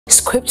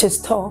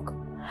Scriptures talk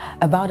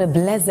about a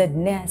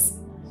blessedness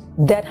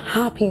that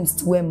happens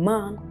to a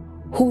man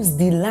whose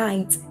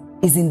delight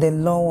is in the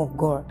law of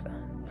God.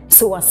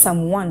 So as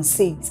Psalm 1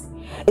 says,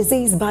 it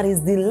says, but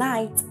his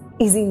delight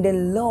is in the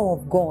law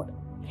of God,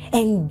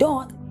 and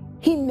doth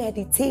he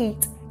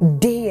meditate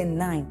day and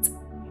night.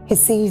 He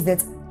says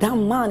that that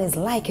man is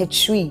like a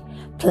tree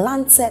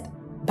planted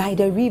by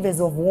the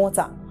rivers of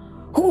water,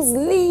 whose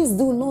leaves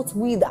do not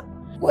wither,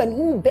 and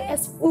who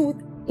bears fruit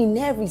in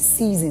every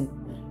season.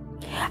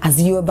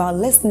 As you're about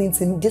listening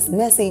to this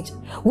message,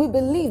 we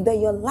believe that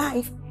your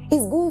life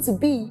is going to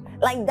be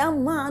like that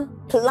man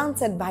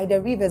planted by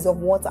the rivers of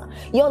water.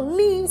 Your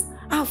leaves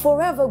are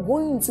forever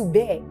going to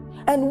bear.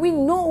 And we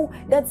know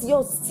that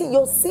your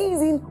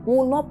season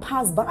will not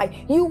pass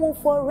by. You will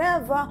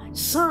forever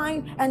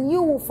shine and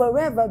you will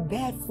forever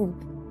bear fruit.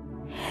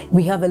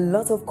 We have a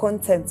lot of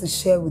content to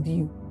share with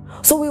you.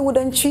 So we would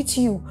entreat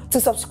you to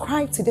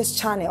subscribe to this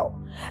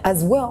channel,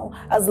 as well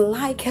as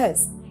like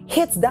us.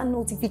 Hit that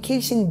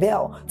notification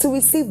bell to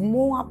receive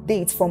more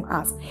updates from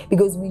us,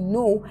 because we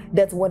know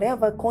that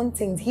whatever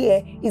content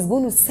here is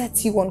going to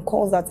set you on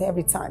course at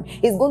every time.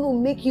 It's going to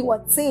make you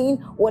attain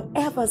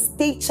whatever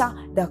stature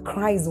that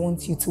Christ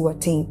wants you to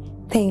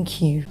attain. Thank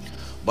you.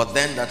 But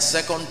then that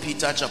 2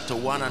 Peter chapter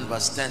 1 and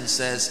verse 10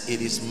 says, it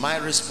is my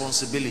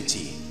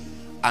responsibility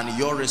and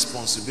your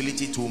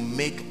responsibility to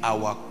make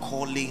our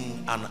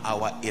calling and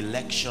our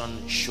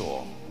election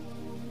sure.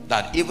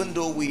 That even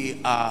though we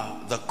are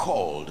the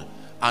called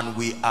and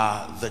we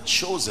are the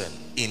chosen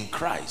in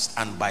Christ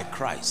and by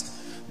Christ,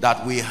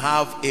 that we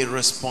have a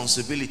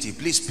responsibility,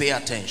 please pay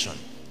attention,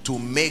 to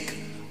make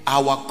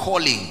our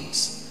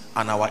callings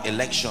and our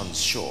elections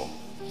sure.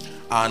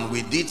 And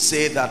we did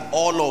say that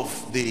all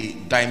of the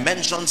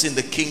dimensions in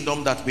the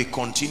kingdom that we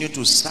continue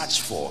to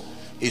search for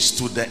is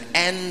to the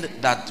end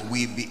that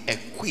we be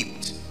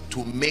equipped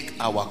to make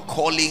our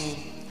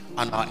calling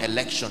and our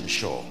election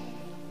sure.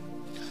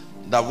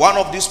 That one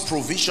of these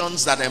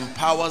provisions that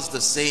empowers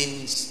the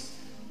saints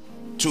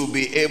to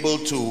be able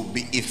to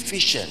be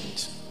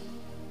efficient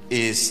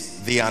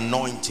is the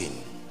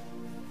anointing.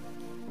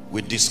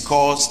 We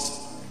discussed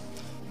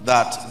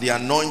that the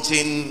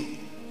anointing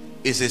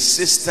is a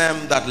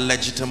system that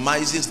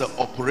legitimizes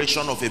the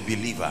operation of a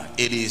believer.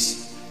 It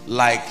is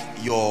like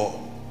your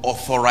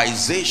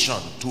authorization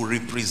to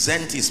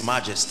represent His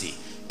Majesty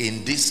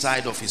in this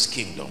side of His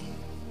kingdom.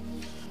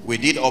 We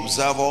did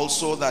observe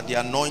also that the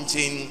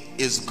anointing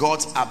is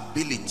God's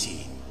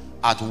ability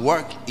at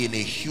work in a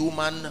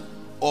human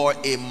or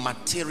a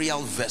material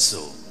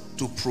vessel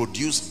to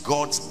produce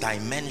God's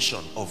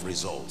dimension of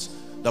results.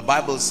 The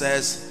Bible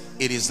says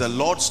it is the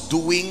Lord's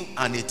doing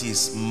and it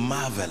is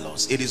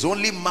marvelous. It is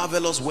only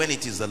marvelous when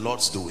it is the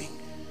Lord's doing.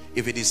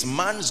 If it is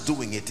man's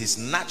doing, it is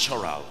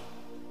natural.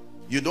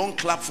 You don't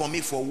clap for me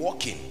for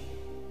walking.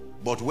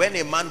 But when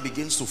a man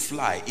begins to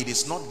fly, it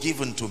is not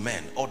given to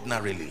men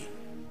ordinarily.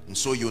 And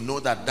so you know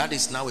that that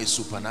is now a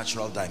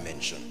supernatural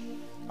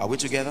dimension. Are we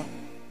together?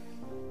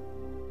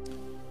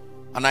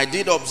 And I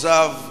did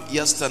observe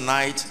yesterday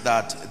night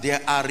that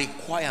there are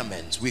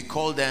requirements. We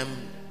call them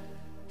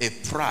a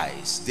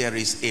price. There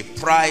is a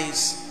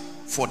price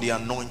for the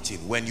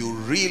anointing. When you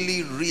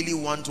really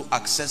want to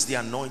access the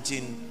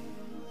anointing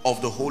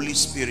of the Holy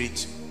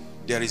Spirit,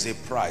 there is a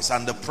price.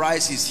 And the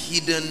price is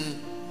hidden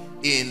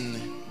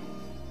in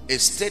a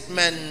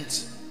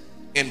statement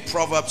in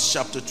Proverbs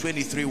chapter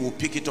 23. We'll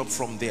pick it up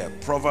from there.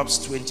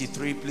 Proverbs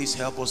 23, please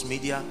help us,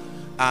 media,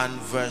 and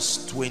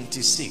verse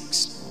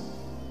 26.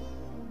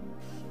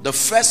 The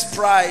first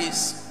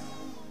prize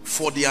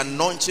for the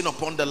anointing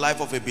upon the life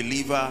of a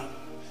believer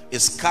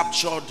is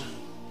captured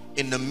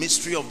in the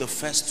mystery of the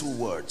first two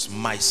words,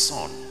 my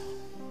son.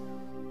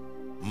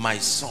 My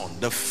son.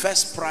 The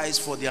first prize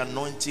for the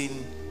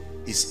anointing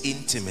is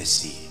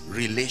intimacy,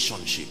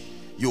 relationship.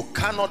 You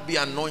cannot be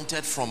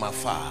anointed from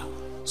afar.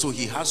 So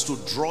He has to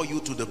draw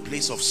you to the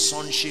place of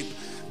sonship,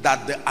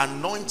 that the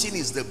anointing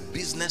is the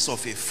business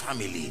of a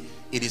family.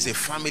 It is a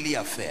family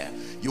affair.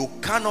 You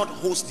cannot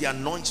host the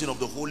anointing of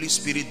the Holy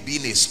Spirit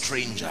being a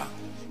stranger.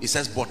 It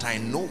says, but I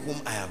know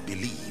whom I have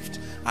believed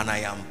and I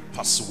am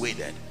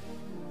persuaded.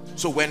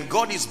 So when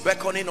God is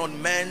beckoning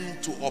on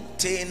men to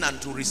obtain and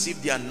to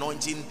receive the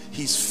anointing,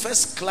 His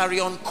first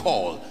clarion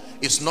call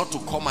is not to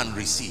come and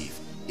receive.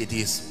 It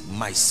is,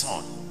 my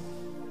son,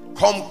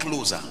 come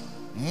closer,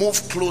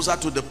 move closer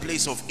to the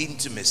place of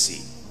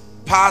intimacy,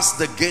 past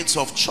the gates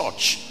of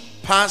church,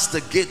 past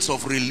the gates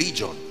of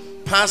religion,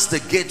 past the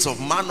gates of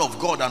man of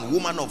God and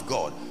woman of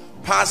God,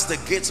 past the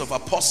gates of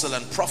apostle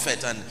and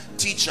prophet and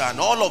teacher and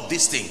all of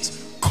these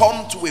things.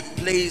 Come to a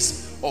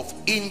place of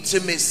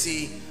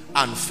intimacy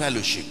and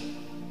fellowship.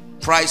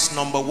 Price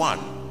number one.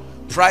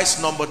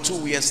 Price number two,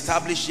 we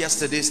established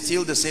yesterday,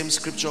 still the same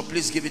scripture,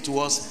 please give it to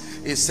us.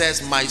 It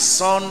says, my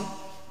son,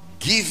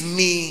 give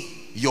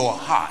me your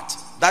heart.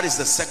 That is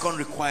the second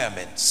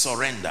requirement,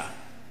 surrender.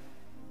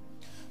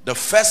 The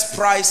first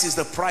prize is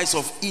the prize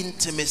of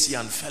intimacy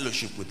and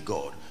fellowship with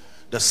God.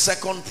 The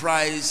second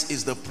prize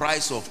is the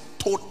prize of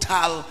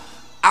total,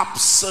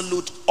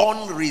 absolute,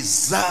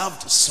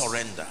 unreserved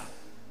surrender.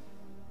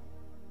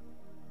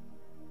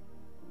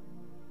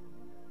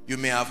 You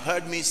may have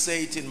heard me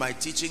say it in my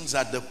teachings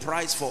that the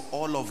price for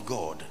all of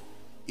God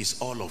is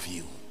all of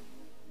you.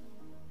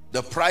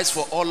 The price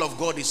for all of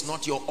God is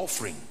not your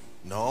offering.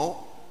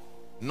 No.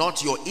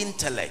 Not your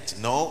intellect.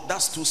 No,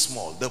 that's too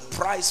small. The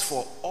price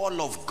for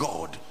all of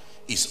God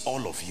is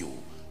all of you.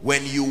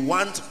 When you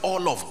want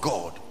all of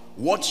God,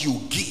 what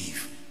you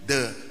give,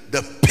 the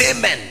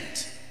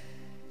payment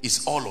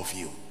is all of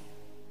you.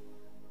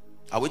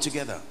 Are we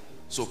together?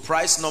 So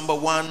price number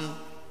one,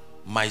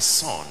 my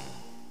son,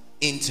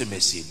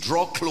 intimacy.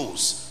 Draw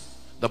close.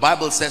 The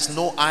Bible says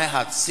no eye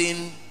hath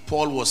seen.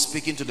 Paul was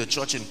speaking to the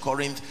church in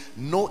Corinth.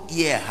 No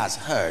ear has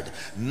heard,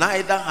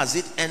 neither has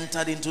it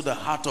entered into the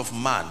heart of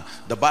man.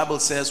 The Bible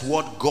says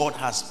what God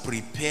has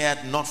prepared,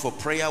 not for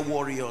prayer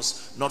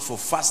warriors, not for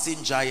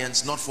fasting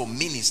giants, not for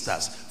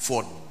ministers,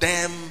 for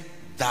them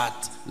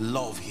that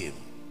love him.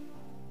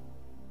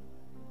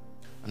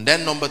 And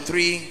then number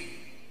three,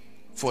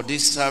 for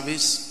this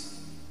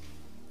service,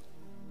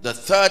 the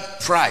third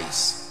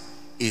prize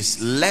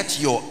is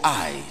let your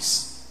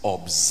eyes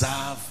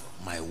observe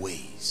my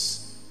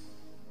ways.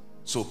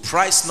 So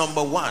price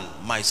number one,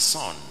 my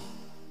son,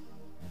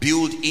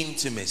 build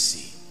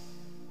intimacy.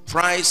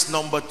 Price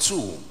number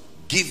two,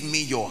 give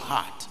me your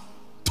heart,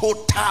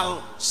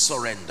 total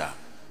surrender.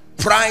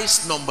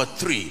 Price number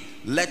three,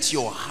 let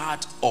your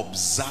heart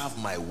observe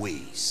my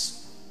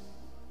ways.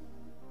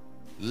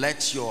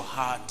 Let your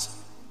heart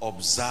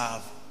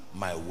observe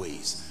my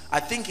ways. I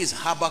think it's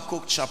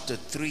Habakkuk chapter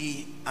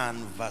 3 and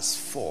verse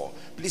 4.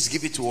 Please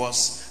give it to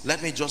us.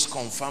 Let me just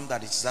confirm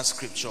that it's that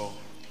scripture.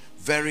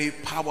 Very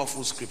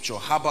powerful scripture.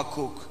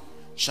 Habakkuk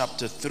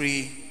chapter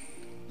 3.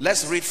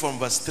 Let's read from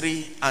verse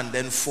 3 and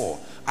then 4.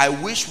 I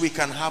wish we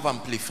can have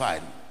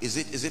amplified. Is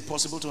it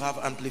possible to have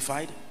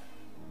amplified?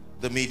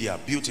 The media,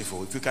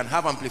 beautiful. If you can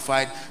have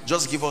amplified,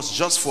 just give us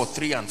just for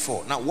 3 and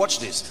 4. Now watch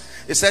this.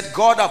 It said,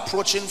 God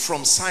approaching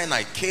from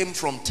Sinai came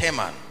from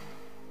Teman,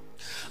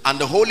 and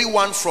the Holy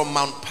One from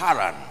Mount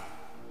Paran.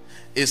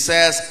 It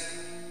says,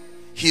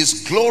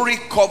 his glory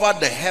covered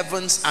the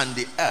heavens, and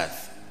the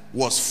earth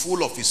was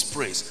full of his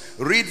praise.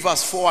 Read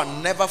verse 4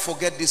 and never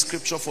forget this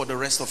scripture for the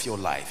rest of your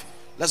life.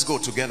 Let's go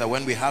together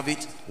when we have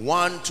it.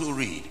 1, 2,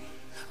 read.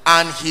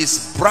 And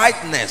his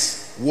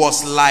brightness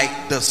was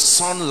like the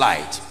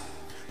sunlight.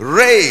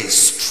 Rays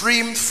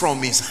streamed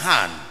from his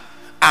hand,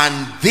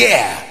 and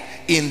there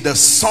in the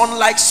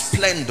sunlight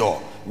splendor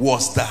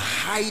was the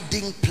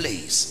hiding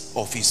place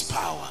of his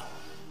power.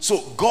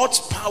 So God's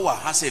power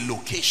has a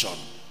location.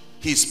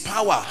 His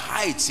power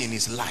hides in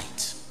his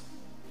light.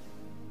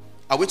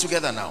 Are we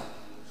together now?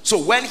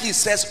 So when he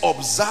says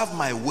observe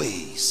my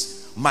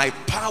ways, my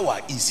power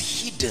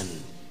is hidden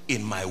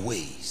in my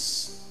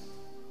ways.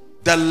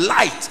 The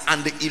light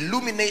and the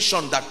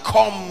illumination that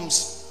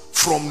comes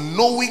from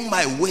knowing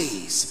my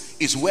ways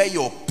is where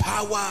your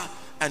power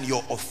and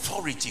your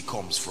authority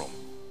comes from.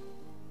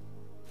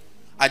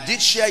 I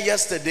did share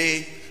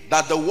yesterday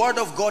that the word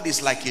of God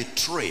is like a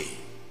tray,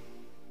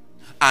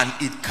 and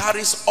it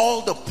carries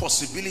all the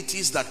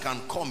possibilities that can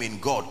come in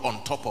God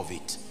on top of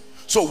it.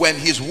 So when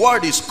his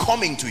word is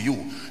coming to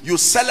you, you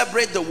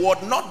celebrate the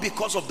word not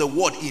because of the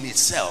word in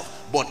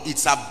itself, but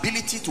its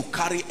ability to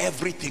carry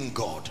everything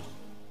God.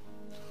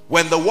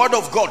 When the word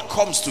of God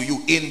comes to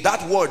you, in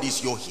that word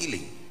is your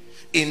healing.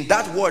 In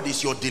that word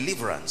is your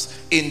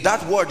deliverance. In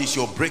that word is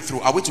your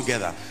breakthrough. Are we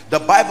together? The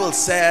Bible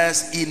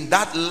says in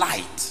that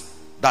light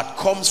that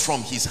comes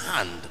from his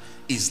hand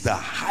is the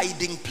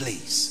hiding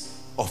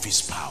place of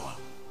his power.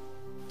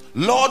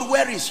 Lord,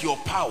 where is your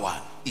power?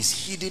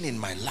 Is hidden in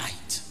my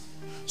light.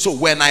 So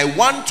when I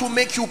want to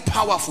make you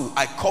powerful,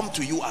 I come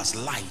to you as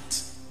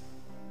light.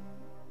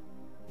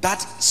 That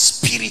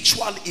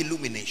spiritual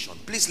illumination.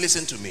 Please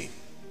listen to me.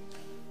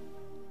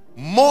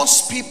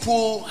 Most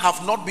people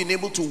have not been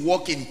able to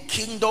walk in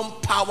kingdom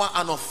power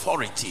and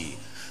authority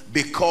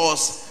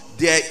because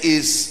there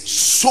is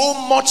so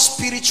much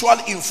spiritual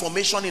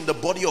information in the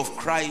body of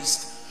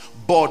Christ,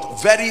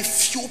 but very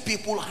few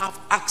people have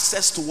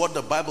access to what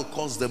the Bible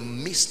calls the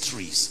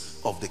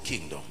mysteries of the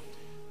kingdom.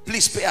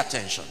 Please pay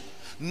attention.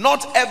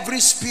 Not every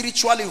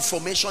spiritual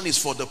information is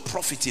for the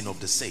profiting of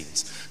the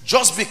saints.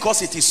 Just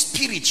because it is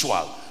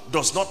spiritual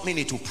does not mean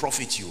it will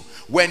profit you.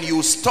 When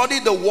you study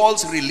the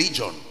world's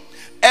religion,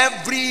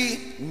 every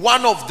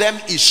one of them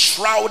is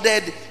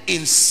shrouded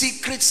in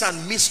secrets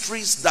and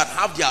mysteries that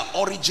have their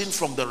origin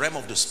from the realm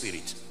of the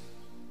spirit.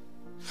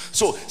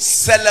 So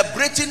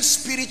celebrating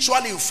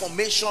spiritual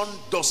information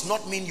does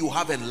not mean you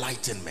have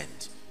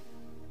enlightenment.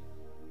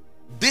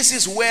 This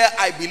is where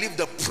I believe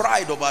the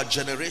pride of our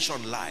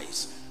generation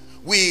lies.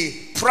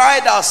 We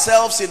pride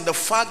ourselves in the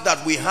fact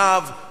that we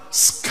have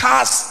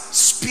scarce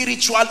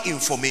spiritual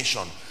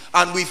information,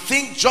 and we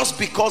think just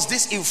because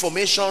this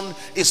information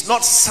is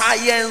not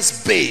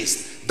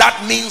science-based,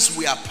 that means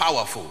we are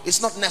powerful. It's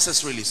not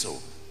necessarily so.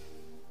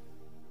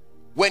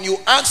 When you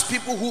ask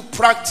people who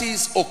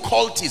practice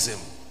occultism,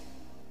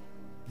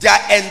 their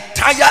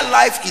entire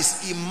life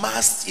is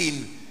immersed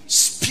in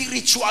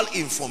spiritual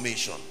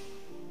information.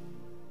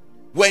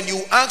 When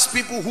you ask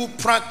people who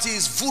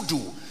practice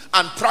voodoo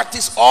and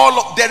practice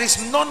there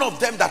is none of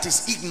them that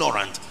is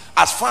ignorant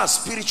as far as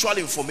spiritual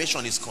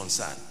information is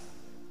concerned.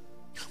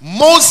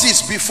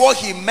 Moses, before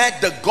he met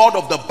the God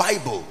of the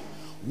Bible,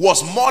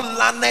 was more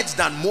learned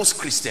than most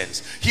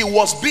Christians. He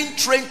was being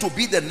trained to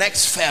be the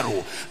next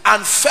Pharaoh,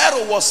 and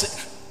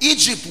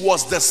Egypt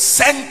was the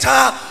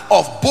center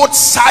of both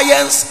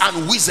science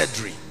and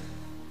wizardry.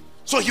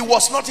 So he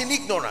was not in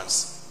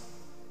ignorance.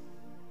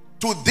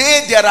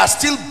 Today there are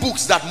still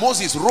books that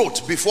Moses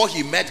wrote before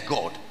he met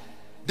God.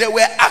 There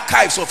were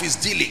archives of his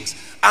dealings,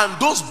 and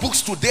those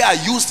books today are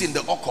used in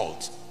the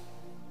occult.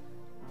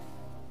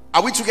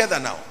 Are we together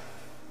now?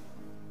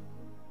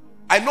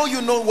 I know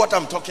you know what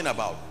I'm talking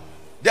about.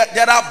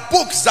 There are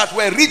books that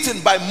were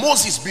written by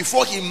Moses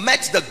before he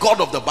met the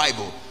God of the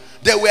Bible.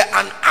 They were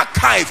an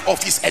archive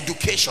of his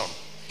education.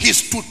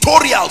 His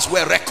tutorials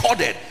were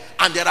recorded,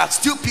 and there are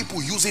still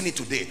people using it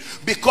today.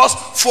 Because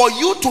for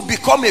you to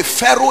become a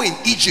pharaoh in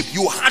Egypt,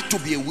 you had to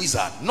be a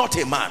wizard, not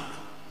a man.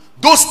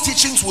 Those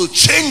teachings will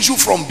change you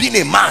from being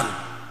a man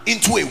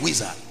into a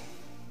wizard.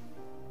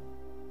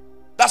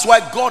 That's why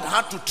God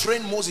had to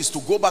train Moses to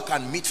go back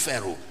and meet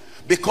Pharaoh,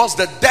 because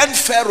the then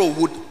Pharaoh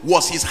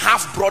was his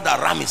half-brother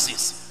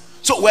Ramesses.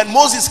 So when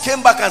Moses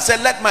came back and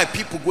said, let my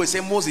people go, he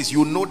said, Moses,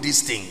 you know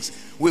these things.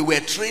 We were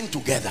trained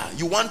together.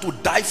 You want to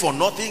die for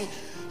nothing?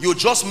 You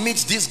just meet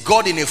this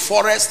God in a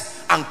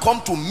forest and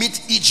come to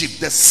meet Egypt,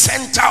 the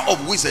center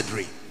of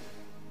wizardry.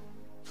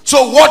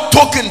 So what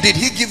token did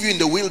he give you in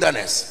the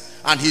wilderness?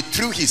 And he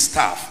threw his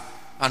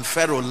staff, and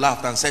Pharaoh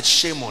laughed and said,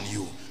 shame on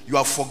you. You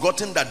have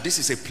forgotten that this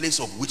is a place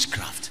of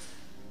witchcraft.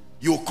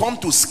 You come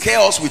to scare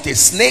us with a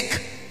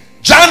snake.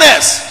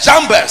 Jannes,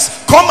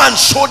 Jambres, come and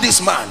show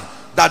this man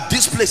that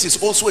this place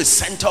is also a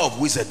center of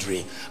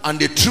wizardry. And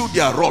they threw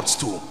their rods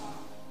too.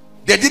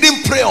 They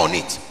didn't pray on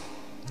it.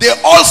 They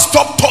all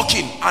stopped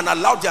talking and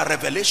allowed their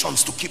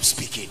revelations to keep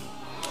speaking.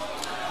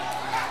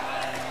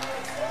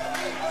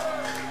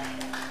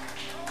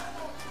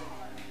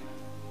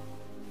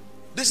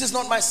 This is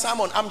not my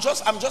sermon. I'm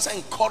just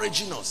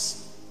encouraging us.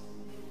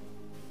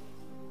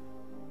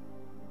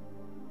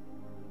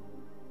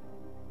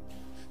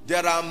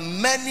 There are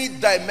many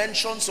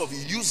dimensions of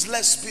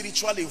useless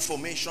spiritual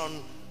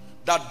information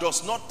that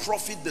does not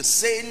profit the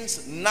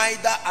saints,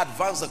 neither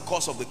advance the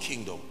cause of the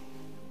kingdom.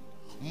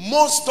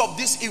 Most of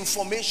this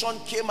information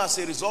came as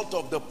a result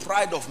of the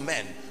pride of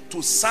men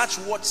to search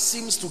what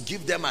seems to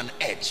give them an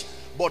edge.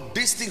 But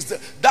these things,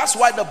 that's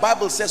why the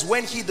Bible says,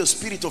 when he, the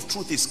Spirit of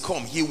truth, is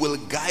come, he will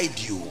guide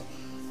you.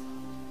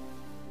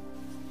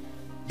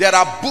 There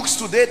are books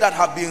today that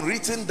have been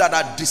written that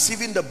are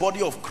deceiving the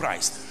body of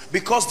Christ,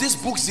 because these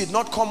books did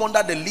not come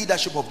under the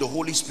leadership of the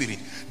Holy Spirit.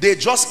 They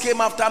just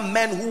came after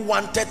men who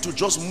wanted to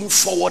just move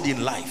forward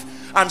in life.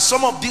 And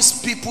some of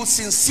these people,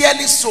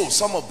 sincerely so,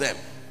 some of them,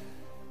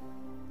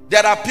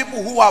 there are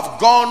people who have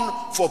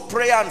gone for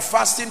prayer and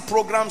fasting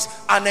programs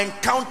and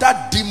encountered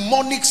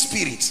demonic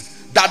spirits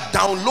that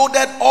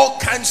downloaded all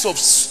kinds of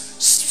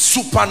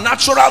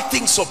supernatural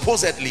things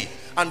supposedly,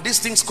 and these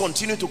things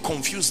continue to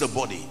confuse the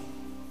body.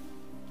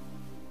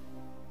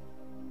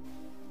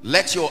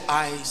 Let your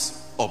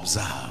eyes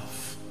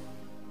observe,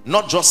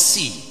 not just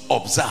see,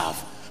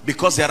 observe,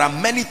 because there are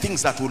many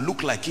things that will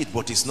look like it,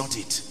 but it's not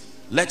it.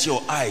 Let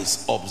your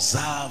eyes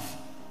observe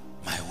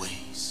my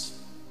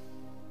ways.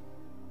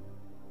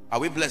 Are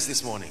we blessed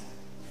this morning?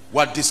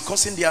 We're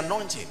discussing the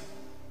anointing.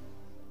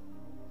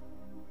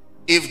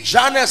 If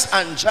Jannes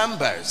and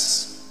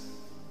Jambres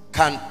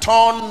can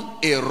turn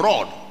a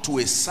rod to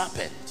a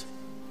serpent,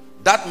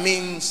 that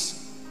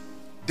means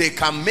they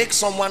can make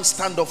someone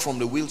stand up from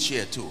the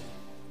wheelchair too.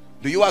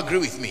 Do you agree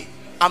with me?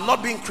 I'm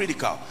not being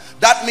critical.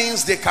 That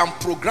means they can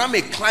program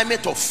a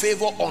climate of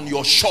favor on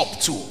your shop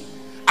too.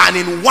 And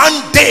in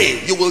one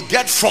day, you will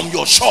get from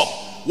your shop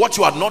what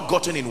you had not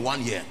gotten in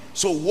 1 year.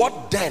 So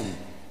what then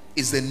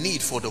is the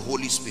need for the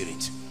Holy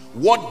Spirit?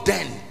 What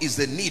then is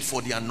the need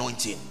for the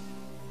anointing?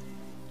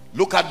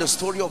 Look at the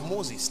story of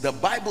Moses. The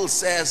Bible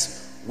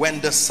says,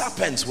 when the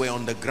serpents were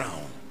on the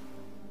ground,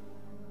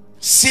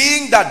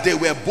 seeing that they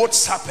were both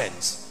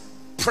serpents,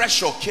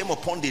 pressure came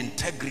upon the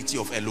integrity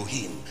of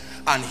Elohim,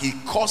 and he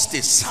caused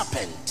a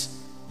serpent,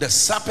 the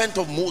serpent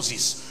of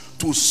Moses,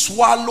 to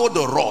swallow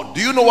the rod.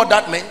 Do you know what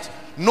that meant?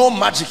 No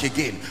magic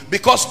again,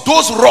 because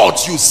those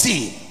rods you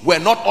see were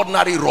not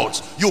ordinary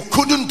rods. You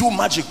couldn't do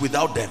magic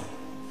without them.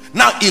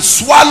 Now it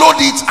swallowed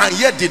it and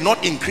yet did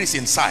not increase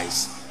in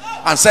size,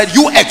 and said,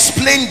 you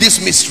explain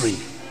this mystery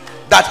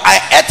that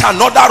I ate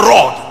another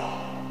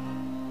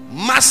rod,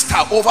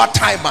 master over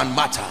time and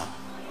matter.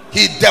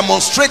 He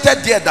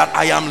demonstrated there that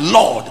I am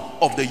Lord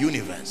of the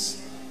universe.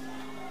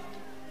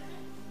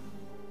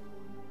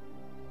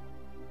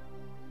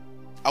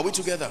 Are we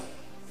together?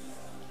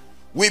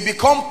 We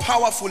become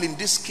powerful in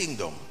this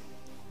kingdom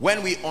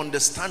when we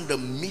understand the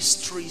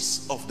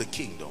mysteries of the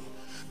kingdom.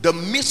 The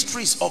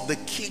mysteries of the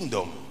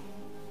kingdom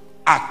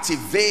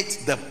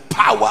activate the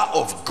power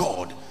of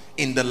God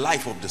in the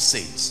life of the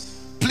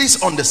saints.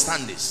 Please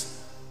understand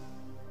this.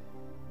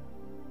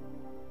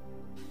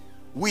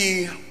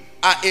 We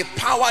are a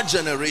power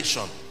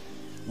generation.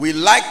 We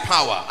like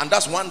power, and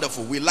that's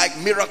wonderful. We like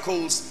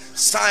miracles,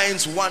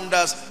 signs,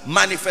 wonders,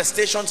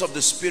 manifestations of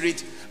the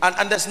Spirit,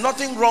 and there's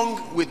nothing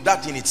wrong with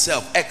that in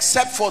itself,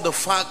 except for the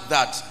fact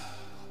that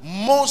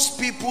most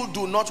people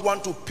do not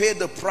want to pay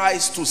the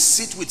price to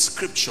sit with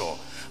Scripture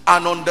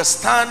and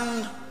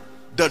understand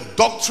the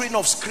doctrine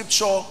of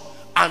Scripture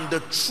and the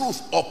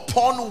truth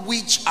upon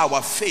which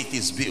our faith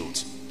is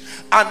built.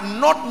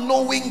 And not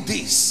knowing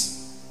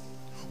this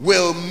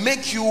will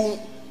make you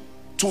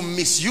to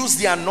misuse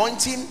the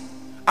anointing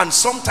and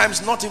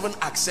sometimes not even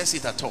access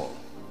it at all.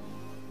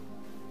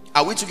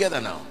 Are we together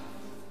now?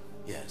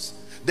 Yes.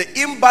 The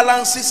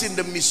imbalances in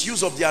the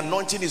misuse of the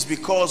anointing is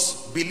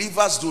because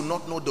believers do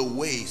not know the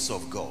ways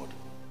of God.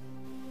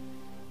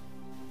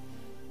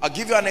 I'll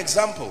give you an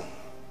example.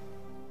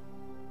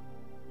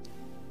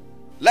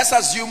 Let's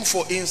assume,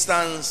 for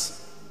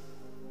instance,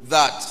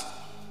 that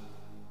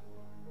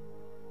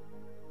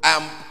I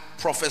am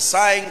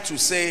prophesying to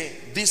say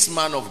this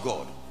man of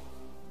God,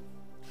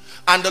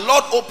 and the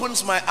Lord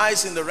opens my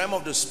eyes in the realm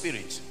of the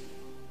Spirit,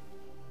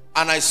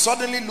 and I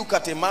suddenly look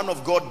at a man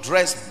of God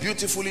dressed,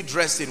 beautifully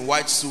dressed in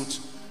white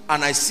suit,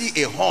 and I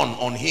see a horn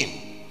on him,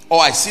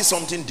 or I see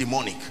something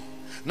demonic.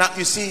 Now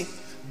you see,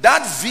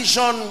 that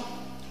vision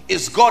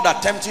is God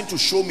attempting to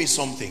show me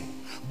something,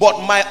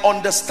 but my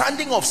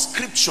understanding of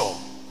Scripture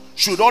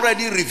should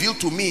already reveal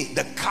to me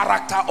the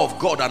character of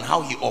God and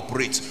how he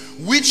operates,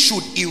 which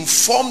should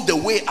inform the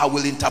way I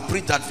will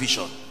interpret that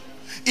vision.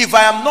 If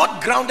I am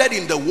not grounded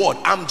in the word,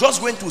 I'm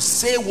just going to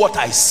say what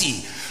I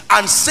see,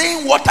 and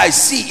saying what I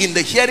see in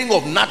the hearing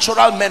of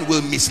natural men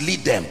will mislead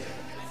them.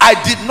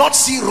 I did not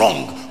see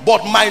wrong,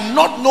 but my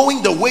not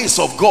knowing the ways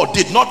of God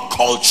did not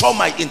culture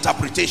my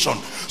interpretation,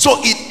 so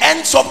it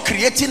ends up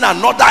creating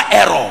another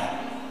error.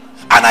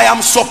 And I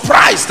am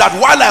surprised that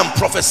while I am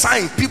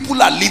prophesying,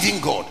 people are leaving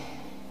God.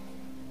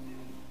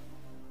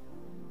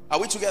 Are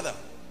we together?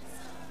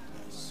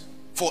 Yes.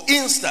 For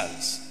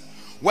instance,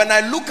 when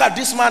I look at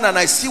this man and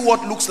I see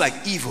what looks like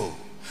evil,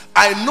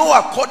 I know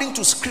according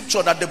to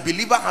Scripture that the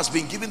believer has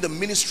been given the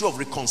ministry of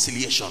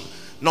reconciliation.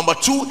 Number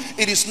two,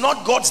 it is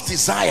not God's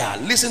desire,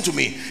 listen to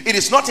me, it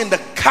is not in the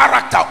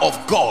character of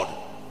God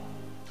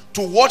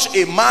to watch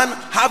a man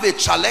have a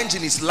challenge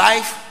in his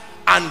life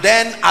and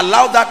then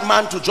allow that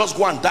man to just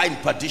go and die in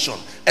perdition,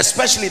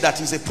 especially that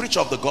he's a preacher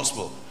of the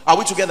gospel. Are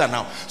we together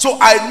now? So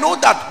I know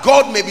that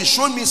God may be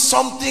showing me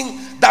something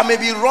that may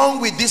be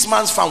wrong with this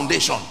man's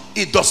foundation.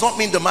 It does not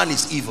mean the man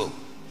is evil.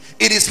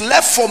 It is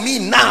left for me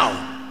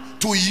now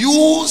to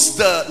use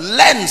the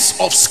lens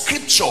of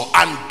Scripture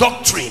and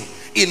doctrine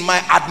in my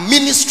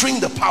administering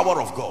the power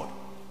of God.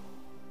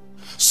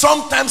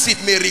 Sometimes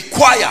it may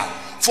require,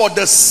 for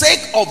the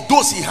sake of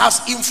those he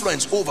has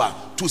influence over,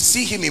 to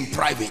see him in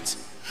private,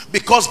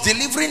 because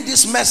delivering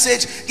this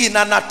message in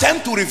an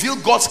attempt to reveal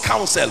God's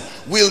counsel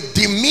will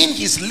demean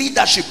his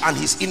leadership and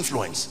his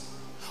influence.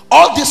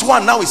 All this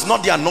one now is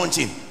not the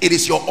anointing, it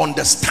is your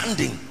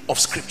understanding of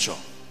Scripture.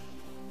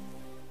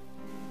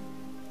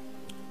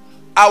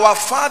 Our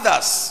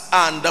fathers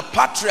and the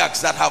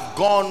patriarchs that have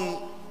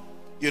gone,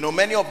 you know,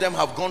 many of them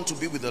have gone to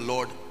be with the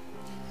Lord.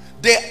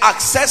 They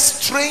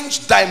access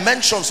strange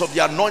dimensions of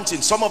the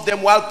anointing. Some of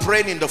them while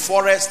praying in the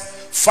forest,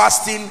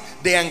 fasting,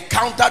 they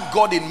encountered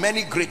God in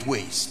many great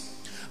ways.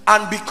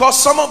 And because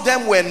some of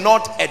them were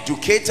not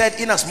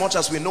educated, in as much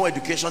as we know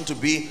education to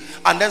be,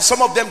 and then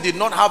some of them did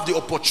not have the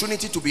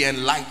opportunity to be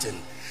enlightened,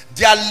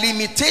 their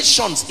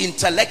limitations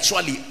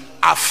intellectually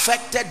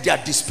affected their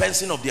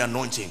dispensing of the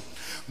anointing.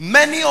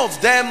 Many of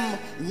them,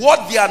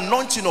 what the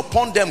anointing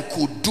upon them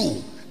could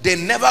do, they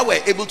never were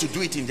able to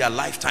do it in their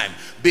lifetime,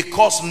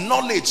 because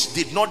knowledge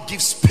did not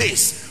give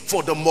space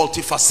for the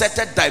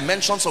multifaceted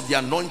dimensions of the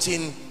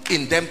anointing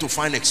in them to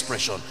find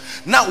expression.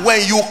 Now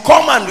when you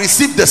come and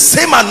receive the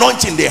same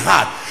anointing they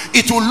had,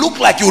 it will look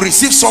like you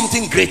receive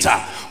something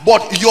greater,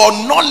 but your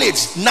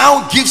knowledge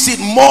now gives it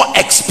more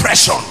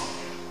expression.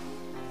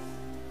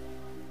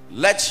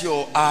 Let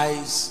your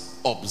eyes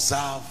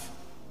observe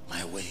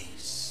my ways.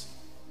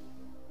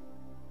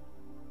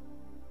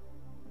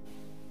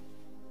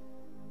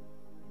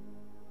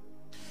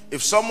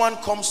 If someone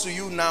comes to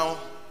you now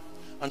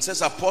and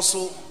says,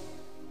 Apostle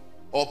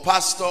or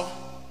Pastor,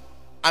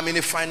 I'm in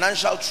a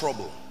financial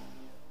trouble,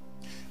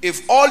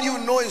 if all you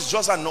know is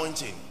just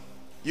anointing,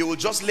 you will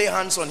just lay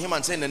hands on him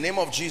and say, in the name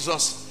of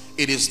Jesus,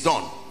 it is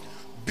done.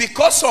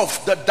 Because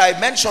of the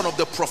dimension of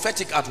the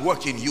prophetic at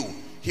work in you,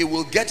 he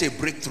will get a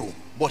breakthrough,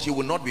 but he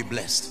will not be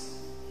blessed.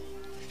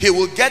 He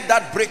will get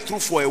that breakthrough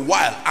for a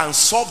while and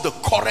solve the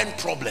current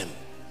problem,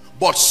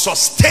 but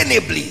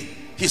sustainably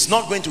he's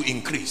not going to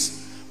increase,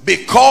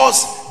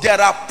 because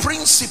there are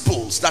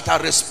principles that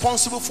are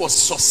responsible for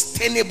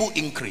sustainable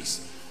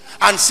increase.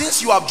 And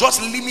since you have just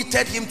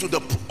limited him to the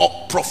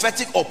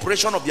prophetic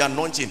operation of the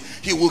anointing,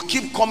 he will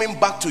keep coming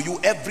back to you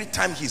every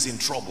time he's in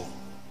trouble.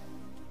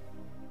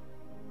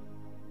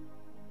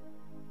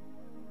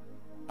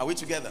 Are we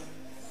together?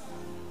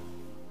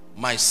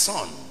 My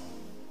son,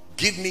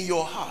 give me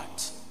your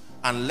heart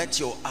and let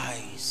your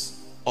eyes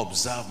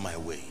observe my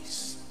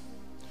ways.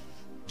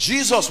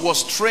 Jesus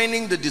was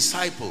training the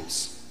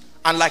disciples,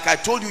 And like I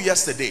told you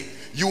yesterday,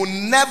 you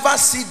never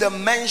see the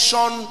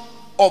mention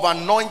of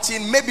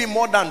anointing maybe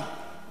more than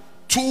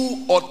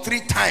 2 or 3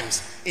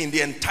 times in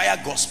the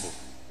entire gospel.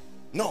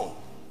 No.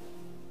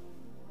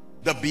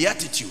 The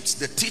Beatitudes,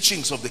 the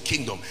teachings of the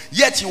kingdom.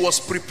 Yet he was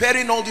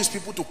preparing all these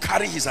people to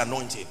carry his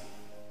anointing.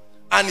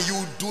 And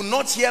you do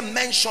not hear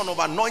mention of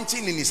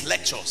anointing in his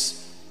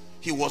lectures.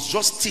 He was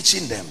just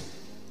teaching them.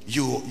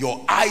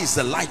 Your eye is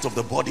the light of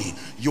the body.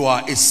 You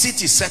are a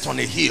city set on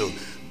a hill.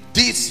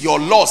 This, your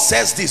law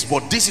says this,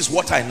 but this is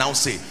what I now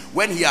say.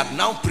 When he had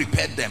now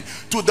prepared them,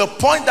 to the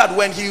point that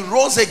when he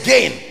rose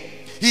again,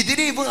 he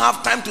didn't even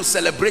have time to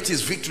celebrate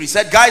his victory. He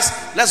said, guys,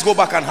 let's go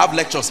back and have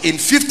lectures. In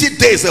 50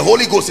 days, the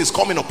Holy Ghost is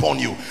coming upon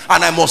you,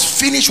 and I must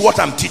finish what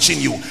I'm teaching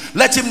you.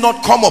 Let him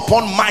not come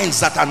upon minds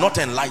that are not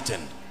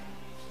enlightened.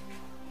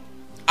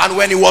 And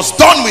when he was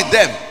done with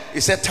them, he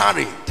said,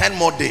 tarry 10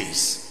 more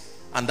days,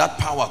 and that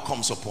power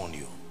comes upon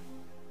you.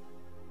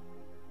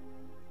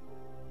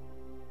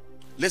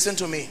 Listen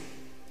to me.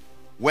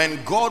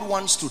 When God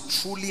wants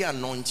to truly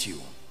anoint you,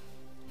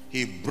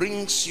 he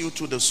brings you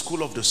to the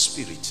school of the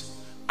Spirit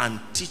and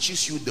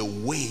teaches you the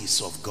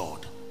ways of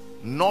God.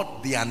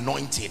 Not the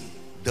anointing,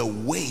 the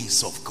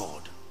ways of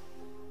God.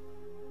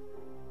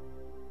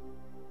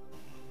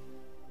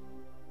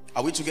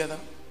 Are we together?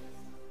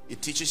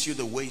 It teaches you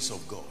the ways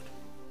of God.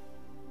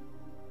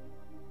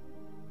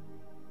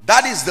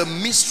 That is the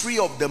mystery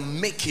of the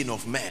making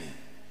of men.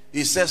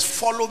 He says,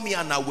 follow me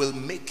and I will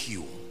make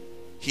you.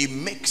 He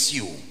makes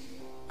you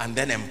and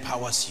then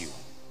empowers you.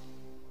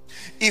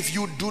 If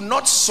you do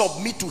not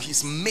submit to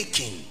his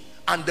making,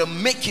 and the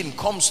making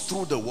comes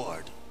through the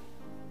word,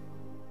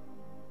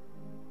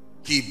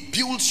 he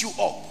builds you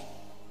up,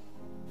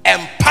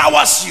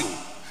 empowers you.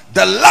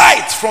 The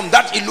light from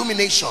that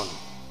illumination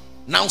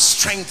now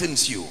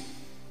strengthens you.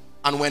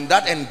 And when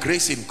that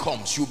engracing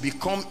comes, you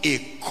become a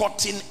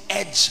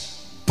cutting-edge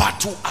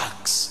battle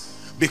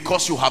axe,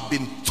 because you have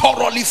been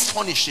thoroughly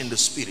furnished in the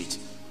spirit.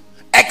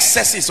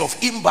 Excesses of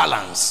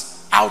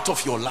imbalance out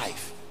of your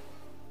life.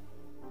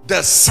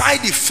 The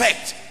side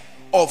effect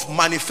of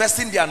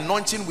manifesting the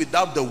anointing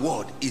without the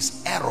word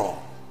is error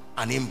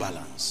and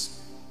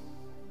imbalance.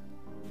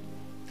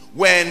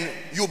 When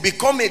you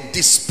become a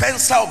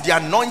dispenser of the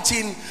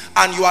anointing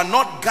and you are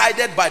not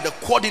guided by the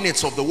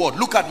coordinates of the word.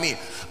 Look at me.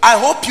 I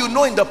hope you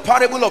know, in the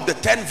parable of the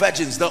 10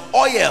 virgins, the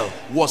oil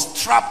was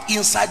trapped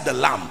inside the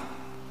lamp.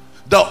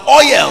 The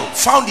oil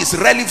found its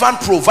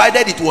relevant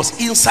provided it was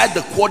inside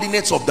the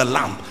coordinates of the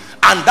lamp,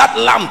 and that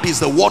lamp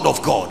is the word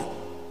of God.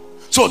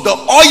 So the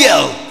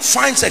oil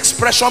finds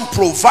expression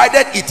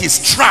provided it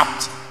is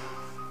trapped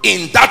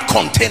in that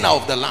container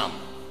of the lamp.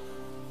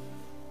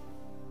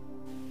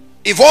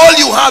 If all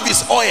you have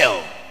is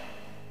oil,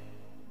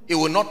 it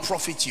will not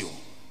profit you.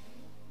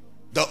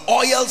 The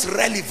oil's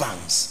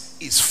relevance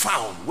is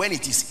found when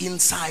it is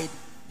inside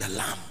the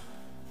lamp.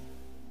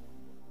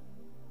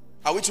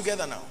 Are we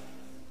together now?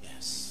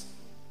 Yes.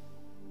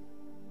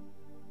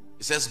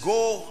 It says,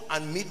 go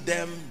and meet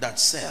them that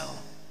sell,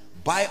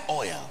 buy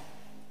oil,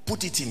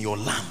 put it in your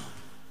lamp.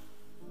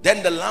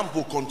 Then the lamp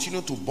will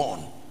continue to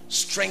burn,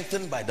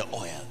 strengthened by the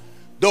oil.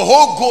 The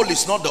whole goal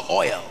is not the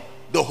oil.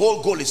 The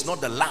whole goal is not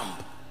the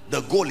lamp.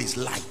 The goal is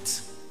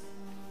light.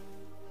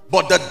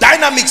 But the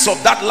dynamics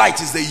of that light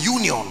is the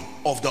union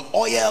of the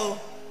oil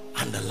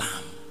and the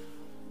lamp.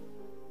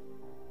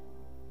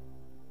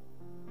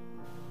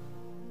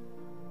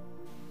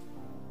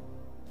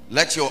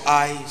 Let your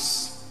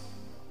eyes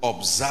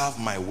observe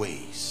my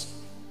ways.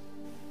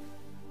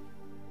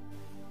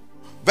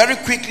 Very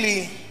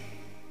quickly,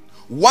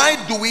 why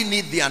do we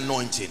need the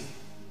anointing?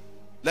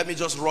 Let me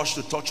just rush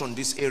to touch on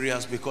these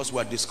areas because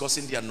we're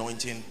discussing the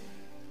anointing.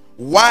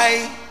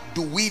 Why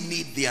do we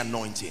need the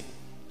anointing?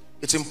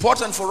 It's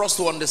important for us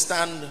to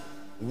understand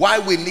why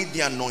we need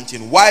the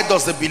anointing. Why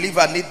does the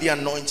believer need the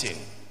anointing?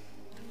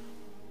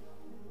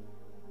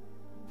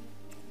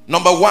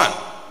 Number one,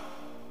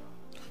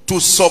 to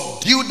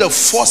subdue the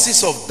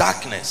forces of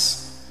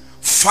darkness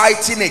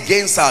fighting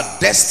against our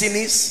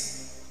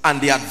destinies and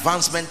the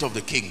advancement of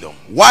the kingdom.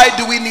 Why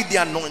do we need the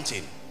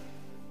anointing?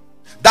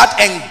 That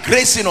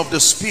engracing of the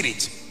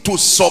Spirit to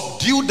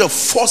subdue the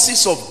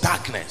forces of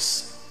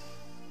darkness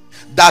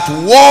that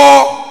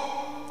war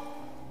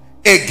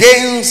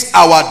against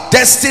our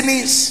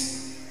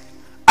destinies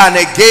and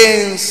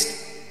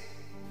against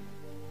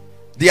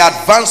the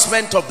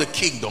advancement of the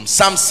kingdom.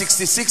 Psalm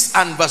 66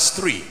 and verse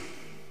 3.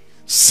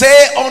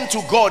 Say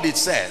unto God, it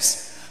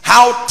says,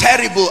 how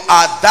terrible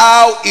art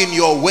thou in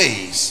your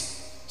ways.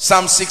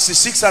 Psalm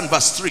 66 and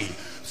verse 3.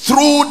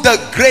 Through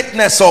the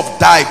greatness of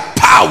thy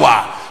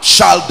power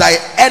shall thy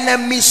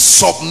enemies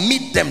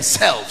submit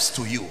themselves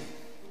to you.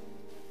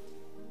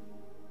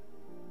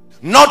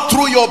 Not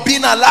through your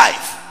being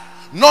alive,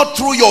 not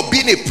through your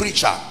being a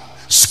preacher.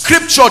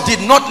 Scripture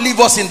did not leave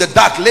us in the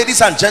dark,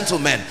 ladies and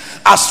gentlemen,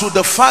 as to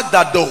the fact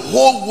that the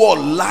whole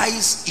world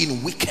lies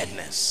in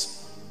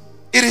wickedness.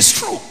 It is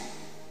true.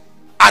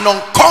 An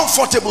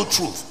uncomfortable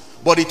truth,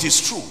 but it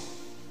is true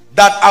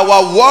that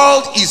our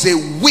world is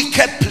a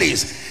wicked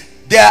place.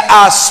 There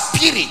are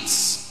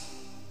spirits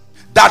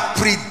that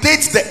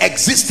predates the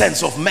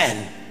existence of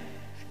men,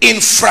 in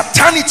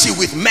fraternity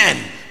with men,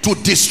 to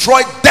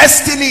destroy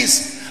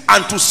destinies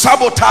and to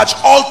sabotage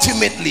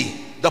ultimately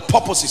the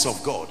purposes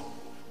of God.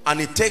 And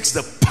it takes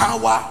the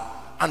power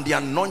and the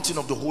anointing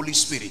of the Holy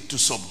Spirit to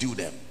subdue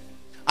them.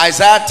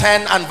 Isaiah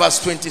 10 and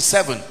verse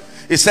 27,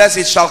 it says,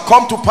 it shall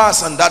come to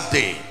pass on that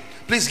day.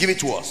 Please give it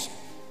to us.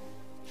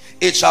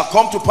 It shall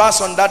come to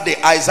pass on that day,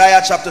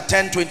 Isaiah chapter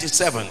 10,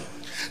 27,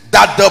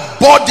 that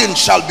the burden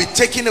shall be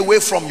taken away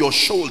from your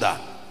shoulder.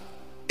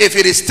 If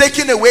it is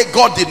taken away,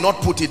 God did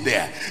not put it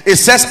there. It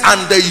says,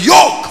 and the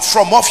yoke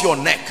from off your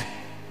neck.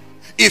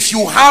 If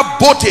you have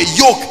both a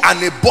yoke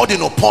and a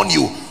burden upon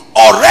you,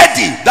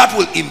 already that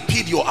will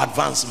impede your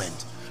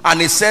advancement.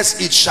 And it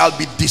says, it shall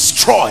be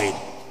destroyed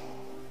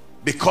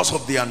because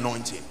of the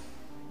anointing.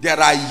 There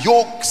are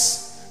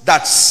yokes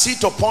that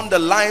sit upon the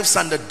lives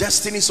and the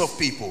destinies of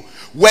people.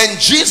 When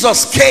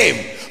Jesus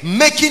came,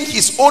 making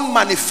his own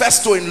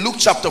manifesto in Luke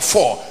chapter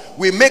 4,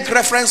 we make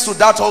reference to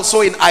that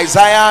also in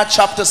Isaiah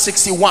chapter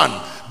 61,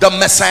 the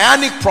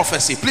messianic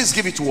prophecy. Please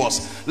give it to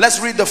us. Let's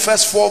read the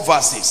first 4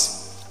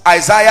 verses.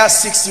 Isaiah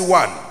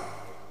 61.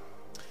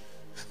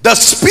 The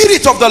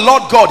Spirit of the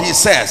Lord God, he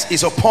says,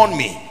 is upon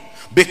me,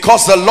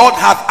 because the Lord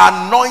hath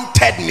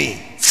anointed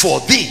me for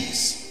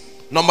these.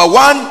 Number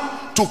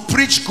 1, to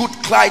preach good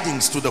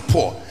tidings to the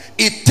poor.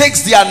 It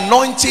takes the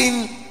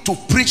anointing to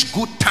preach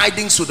good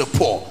tidings to the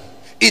poor.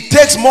 It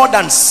takes more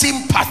than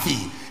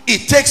sympathy.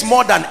 It takes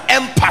more than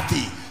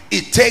empathy.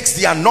 It takes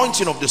the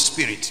anointing of the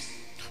Spirit.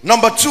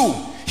 Number 2,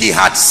 he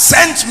had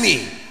sent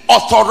me,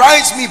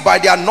 authorized me by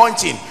the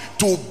anointing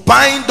to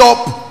bind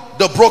up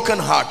the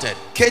brokenhearted.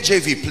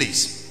 KJV,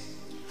 please.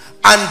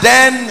 And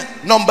then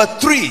number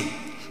 3,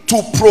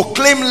 to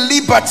proclaim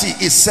liberty,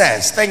 it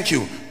says, thank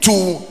you,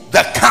 to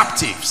the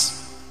captives.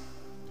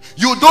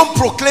 You don't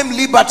proclaim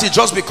liberty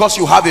just because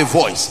you have a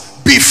voice.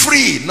 Be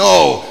free.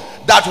 No.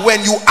 That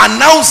when you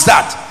announce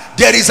that,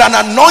 there is an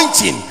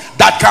anointing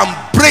that can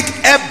break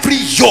every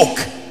yoke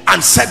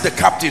and set the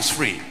captives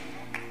free.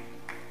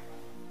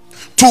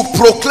 To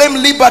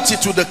proclaim liberty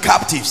to the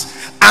captives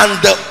and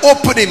the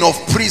opening of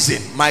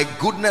prison. My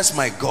goodness,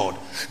 my God.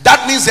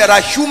 That means there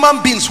are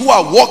human beings who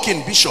are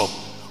walking, Bishop,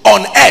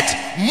 on earth,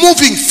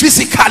 moving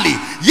physically,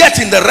 yet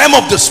in the realm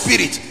of the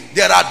spirit,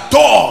 there are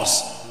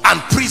doors and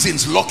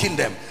prisons locking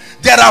them.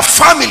 There are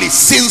families,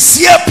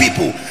 sincere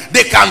people.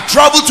 They can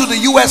travel to the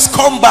US,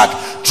 come back,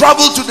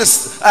 travel to the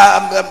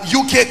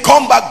UK,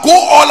 come back, go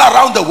all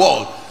around the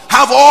world,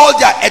 have all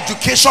their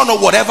education or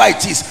whatever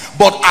it is,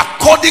 but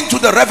according to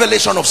the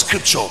revelation of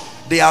scripture,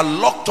 they are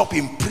locked up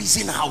in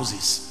prison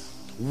houses,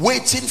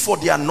 waiting for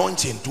the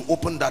anointing to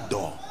open that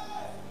door.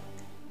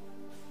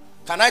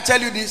 Can I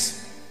tell you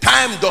this?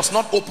 Time does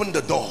not open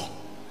the door.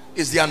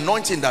 It's the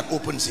anointing that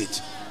opens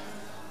it.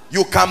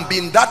 You can be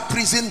in that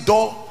prison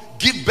door,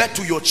 give birth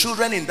to your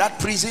children in that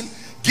prison,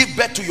 give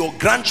birth to your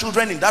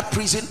grandchildren in that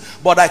prison,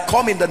 but I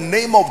come in the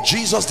name of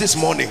Jesus this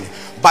morning,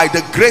 by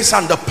the grace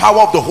and the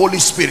power of the Holy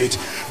Spirit,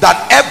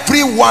 that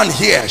everyone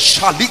here,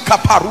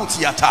 Shalika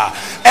Parutiata,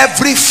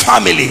 every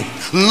family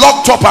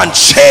locked up and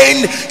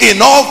chained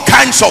in all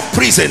kinds of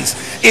prisons,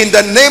 in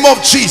the name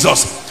of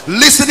Jesus,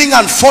 listening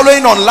and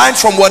following online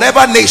from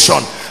whatever nation,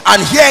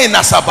 and here in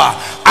Asaba,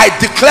 I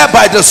declare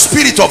by the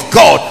Spirit of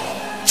God,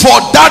 for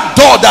that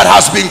door that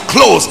has been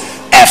closed,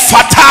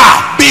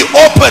 Ephata, be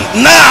open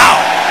now.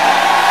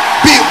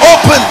 Be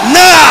open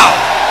now.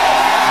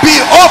 Be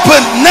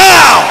open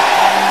now.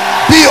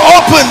 Be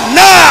open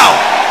now.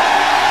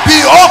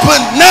 Be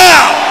open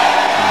now.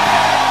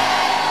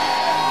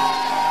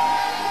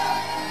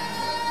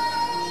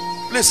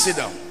 Please sit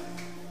down.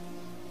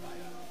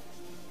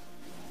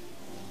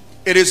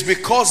 It is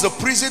because the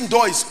prison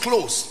door is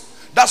closed.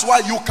 That's why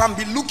you can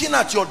be looking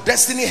at your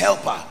destiny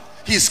helper.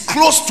 He's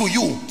close to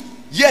you,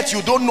 yet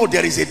you don't know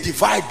there is a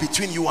divide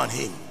between you and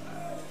him.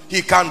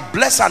 He can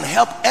bless and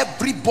help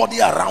everybody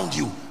around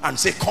you and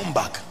say, come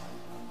back.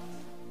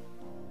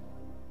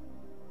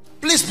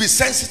 Please be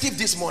sensitive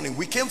this morning.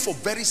 We came for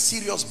very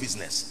serious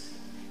business.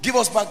 Give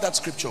us back that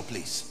scripture,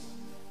 please.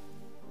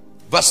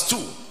 Verse 2.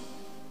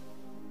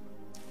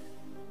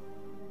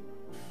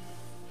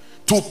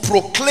 To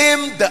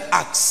proclaim the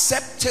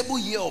acceptable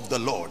year of the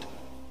Lord,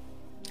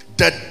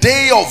 the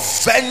day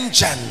of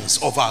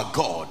vengeance of our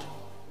God,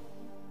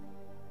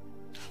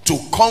 to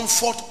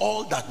comfort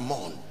all that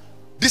mourn.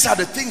 These are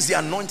the things the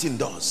anointing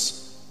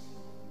does.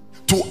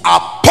 To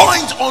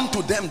appoint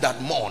unto them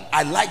that mourn.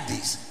 I like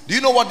this. Do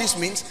you know what this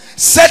means?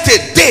 Set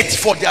a date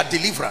for their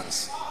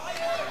deliverance.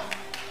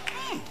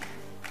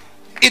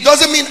 It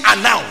doesn't mean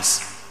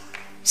announce.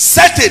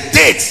 Set a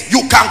date.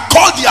 You can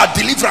call their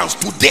deliverance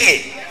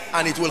today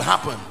and it will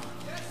happen.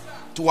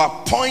 To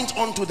appoint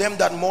unto them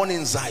that mourn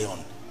in Zion.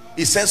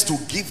 It says to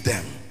give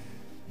them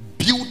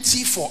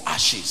beauty for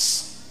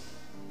ashes,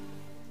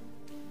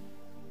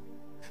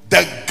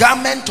 the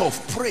garment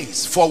of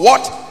praise for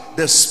what?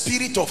 The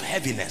spirit of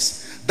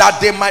heaviness, that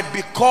they might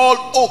be called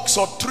oaks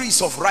or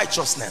trees of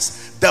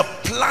righteousness, the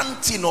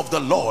planting of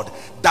the Lord,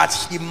 that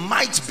he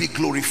might be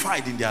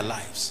glorified in their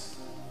lives.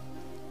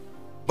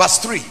 Verse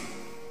 3,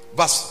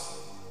 verse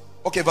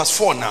Okay, verse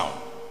 4 now.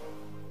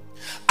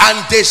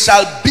 And they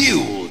shall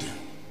build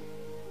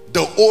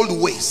the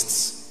old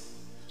wastes.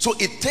 So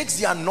it takes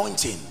the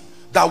anointing,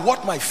 that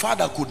what my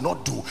father could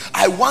not do.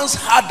 I once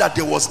heard that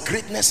there was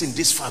greatness in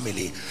this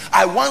family.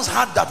 I once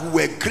heard that we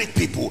were great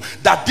people,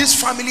 that this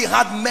family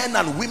had men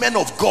and women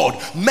of God,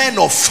 men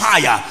of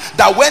fire,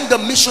 that when the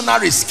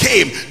missionaries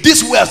came,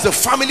 this was the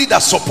family that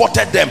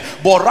supported them.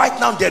 But right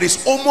now there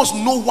is almost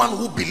no one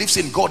who believes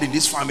in God in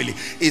this family.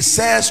 It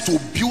says to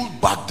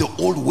build back the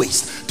old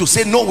waste, to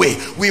say no way,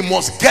 we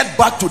must get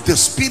back to the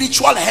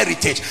spiritual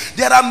heritage.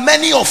 There are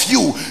many of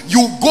you,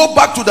 you go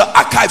back to the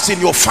archives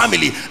in your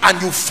family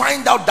and you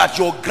find out that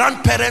your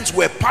grandparents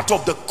were part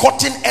of the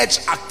cutting edge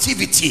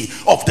activity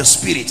of the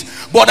spirit.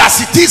 But as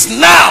it is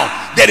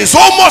now, there is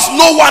almost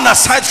no one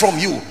aside from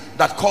you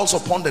that calls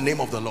upon the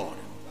name of the Lord.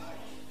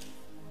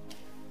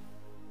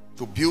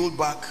 To build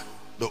back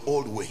the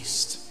old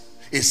waste.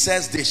 It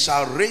says they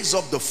shall raise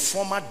up the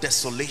former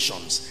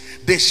desolations.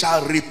 They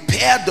shall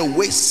repair the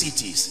waste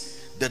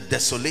cities, the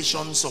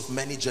desolations of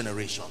many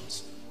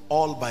generations.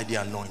 All by the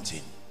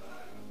anointing.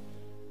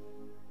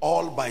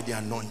 All by the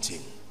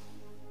anointing.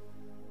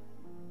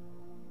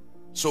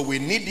 So we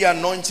need the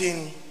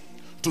anointing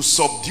to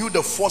subdue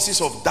the forces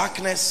of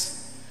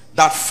darkness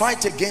that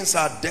fight against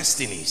our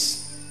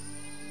destinies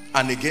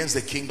and against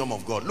the kingdom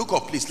of God. Look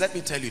up, please. Let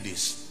me tell you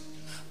this.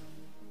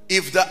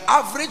 If the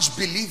average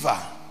believer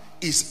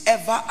is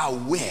ever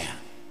aware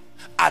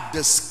at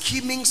the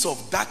schemings of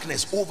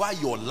darkness over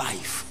your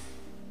life,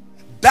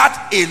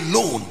 that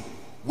alone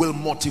will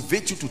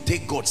motivate you to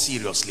take God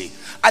seriously.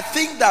 I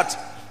think that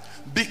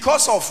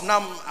because of now,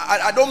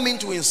 I don't mean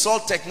to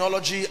insult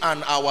technology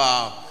and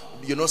our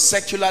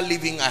secular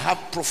living. I have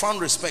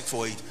profound respect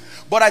for it,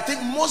 but I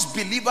think most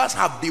believers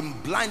have been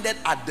blinded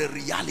at the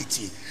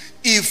reality.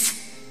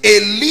 If a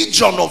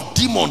legion of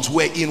demons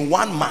were in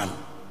one man,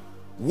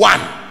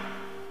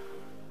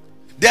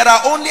 there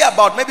are only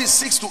about maybe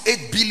 6 to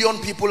 8 billion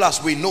people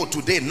as we know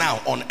today now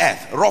on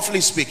earth,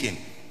 roughly speaking.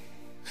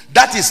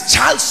 That is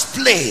child's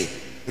play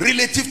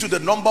relative to the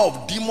number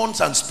of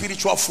demons and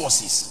spiritual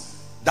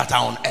forces that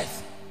are on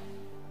earth.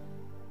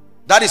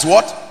 That is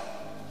what?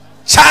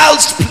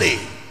 Child's play.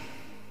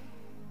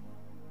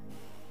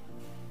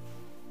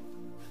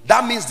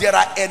 That means there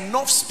are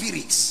enough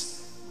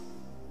spirits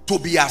to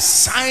be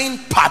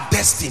assigned per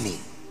destiny.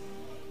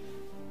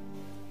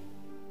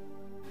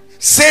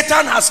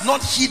 Satan has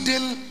not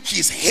hidden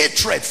his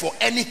hatred for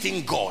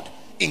anything God,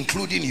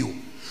 including you.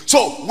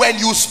 So when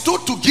you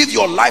stood to give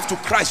your life to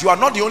Christ, you are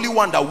not the only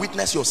one that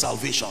witnessed your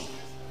salvation.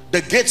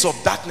 The gates of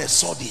darkness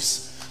saw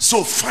this.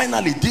 So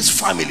finally this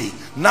family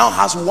now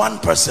has one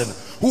person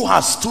who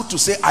has stood to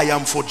say, I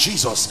am for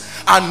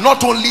Jesus. And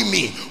not only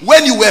me,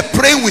 when you were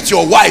praying with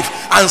your wife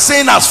and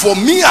saying, as for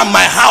me and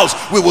my house,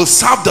 we will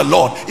serve the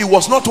Lord, it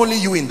was not only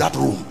you in that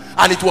room,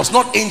 and it was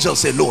not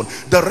angels alone.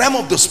 The realm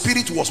of the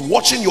spirit was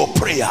watching your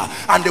prayer,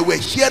 and they were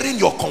hearing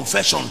your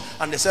confession,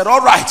 and they said,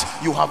 all right,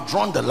 you have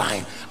drawn the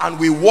line. And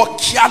we walk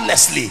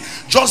carelessly,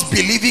 just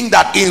believing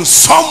that in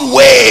some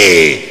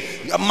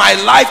way my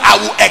life, I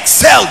will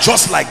excel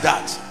just like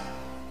that.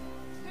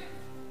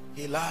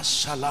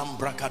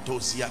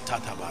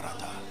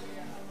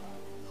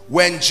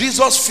 When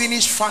Jesus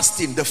finished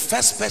fasting, the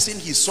first person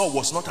he saw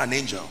was not an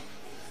angel.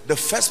 The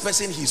first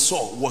person he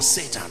saw was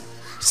Satan.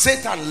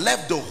 Satan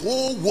left the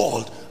whole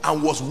world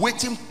and was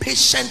waiting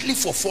patiently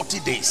for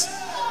 40 days.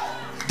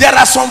 There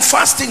are some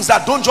fastings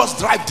that don't just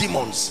drive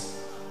demons.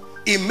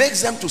 It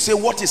makes them to say,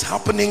 what is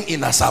happening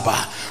in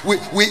Asaba?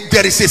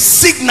 There is a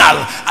signal,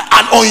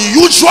 an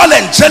unusual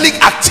angelic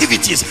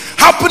activities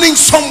happening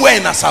somewhere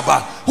in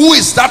Asaba. Who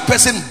is that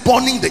person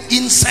burning the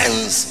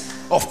incense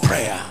of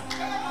prayer?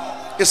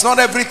 It's not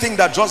everything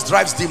that just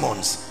drives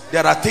demons.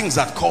 There are things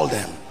that call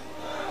them.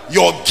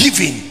 Your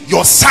giving,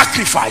 your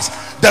sacrifice,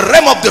 the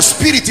realm of the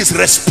spirit is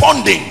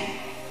responding.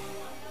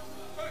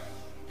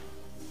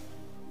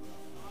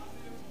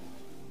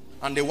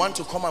 And they want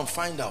to come and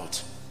find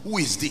out, who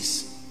is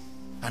this?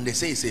 And they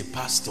say it's a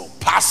pastor.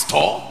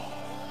 Pastor?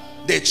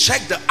 They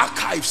check the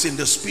archives in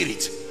the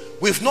spirit.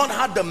 We've not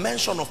had the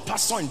mention of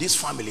pastor in this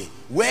family.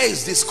 Where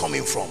is this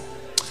coming from?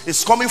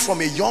 It's coming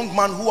from a young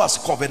man who has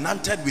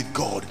covenanted with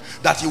God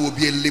that he will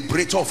be a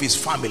liberator of his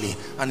family.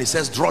 And he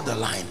says, draw the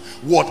line.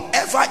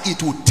 Whatever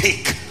it will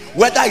take,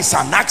 whether it's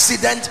an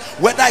accident,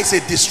 whether it's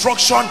a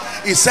destruction,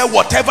 he said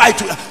whatever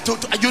it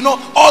will,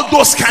 all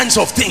those kinds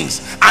of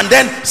things, and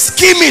then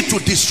scheme it to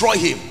destroy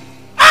him.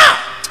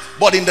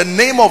 But in the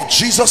name of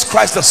Jesus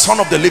Christ, the Son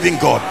of the living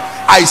God,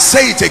 I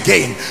say it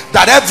again,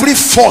 that every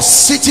force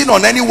sitting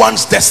on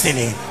anyone's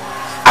destiny,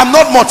 I'm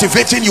not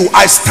motivating you,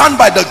 I stand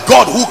by the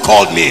God who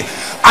called me,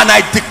 and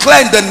I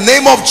declare in the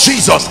name of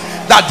Jesus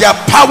that their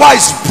power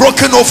is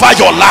broken over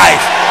your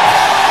life.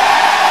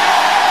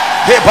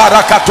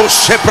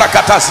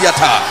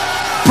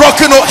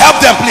 Broken, help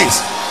them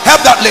please, help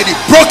that lady.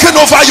 Broken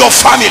over your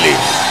family.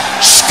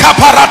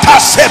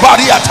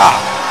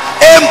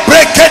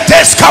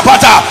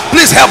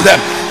 Please help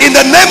them. In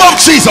the name of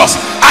Jesus,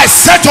 I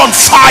set on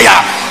fire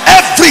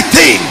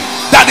everything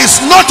that is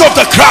not of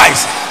the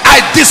Christ. I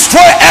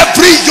destroy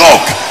every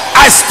yoke.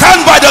 I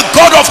stand by the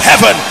God of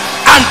heaven,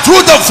 and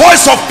through the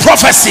voice of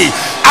prophecy,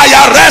 I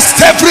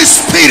arrest every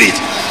spirit,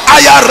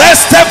 I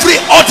arrest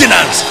every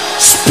ordinance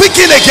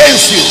speaking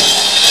against you.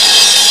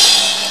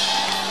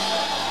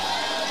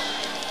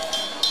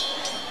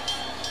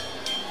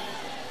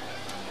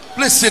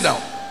 Please sit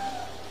down.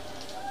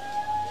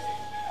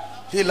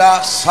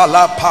 Hila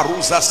sala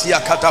paruza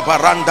siya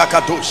katabaranda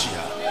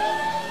kadoshia.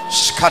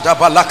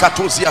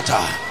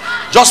 Shkadabalakatoziata.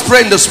 Just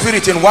pray in the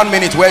spirit in 1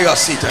 minute where you are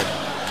seated.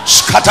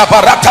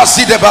 Shkatabarata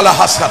zidebala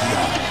haskabia.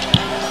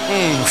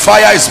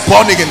 Fire is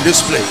burning in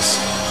this place.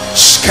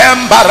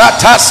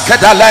 Shkembaratas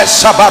kedale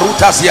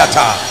shabaruta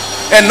ziata.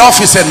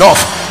 Enough is enough.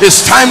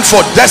 It's time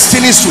for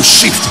destinies to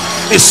shift.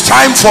 It's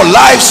time for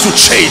lives to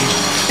change.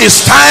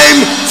 It's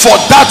time for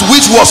that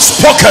which was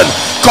spoken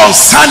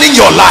concerning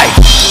your life.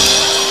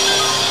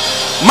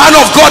 Man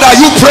of God, are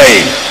you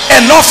praying?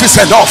 Enough is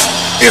enough.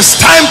 It's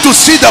time to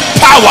see the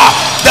power,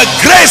 the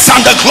grace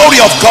and the glory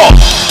of God.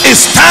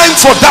 It's time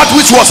for that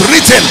which was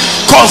written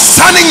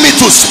concerning me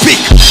to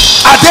speak.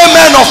 Are there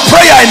men of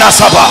prayer in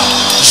Asaba?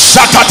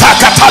 Shatata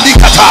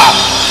katalikata,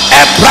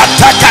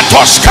 ebrata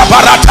katoshka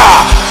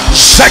barata,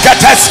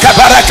 shekateska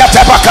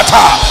barakata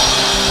bakata.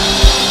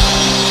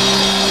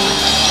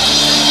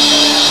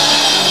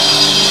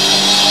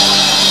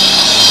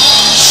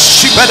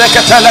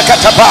 Shibedekatele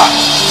kataba,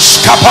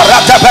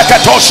 shkaparata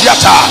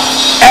bekatoshiata,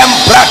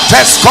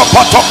 embratesko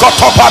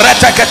potokoto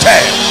baretekete.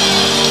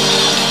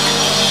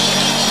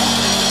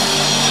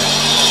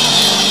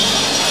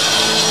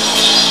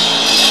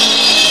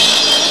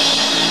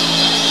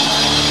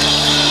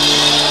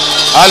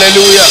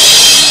 Hallelujah.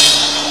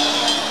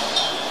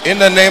 In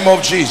the name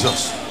of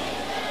Jesus.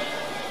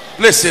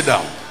 Please sit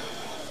down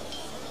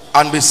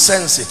and be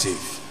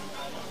sensitive.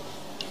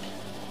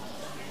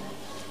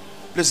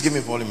 Please give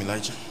me volume,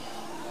 Elijah.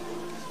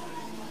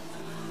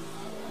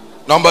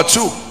 Number 2,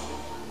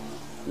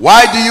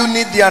 why do you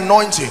need the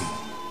anointing?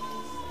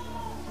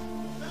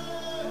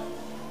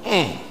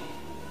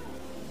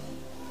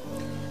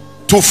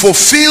 To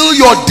fulfill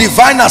your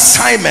divine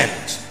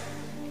assignment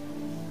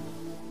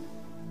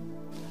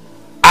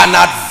and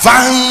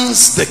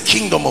advance the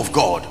kingdom of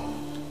God.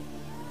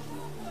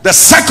 The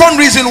second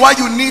reason why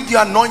you need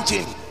the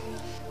anointing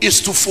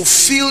is to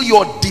fulfill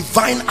your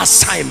divine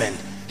assignment.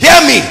 Hear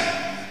me.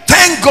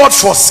 Thank God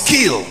for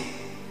skill.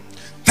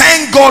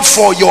 Thank God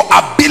for your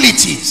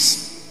abilities.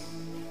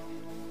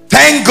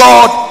 Thank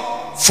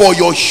God for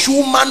your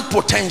human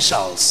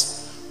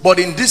potentials. But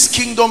in this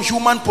kingdom,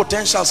 human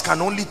potentials can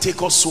only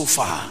take us so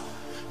far.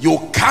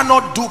 You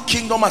cannot do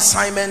kingdom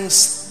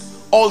assignments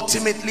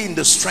ultimately in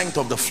the strength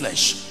of the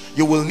flesh.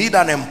 You will need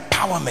an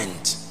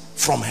empowerment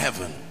from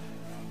heaven.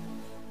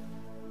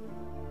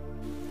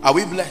 Are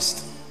we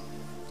blessed?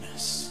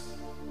 Yes.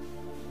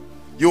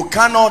 You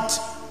cannot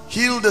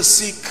heal the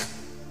sick,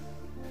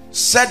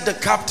 set the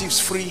captives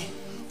free,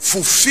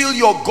 fulfill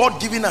your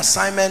God-given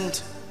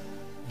assignment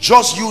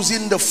just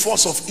using the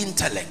force of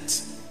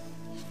intellect,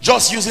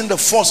 just using the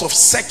force of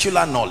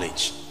secular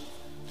knowledge.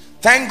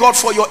 Thank God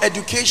for your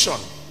education.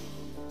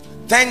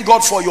 Thank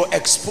God for your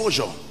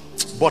exposure.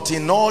 But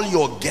in all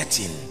you're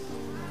getting,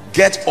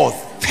 get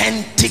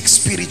authentic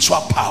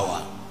spiritual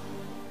power.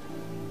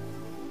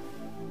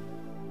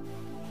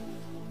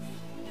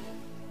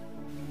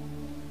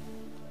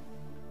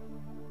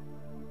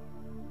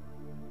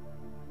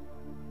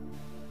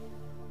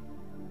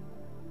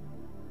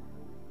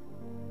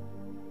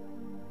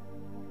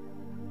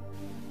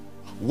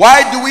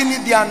 Why do we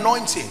need the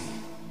anointing?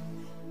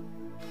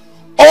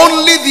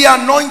 Only the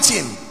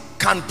anointing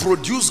can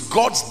produce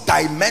God's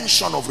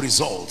dimension of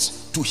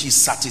results to his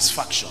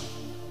satisfaction.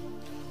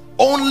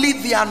 Only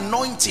the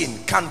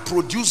anointing can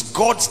produce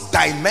God's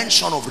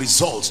dimension of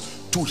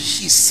results to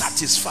his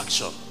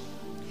satisfaction.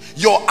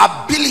 Your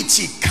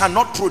ability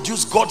cannot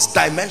produce God's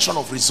dimension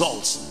of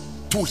results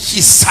to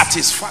his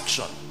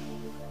satisfaction.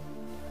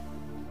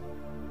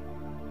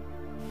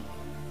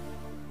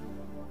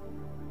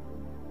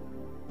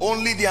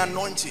 Only the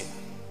anointing.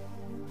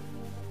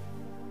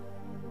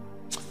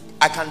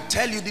 I can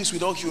tell you this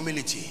with all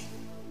humility.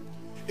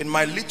 In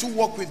my little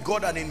work with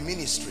God and in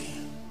ministry,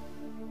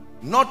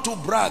 not to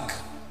brag,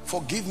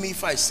 forgive me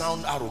if I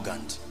sound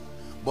arrogant,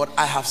 but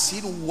I have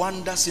seen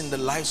wonders in the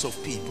lives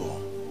of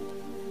people.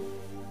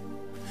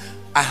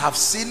 I have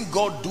seen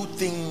God do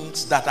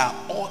things that are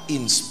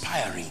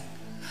awe-inspiring,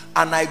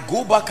 and I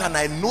go back and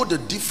I know the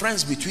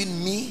difference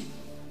between me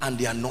and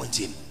the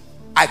anointing.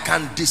 I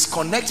can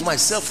disconnect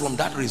myself from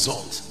that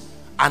result,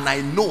 and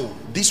I know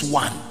this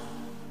one,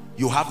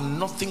 you have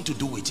nothing to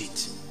do with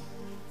it.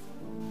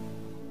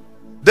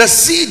 The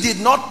sea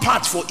did not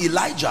part for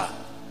Elijah.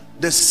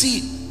 The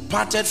sea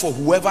parted for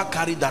whoever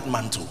carried that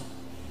mantle.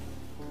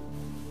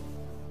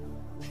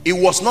 It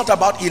was not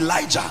about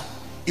Elijah.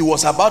 It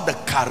was about the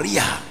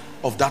carrier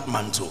of that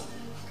mantle.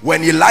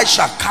 When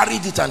Elisha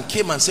carried it and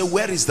came and said,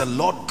 where is the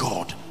Lord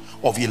God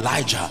of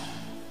Elijah?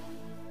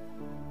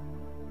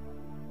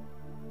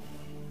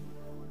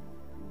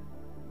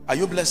 Are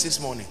you blessed this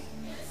morning?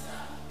 Yes, sir.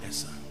 Yes,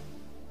 sir.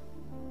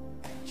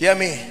 Hear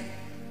me.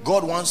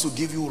 God wants to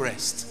give you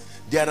rest.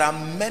 There are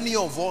many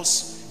of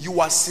us, you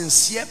are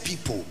sincere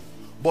people,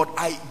 but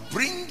I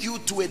bring you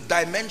to a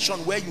dimension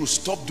where you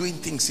stop doing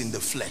things in the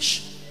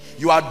flesh.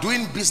 You are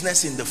doing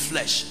business in the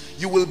flesh.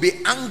 You will be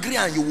angry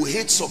and you will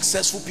hate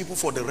successful people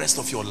for the rest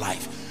of your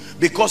life,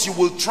 because you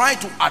will try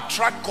to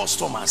attract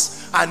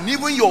customers and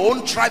even your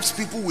own tribe's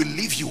people will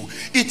leave you.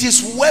 It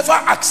is whoever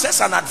accesses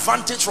an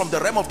advantage from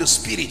the realm of the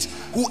spirit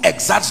who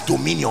exerts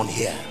dominion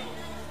here.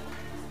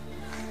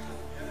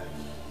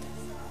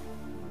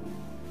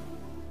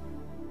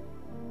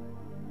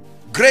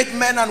 Great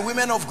men and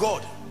women of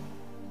God,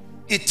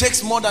 it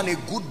takes more than a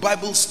good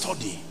Bible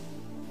study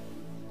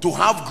to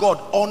have God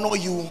honor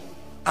you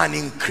and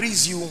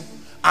increase you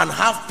and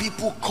have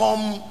people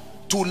come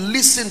to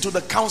listen to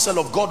the counsel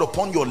of God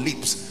upon your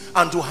lips,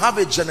 and to have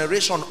a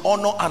generation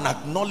honor and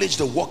acknowledge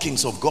the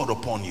workings of God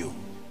upon you.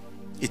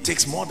 It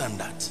takes more than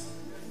that.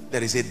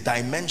 There is a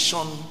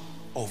dimension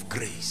of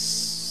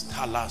grace.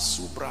 An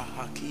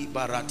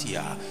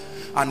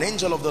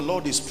angel of the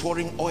Lord is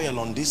pouring oil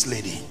on this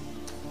lady.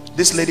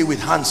 This lady with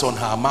hands on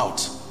her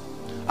mouth.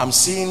 I'm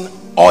seeing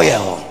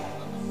oil,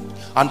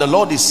 and the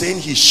Lord is saying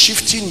he's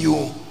shifting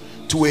you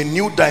to a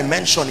new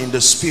dimension in the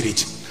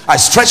spirit. I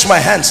stretch my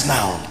hands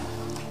now.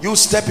 You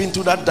step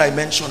into that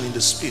dimension in the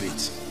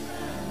spirit.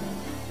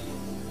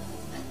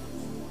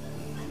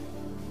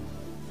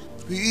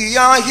 We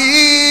are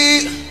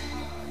here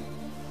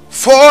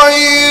for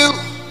you.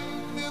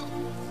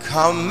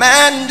 Come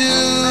and do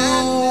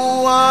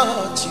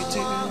what you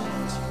do.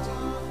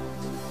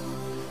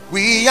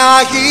 We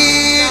are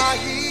here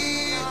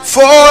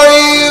for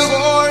you.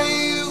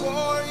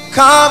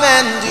 Come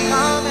and do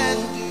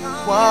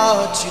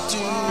what you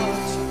do.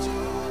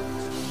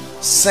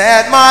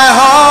 Set my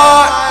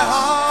heart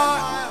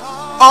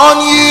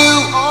on you,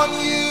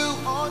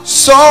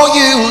 so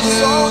you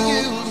do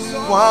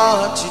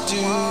what you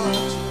do.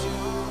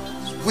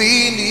 We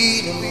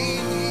need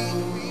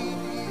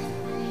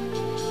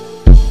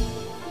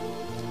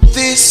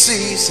this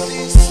season.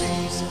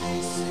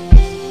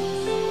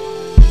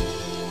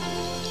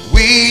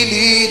 We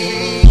need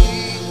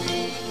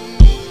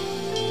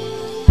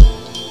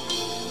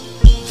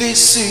this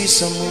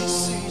season.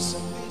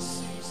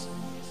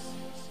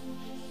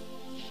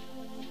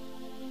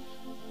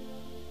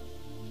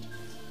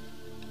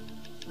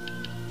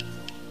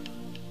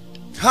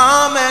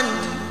 Come and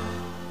do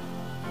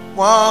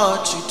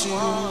what you do.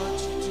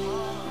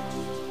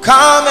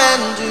 Come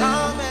and do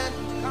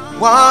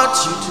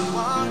what you do.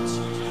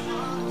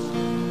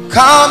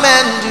 Come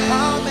and do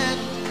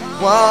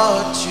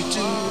what you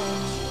do.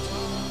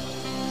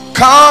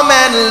 Come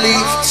and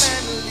lift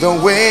the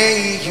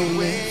way you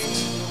lift.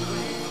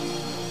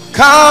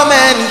 Come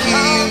and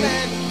heal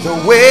the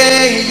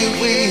way you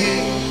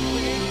heal.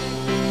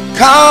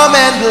 Come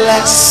and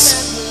bless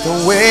the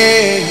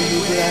way you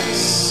bless.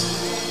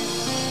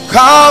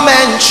 Come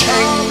and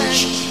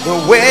change the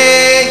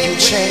way you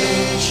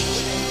change.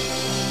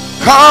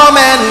 Come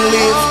and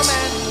lift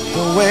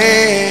the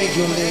way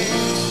you lift.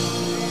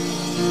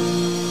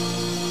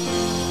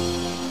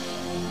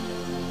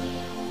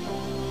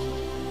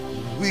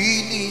 We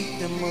need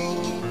the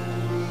move.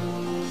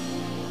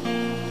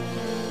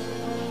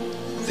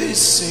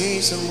 This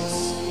is a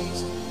move.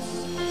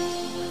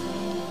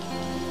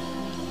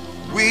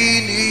 We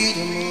need a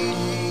move.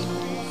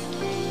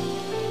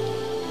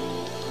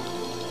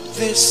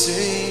 This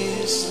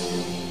is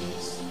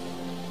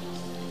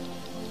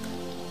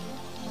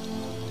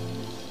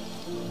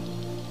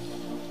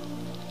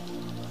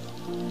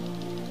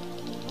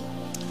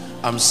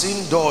I'm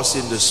seeing doors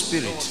in the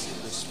spirit,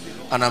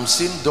 and I'm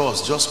seeing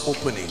doors just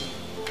opening.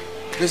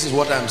 This is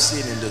what I'm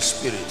seeing in the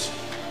spirit.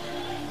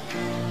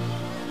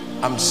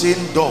 I'm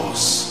seeing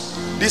doors.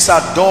 These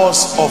are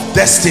doors of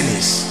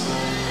destinies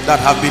that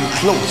have been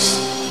closed.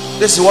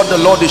 This is what the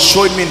Lord is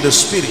showing me in the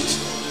spirit.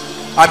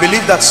 I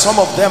believe that some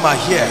of them are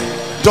here.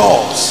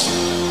 Doors,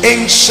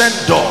 ancient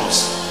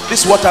doors.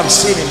 This is what I'm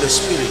seeing in the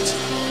spirit.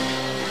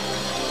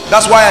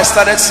 That's why I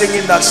started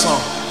singing that song.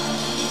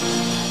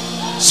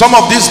 Some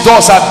of these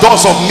doors are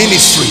doors of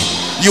ministry.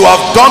 You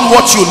have done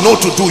what you know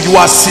to do. You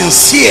are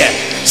sincere,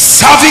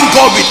 serving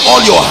God with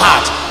all your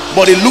heart,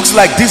 but it looks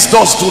like these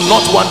doors do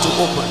not want to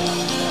open.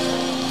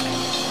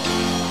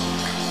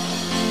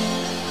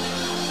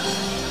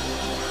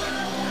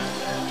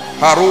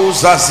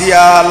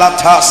 Haruzazia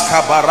latas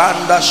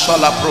kabaranda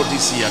shala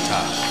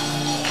prodisiata.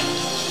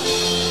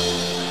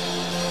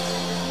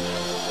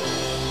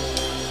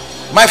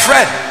 My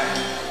friend,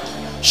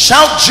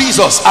 shout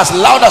Jesus as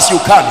loud as you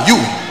can. You,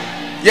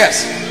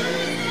 yes.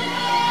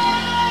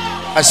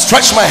 I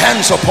stretch my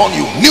hands upon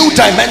you. New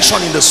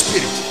dimension in the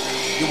spirit.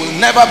 You will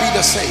never be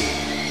the same.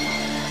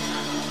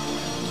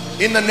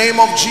 In the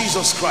name of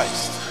Jesus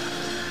Christ.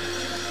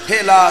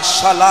 Hela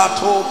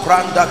shalato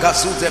pranda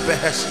gazuze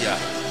behesia.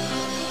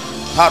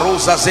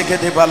 Haroza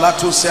zegede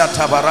balatu se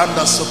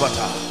atabaranda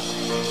subata.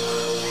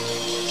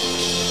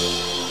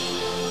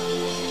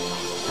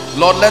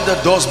 Lord, let the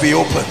doors be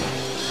open.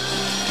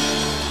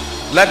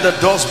 Let the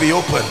doors be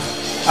open.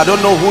 I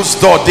don't know whose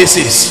door this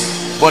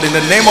is, but in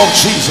the name of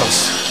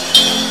Jesus,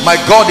 My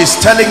God is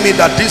telling me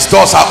that these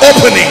doors are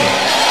opening.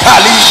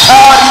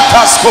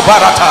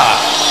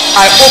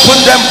 I open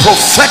them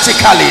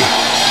prophetically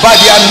by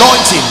the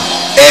anointing.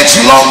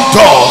 Age-long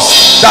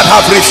doors that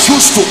have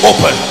refused to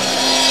open.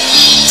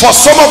 For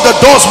some of the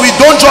doors, we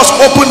don't just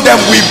open them,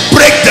 we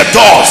break the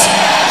doors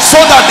so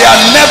that they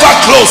are never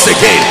closed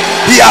again.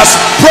 He has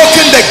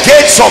broken the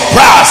gates of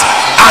brass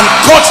and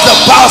cut the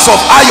bars of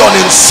iron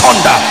in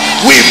sunder.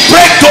 We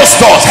break those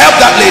doors. Help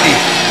that lady.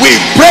 We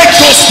break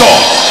those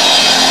doors.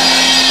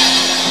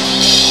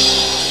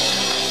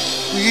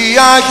 We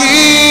are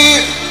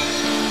here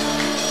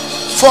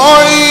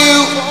for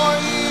you.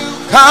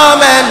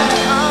 Come and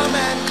do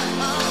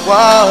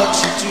what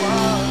you do.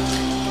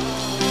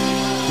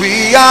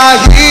 We are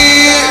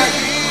here.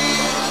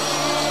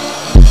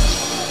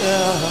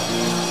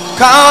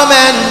 Come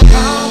and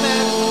do.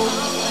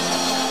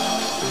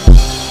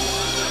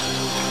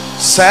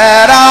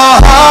 Set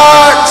our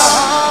hearts.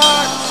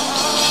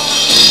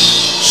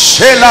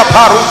 Shela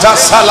paruta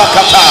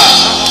salakata.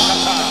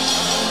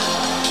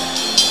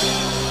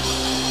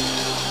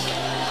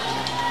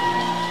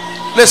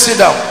 Let's sit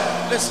down.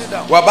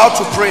 We're about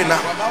to pray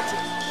now.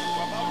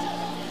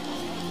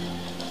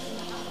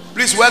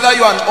 Please, whether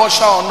you are an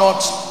usher or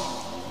not,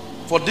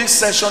 for this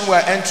session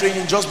we're entering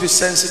in, just be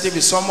sensitive.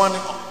 If someone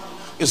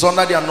is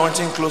under the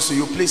anointing close to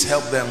you, please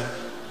help them.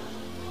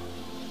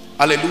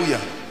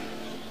 Hallelujah.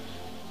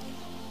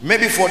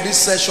 Maybe for this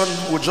session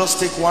we'll just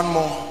take one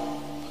more.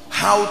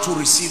 How to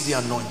receive the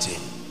anointing.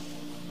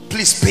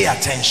 Please pay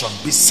attention.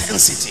 Be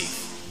sensitive.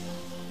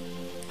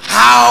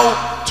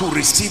 How to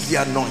receive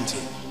the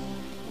anointing.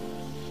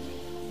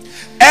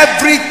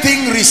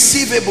 Everything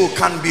receivable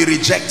can be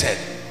rejected.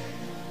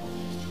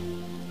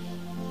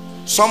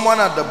 Someone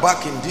at the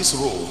back in this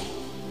row,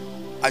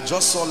 I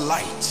just saw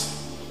light.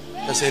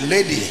 There's a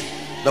lady,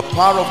 the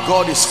power of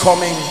God is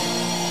coming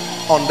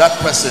on that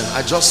person.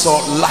 I just saw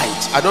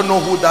light. I don't know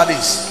who that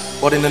is,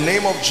 but in the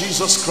name of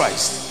Jesus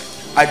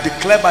Christ, I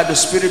declare by the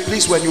Spirit,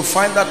 please, when you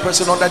find that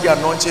person under the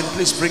anointing,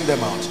 please bring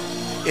them out.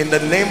 In the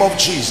name of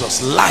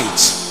Jesus,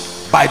 light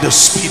by the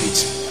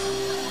Spirit.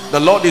 The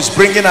Lord is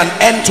bringing an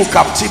end to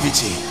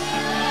captivity.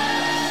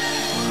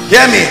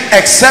 Hear me,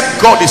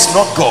 except God is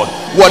not God.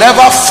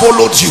 Whatever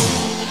followed you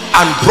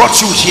and brought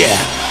you here,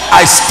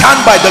 I stand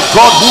by the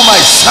God whom I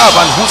serve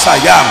and whose I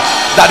am,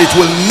 that it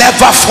will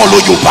never follow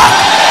you back.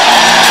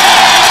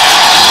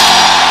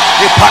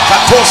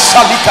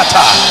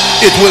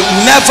 It will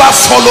never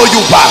follow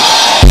you back.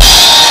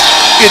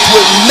 It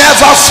will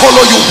never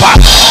follow you back.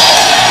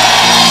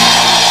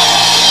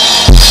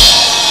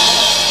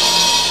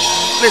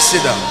 Please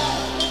sit down.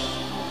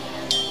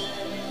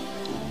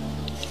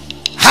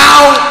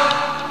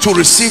 How to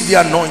receive the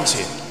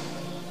anointing.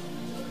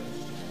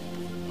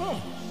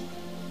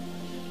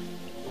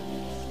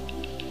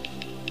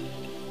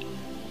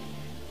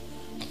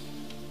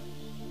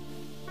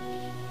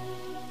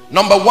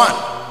 Number one,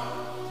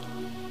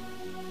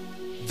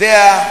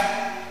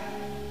 there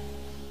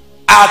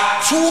are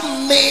two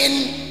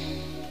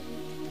main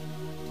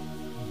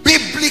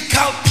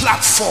biblical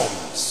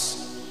platforms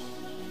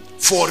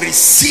for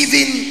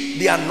receiving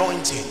the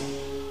anointing.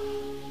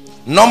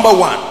 Number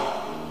one,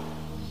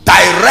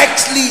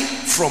 directly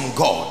from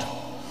God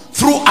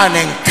through an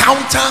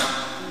encounter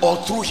or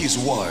through his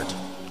word.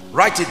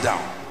 Write it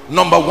down.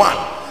 Number one,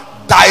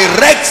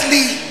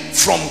 directly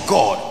from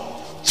God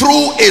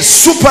through a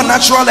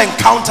supernatural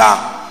encounter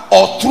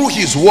or through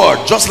his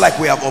word, just like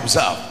we have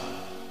observed.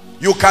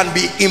 You can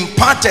be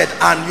imparted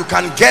and you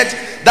can get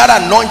that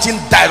anointing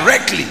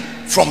directly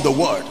from the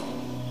word.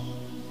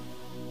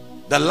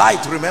 The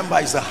light, remember,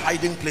 is the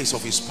hiding place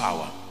of his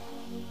power.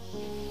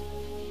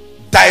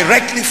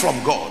 Directly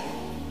from God.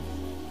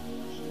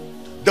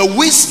 The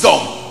wisdom,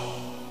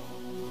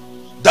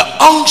 the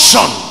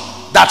unction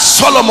that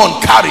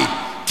Solomon carried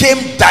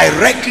came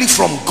directly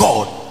from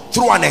God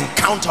through an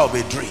encounter of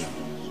a dream.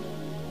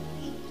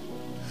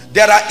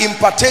 There are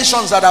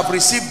impartations that I've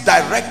received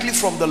directly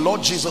from the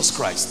Lord Jesus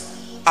Christ.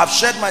 I've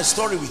shared my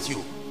story with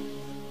you.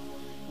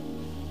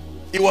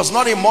 He was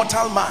not a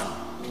mortal man,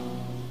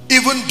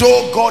 even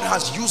though God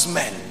has used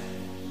men,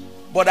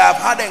 but I've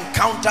had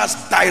encounters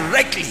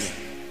directly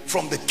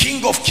from the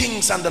King of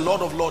Kings and the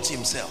Lord of Lords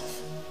himself.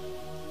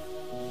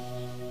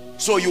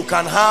 So you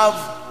can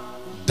have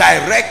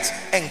direct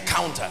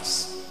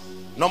encounters.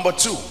 Number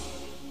two,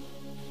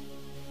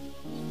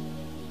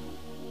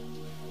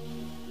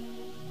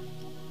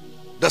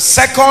 the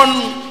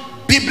second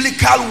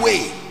biblical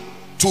way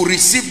to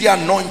receive the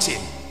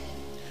anointing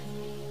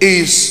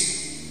is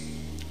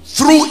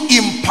through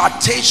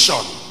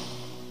impartation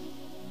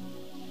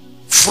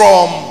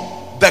from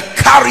the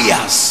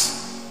carriers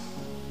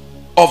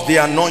of the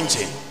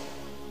anointing.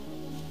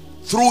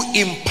 Through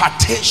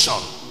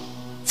impartation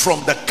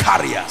from the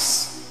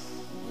carriers.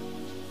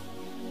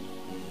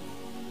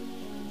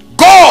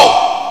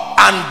 Go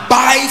and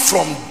buy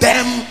from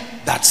them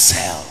that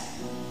sell.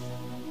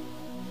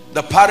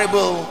 The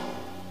parable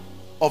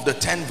of the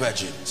 10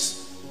 virgins.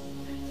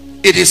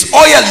 It is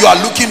oil you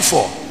are looking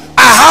for.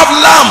 I have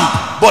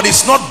lamp, but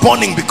it's not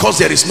burning because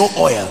there is no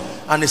oil.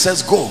 And it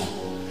says, go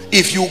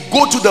If you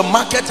go to the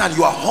market and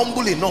you are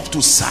humble enough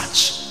to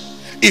search,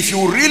 if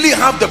you really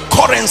have the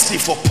currency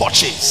for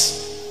purchase,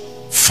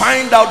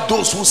 find out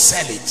those who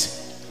sell it.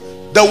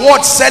 The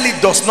word sell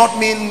it does not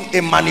mean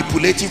a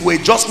manipulative way.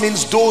 It just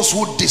means those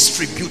who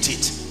distribute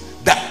it,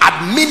 the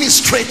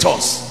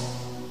administrators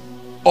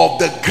of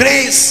the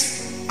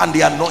grace and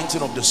the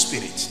anointing of the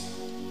Spirit.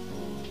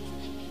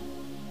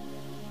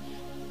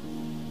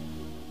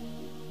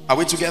 Are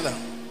we together?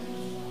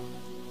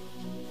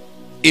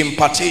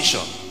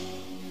 Impartation.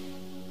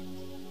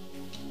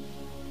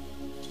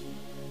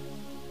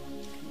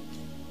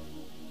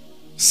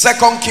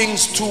 Second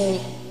Kings 2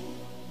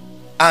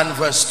 and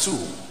verse 2.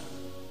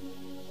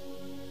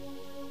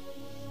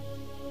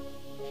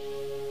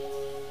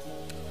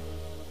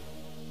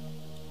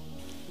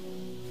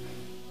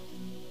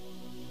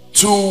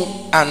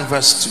 And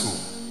verse 2.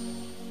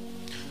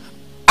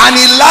 And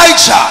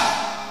Elijah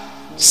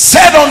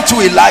said unto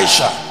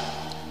Elisha,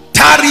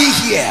 tarry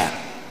here,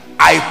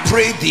 I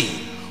pray thee,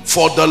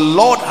 for the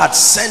Lord had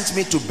sent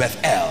me to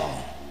Bethel.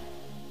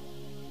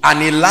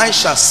 And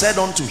Elisha said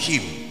unto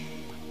him,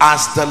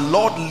 as the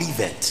Lord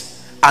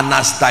liveth, and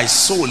as thy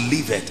soul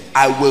liveth,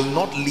 I will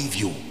not leave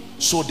you.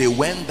 So they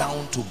went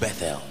down to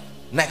Bethel.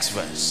 Next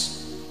verse.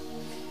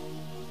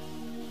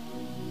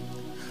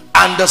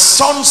 And the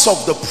sons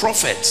of the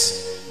prophets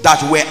that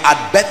were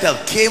at Bethel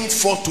came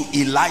forth to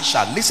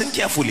Elisha, listen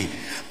carefully,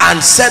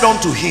 and said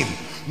unto him,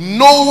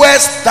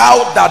 knowest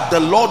thou that the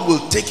Lord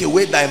will take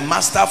away thy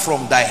master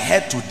from thy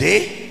head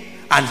today?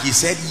 And he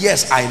said,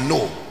 yes, I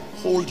know.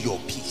 Hold your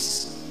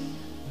peace.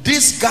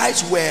 These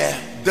guys were,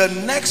 the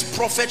next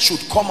prophet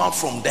should come out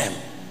from them.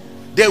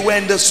 They were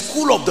in the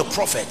school of the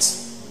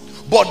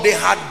prophets, but they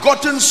had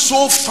gotten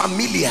so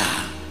familiar.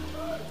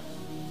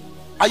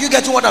 Are you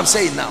getting what I'm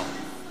saying now?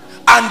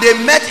 And they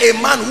met a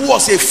man who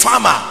was a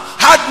farmer,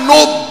 had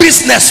no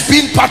business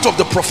being part of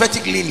the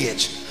prophetic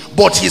lineage,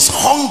 but his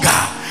hunger,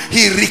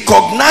 he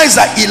recognized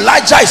that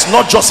Elijah is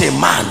not just a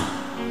man.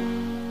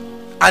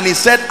 And he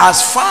said,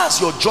 as far as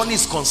your journey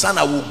is concerned,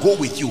 I will go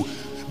with you.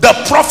 The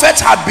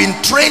prophets had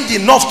been trained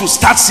enough to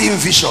start seeing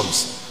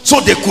visions, so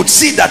they could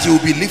see that he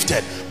will be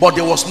lifted, but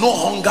there was no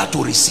hunger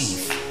to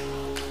receive.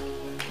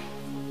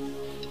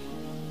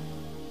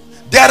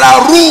 There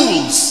are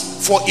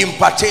rules for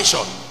impartation.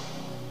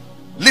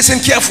 Listen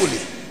carefully.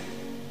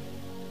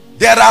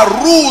 There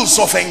are rules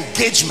of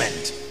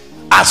engagement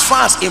as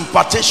far as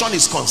impartation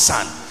is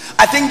concerned.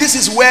 I think this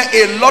is where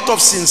a lot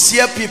of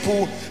sincere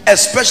people,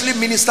 especially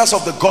ministers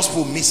of the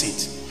gospel, miss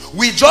it.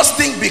 We just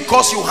think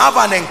because you have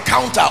an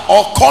encounter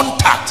or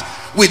contact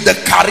with the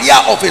carrier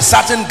of a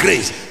certain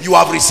grace, you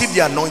have received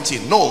the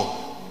anointing.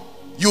 No,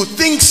 you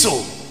think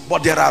so,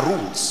 but there are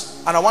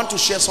rules, and I want to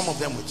share some of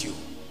them with you.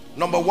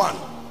 Number one,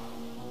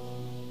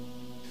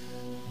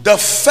 the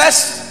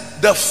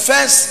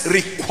first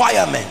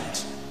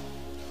requirement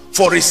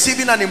for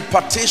receiving an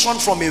impartation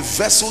from a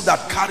vessel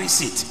that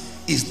carries it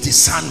is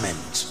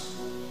discernment.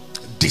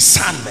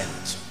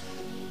 Discernment.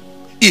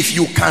 If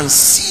you can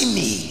see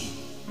me,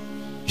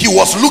 he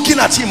was looking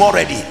at him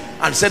already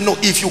and said, no,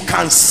 if you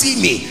can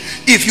see me,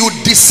 if you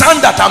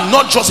discern that I'm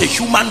not just a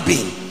human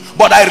being,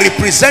 but I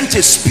represent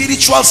a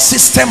spiritual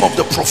system of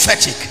the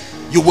prophetic,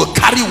 you will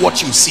carry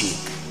what you see.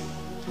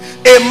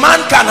 A man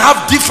can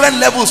have different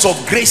levels of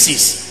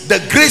graces. The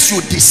grace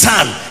you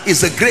discern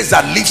is the grace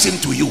that lives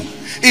into you.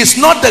 It's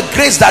not the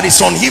grace that is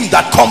on him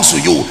that comes to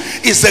you.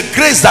 It's the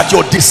grace that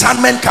your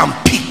discernment can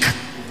pick.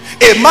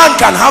 A man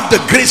can have the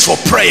grace for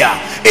prayer,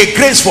 a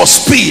grace for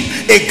speed,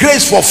 a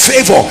grace for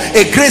favor,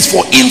 a grace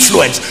for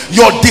influence.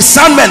 Your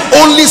discernment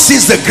only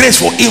sees the grace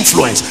for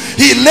influence.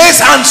 He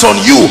lays hands on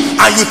you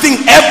and you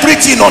think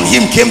everything on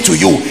him came to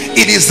you.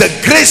 It is the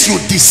grace you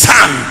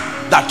discern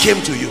that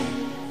came to you.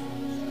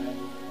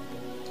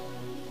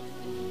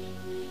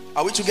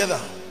 Are we together?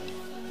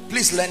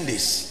 Please learn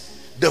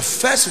this. The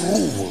first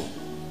rule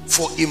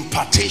for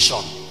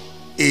impartation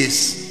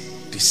is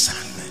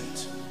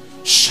discernment.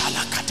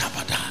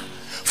 Shalakatabada.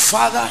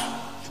 Father,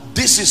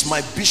 this is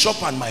my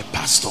bishop and my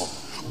pastor,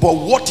 but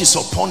what is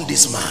upon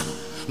this man?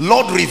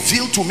 Lord,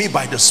 reveal to me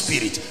by the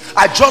Spirit.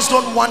 I just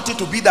don't want it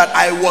to be that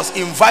I was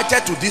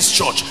invited to this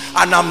church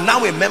and I'm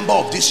now a member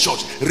of this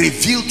church.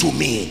 Reveal to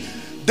me.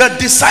 The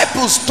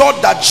disciples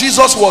thought that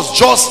Jesus was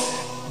just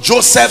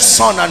Joseph's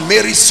son and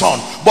Mary's son,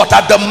 but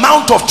at the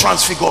Mount of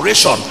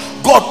Transfiguration,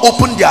 God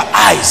opened their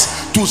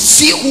eyes to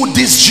see who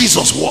this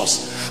Jesus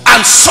was,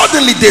 and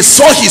suddenly they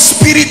saw his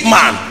spirit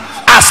man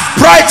as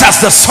bright as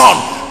the sun,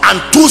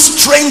 and two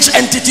strange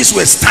entities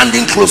were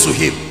standing close to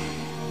him,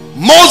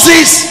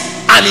 Moses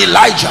and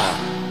Elijah.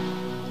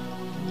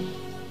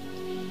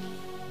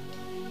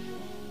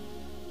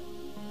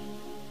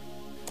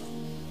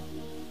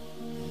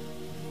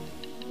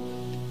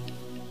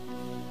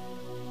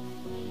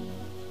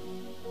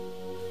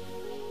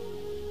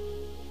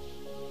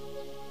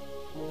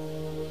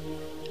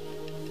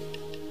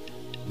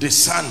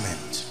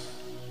 Discernment.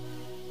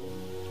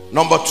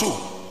 Number two,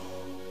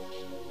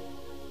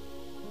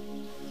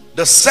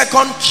 the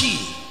second key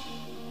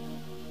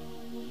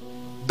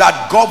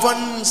that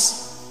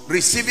governs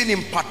receiving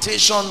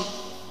impartation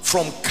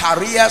from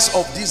carriers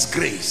of this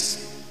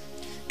grace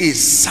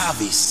is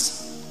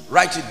service.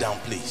 Write it down,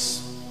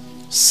 please.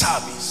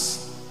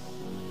 Service.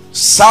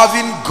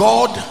 Serving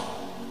God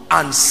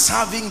and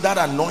serving that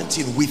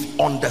anointing with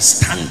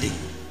understanding.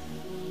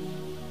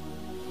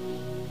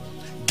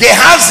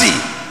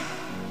 Gehazi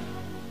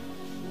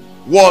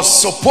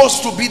was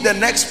supposed to be the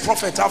next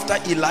prophet after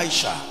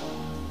Elisha,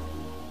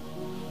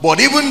 but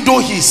even though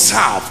he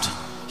served,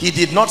 he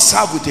did not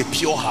serve with a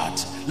pure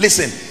heart.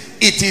 Listen,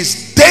 it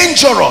is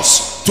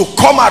dangerous to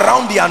come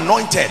around the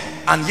anointed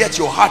and yet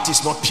your heart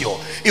is not pure.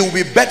 It will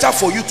be better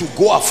for you to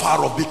go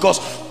afar off, because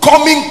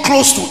coming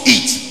close to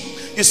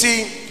it, you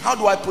see, how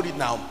do I put it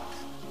now?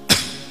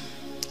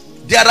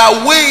 There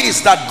are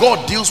ways that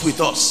God deals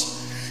with us.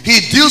 He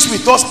deals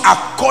with us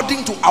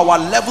according to our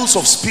levels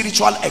of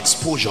spiritual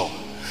exposure.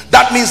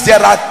 That means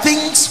there are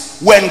things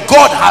when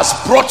God has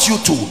brought you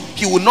to,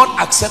 he will not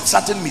accept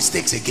certain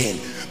mistakes again,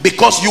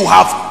 because you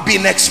have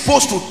been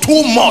exposed to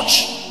too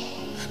much.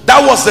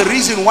 That was the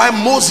reason why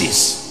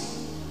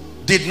Moses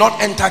did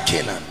not enter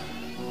Canaan.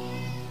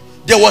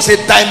 There was a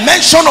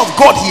dimension of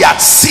God he had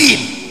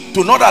seen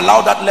to not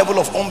allow that level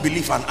of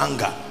unbelief and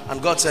anger.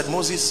 And God said,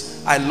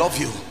 Moses, I love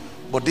you,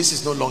 but this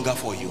is no longer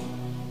for you.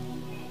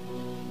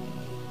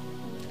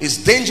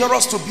 It's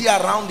dangerous to be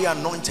around the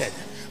anointed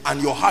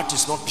and your heart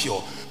is not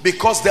pure,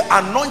 because the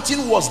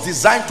anointing was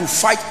designed to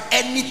fight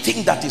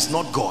anything that is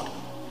not God.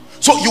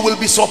 So you will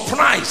be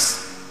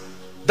surprised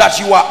that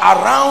you are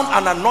around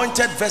an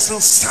anointed vessel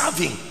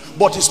serving,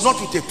 but it's not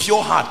with a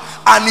pure heart.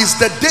 And it's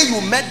the day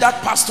you met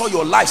that pastor,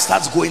 your life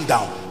starts going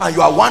down and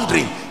you are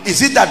wondering,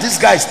 is it that this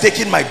guy is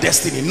taking my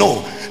destiny?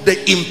 No, the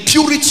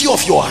impurity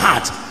of your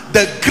heart,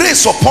 the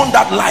grace upon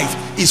that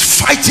life is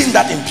fighting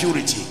that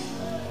impurity.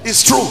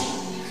 It's true.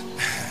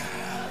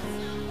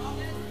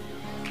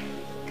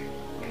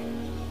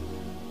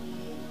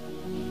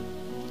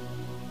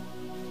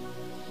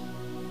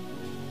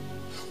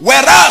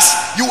 Whereas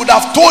you would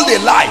have told a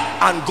lie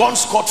and gone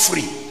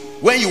scot-free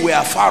when you were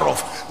afar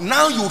off.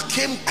 Now you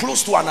came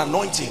close to an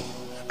anointing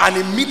and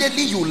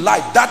immediately you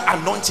lied. That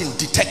anointing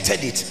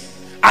detected it,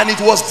 and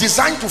it was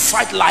designed to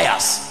fight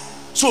liars.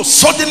 So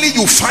suddenly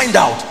you find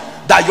out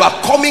that you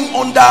are coming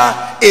under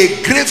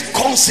a grave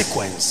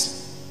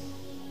consequence.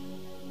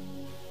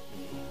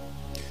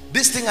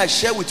 This thing I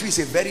share with you is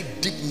a very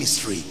deep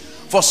mystery.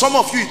 For some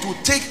of you, it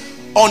will take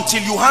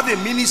until you have a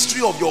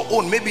ministry of your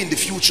own, maybe in the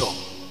future,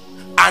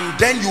 and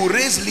then you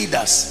raise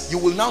leaders. You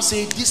will now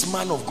say, this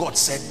man of God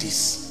said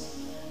this.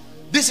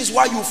 This is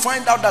why you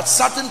find out that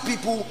certain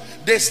people,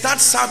 they start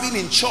serving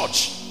in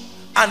church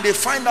and they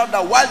find out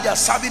that while they are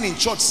serving in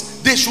church,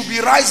 they should be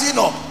rising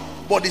up,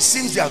 but it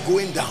seems they are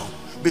going down,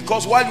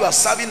 because while you are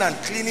serving and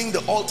cleaning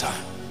the altar,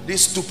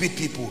 these stupid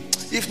people,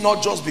 if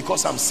not just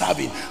because I'm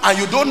serving, and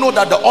you don't know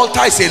that the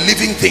altar is a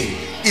living thing,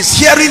 is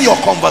hearing your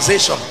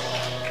conversation.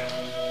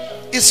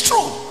 It's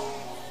true.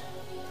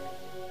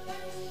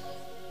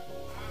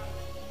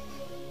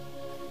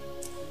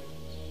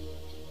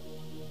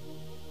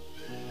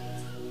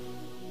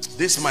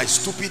 This is my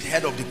stupid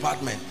head of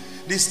department.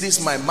 This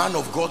is my man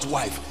of God's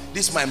wife.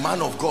 This is my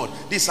man of God.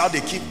 This is how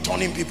they keep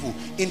turning people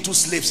into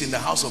slaves in the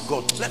house of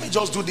God. Let me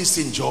just do this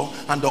thing, Joe.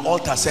 And the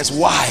altar says,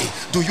 why?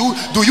 Do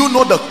you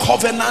know the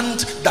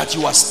covenant that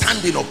you are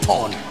standing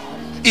upon?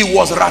 It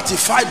was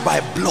ratified by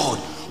blood.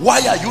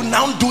 Why are you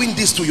now doing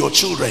this to your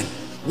children?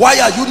 Why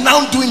are you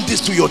now doing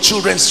this to your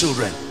children's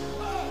children?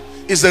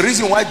 It's the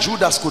reason why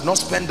Judas could not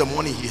spend the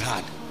money he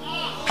had.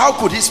 How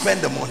could he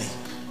spend the money?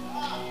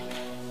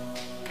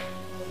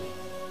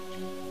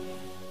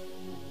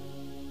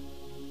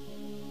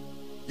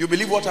 You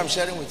believe what I'm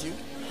sharing with you?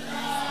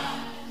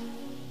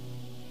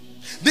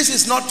 This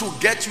is not to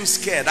get you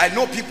scared. I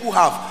know people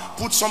have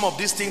put some of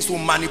these things to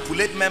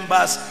manipulate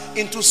members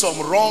into some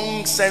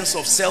wrong sense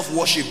of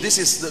self-worship. This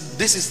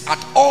is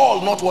at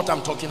all not what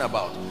I'm talking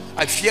about.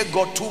 I fear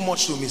God too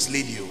much to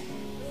mislead you.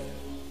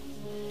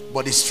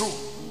 But it's true.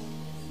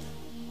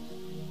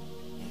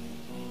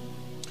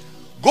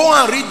 Go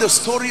and read the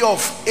story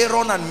of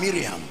Aaron and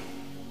Miriam.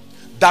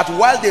 That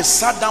while they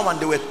sat down and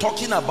they were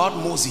talking about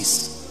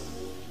Moses,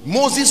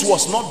 Moses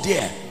was not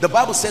there. The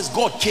Bible says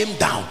God came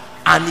down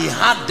and he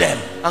heard them,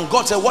 and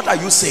God said, what are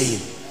you saying?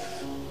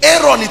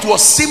 Aaron, it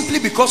was simply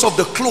because of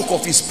the cloak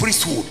of his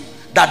priesthood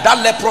that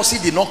leprosy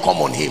did not come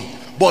on him,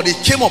 but it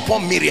came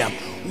upon Miriam.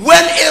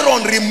 When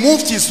Aaron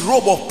removed his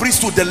robe of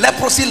priesthood, the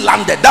leprosy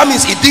landed. That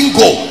means it didn't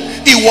go.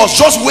 It was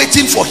just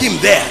waiting for him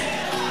there.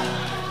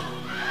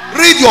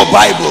 Read your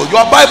Bible. You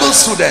are Bible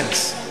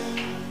students.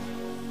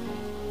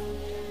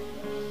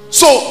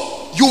 So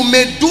you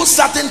may do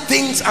certain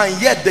things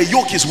and yet the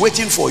yoke is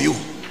waiting for you.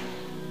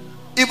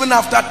 Even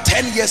after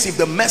 10 years, if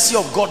the mercy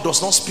of God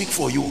does not speak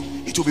for you,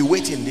 it will be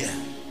waiting there.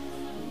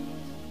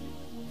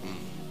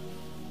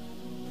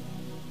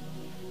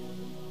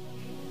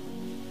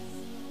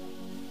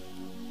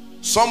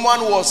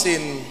 Someone was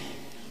in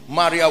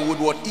Maria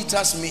Woodward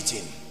Eater's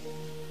meeting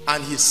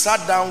and he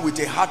sat down with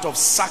a heart of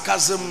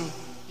sarcasm.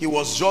 He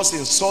was just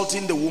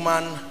insulting the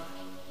woman.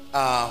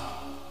 I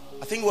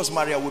think it was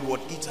Maria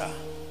Woodward Eater.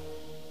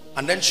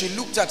 And then she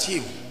looked at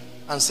him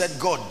and said,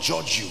 God,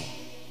 judge you.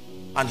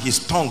 And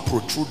his tongue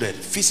protruded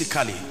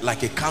physically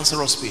like a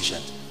cancerous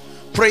patient.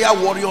 Prayer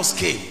warriors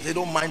came. They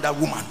don't mind that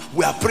woman.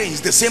 We are praying. It's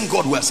the same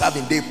God we are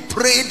serving. They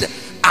prayed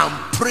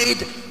and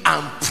prayed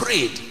and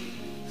prayed.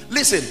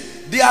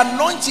 Listen, the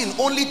anointing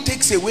only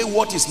takes away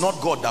what is not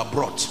God that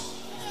brought.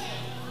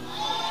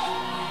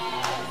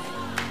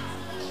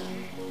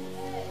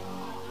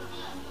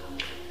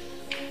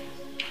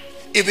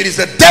 If it is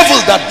the devil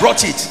that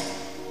brought it,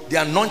 the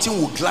anointing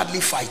will gladly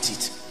fight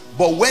it.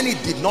 But when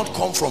it did not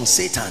come from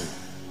Satan,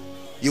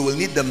 you will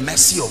need the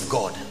mercy of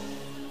God.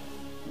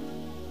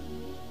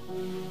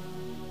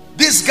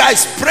 These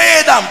guys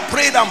prayed and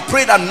prayed and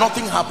prayed and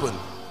nothing happened.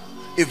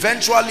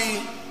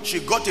 Eventually, she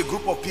got a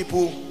group of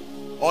people,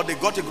 or they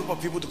got a group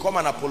of people to come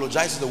and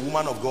apologize to the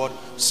woman of God.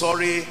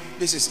 Sorry,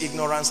 this is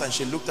ignorance. And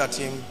she looked at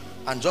him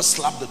and just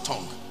slapped the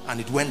tongue. And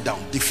it went down,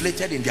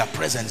 deflated in their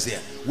presence there.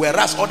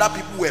 Whereas other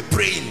people were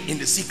praying in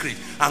the secret,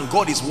 and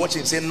God is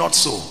watching, saying, not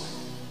so.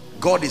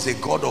 God is a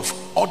God of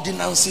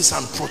ordinances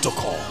and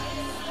protocol.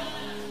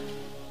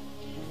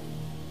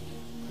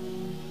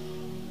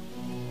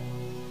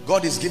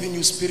 God is giving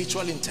you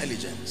spiritual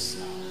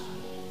intelligence.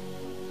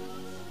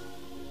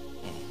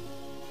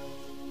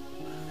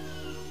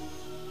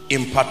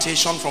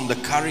 Impartation from the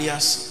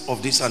carriers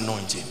of this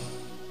anointing.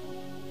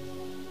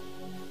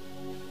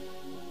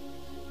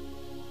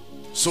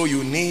 So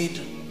you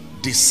need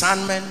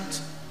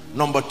discernment.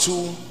 Number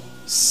 2,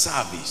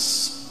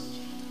 service.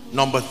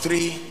 Number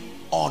 3,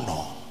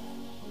 honor.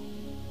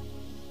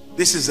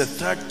 This is the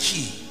third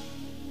key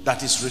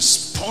that is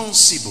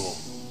responsible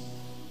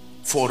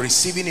for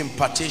receiving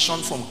impartation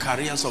from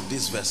carriers of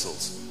these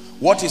vessels.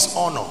 What is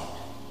honor?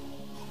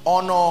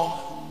 Honor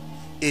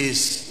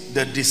is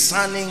the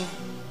discerning,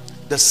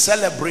 the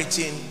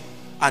celebrating,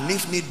 and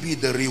if need be,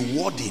 the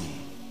rewarding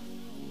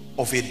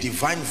of a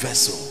divine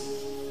vessel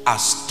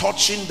as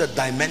touching the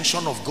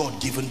dimension of God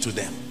given to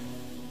them.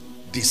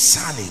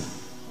 Discerning,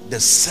 the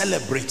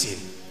celebrating,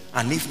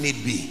 and if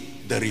need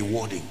be, the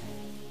rewarding.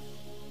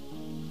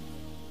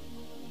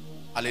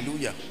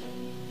 Hallelujah.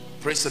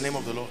 Praise the name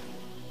of the Lord.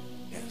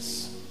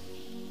 Yes.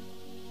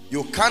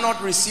 You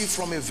cannot receive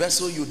from a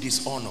vessel you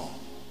dishonor.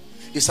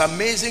 It's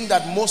amazing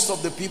that most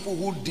of the people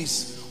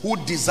who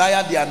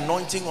desire the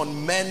anointing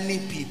on many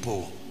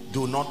people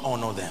do not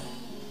honor them.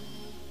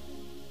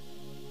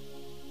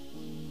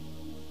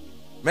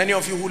 Many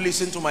of you who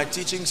listen to my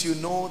teachings, you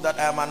know that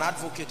I am an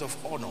advocate of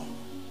honor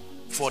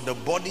for the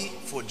body,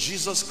 for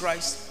Jesus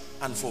Christ,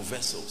 and for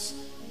vessels.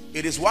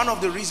 It is one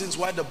of the reasons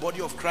why the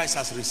body of Christ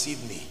has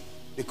received me,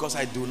 because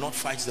I do not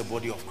fight the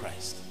body of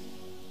Christ.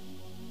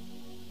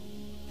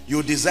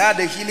 You desire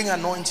the healing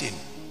anointing,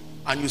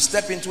 and you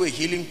step into a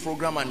healing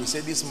program and you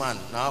say, this man,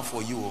 now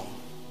for you.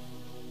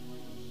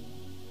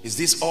 Is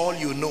this all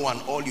you know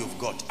and all you've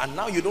got? And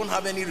now you don't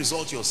have any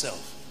result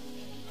yourself.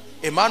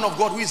 A man of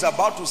God who is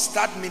about to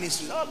start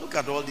ministry, oh, look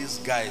at all these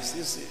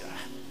guys.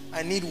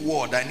 I need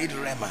word, I need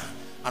rhema.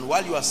 And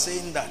while you are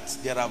saying that,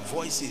 there are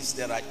voices,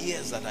 there are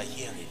ears that are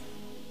hearing.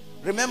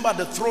 Remember,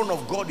 the throne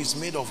of God is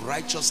made of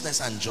righteousness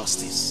and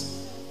justice.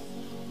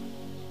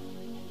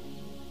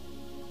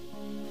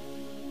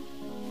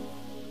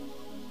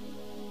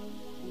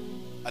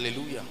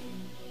 Hallelujah.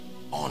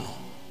 Honor.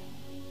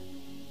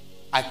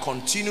 I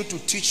continue to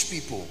teach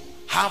people,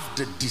 have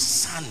the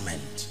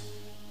discernment.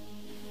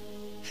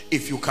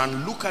 If you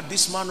can look at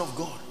this man of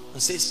God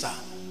and say, sir,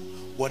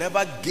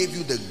 whatever gave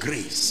you the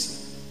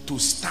grace to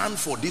stand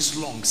for this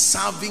long,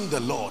 serving the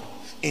Lord,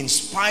 in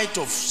spite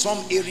of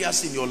some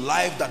areas in your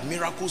life that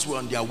miracles were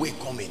on their way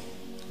coming,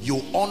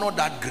 you honor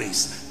that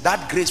grace.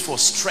 That grace for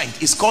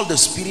strength is called the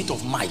spirit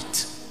of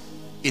might.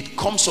 It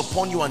comes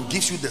upon you and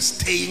gives you the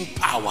staying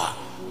power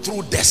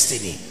through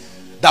destiny,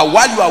 that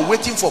while you are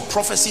waiting for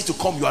prophecy to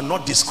come, you are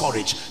not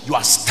discouraged. You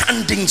are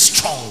standing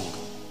strong.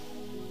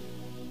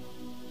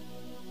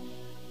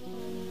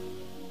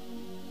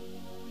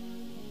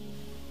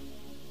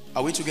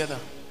 Are we together?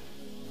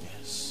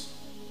 Yes.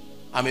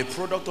 I'm a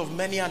product of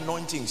many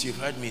anointings, you've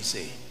heard me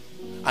say.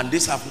 And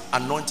these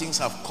anointings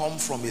have come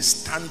from a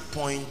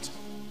standpoint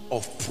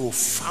of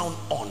profound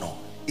honor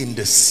in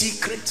the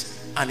secret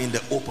and in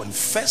the open.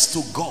 First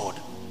to God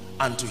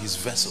and to his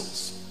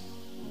vessels.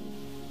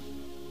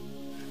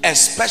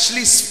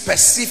 Especially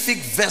specific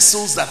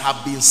vessels that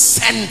have been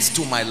sent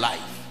to my life.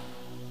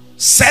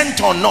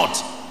 Sent or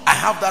not, I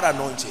have that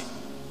anointing.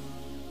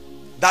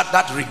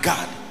 That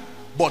regard.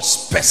 But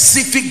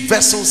specific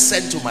vessels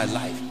sent to my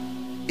life,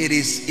 it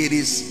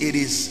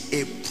is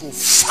a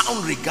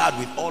profound regard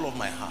with all of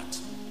my heart.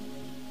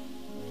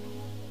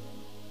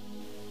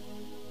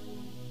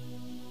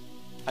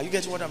 Are you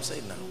getting what I'm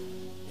saying now?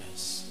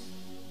 Yes.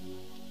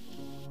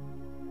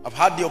 I've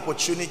had the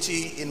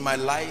opportunity in my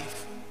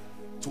life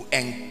to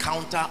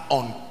encounter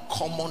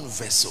uncommon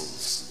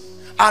vessels,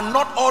 and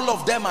not all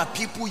of them are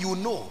people you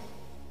know.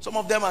 Some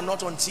of them are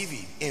not on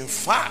TV. In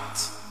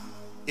fact,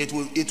 it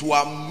will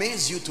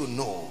amaze you to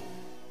know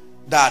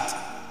that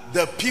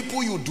the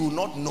people you do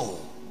not know,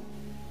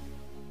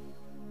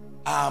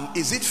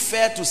 is it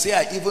fair to say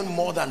are even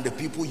more than the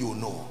people you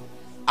know,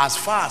 as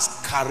far as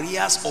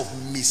careers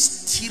of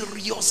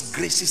mysterious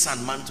graces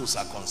and mantles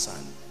are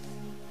concerned.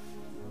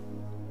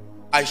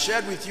 I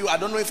shared with you, I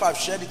don't know if I've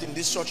shared it in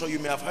this church or you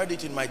may have heard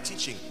it in my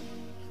teaching.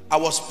 I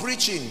was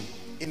preaching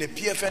in a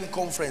PFN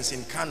conference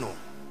in Kano,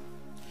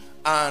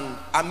 and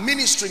I'm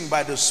ministering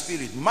by the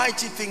Spirit.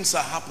 Mighty things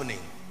are happening,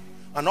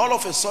 and all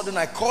of a sudden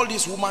I call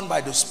this woman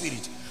by the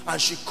Spirit, and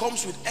she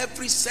comes with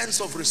every sense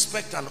of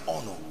respect and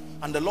honor,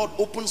 and the Lord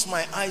opens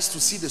my eyes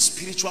to see the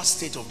spiritual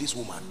state of this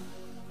woman.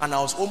 And I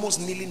was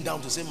almost kneeling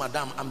down to say,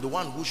 Madam, I'm the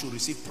one who should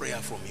receive prayer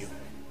from you.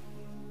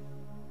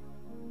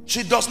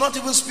 She does not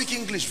even speak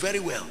English very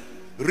well.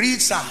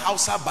 Reads her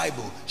Hausa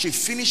Bible. She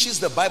finishes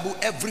the Bible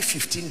every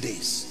 15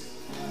 days.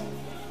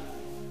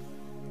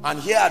 And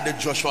here are the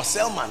Joshua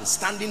Selman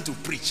standing to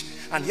preach.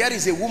 And here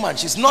is a woman,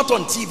 she's not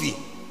on TV.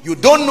 You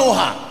don't know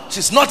her.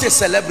 She's not a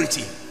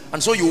celebrity.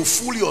 And so you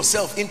fool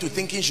yourself into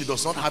thinking she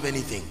does not have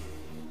anything.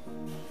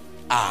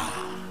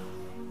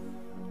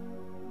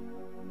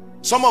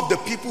 Some of the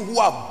people who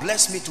have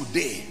blessed me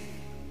today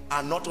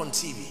are not on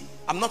TV.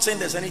 I'm not saying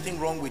there's anything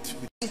wrong with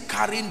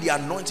carrying the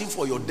anointing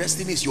for your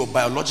destiny. Is your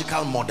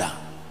biological mother.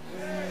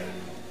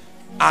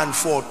 And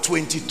for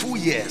 22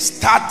 years,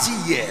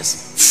 30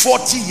 years,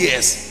 40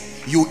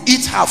 years, you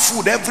eat her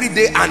food every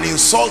day and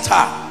insult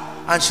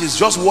her, and she's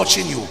just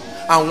watching you.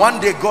 And one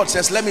day God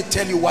says, let me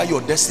tell you why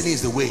your destiny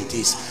is the way it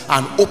is,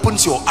 and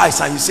opens your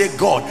eyes, and you say,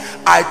 God,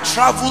 I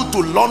traveled to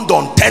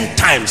London 10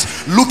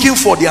 times looking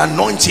for the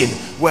anointing,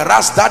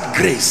 whereas that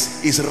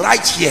grace is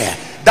right here.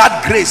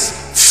 That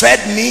grace fed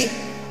me,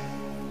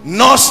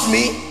 nursed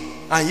me,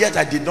 and yet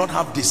I did not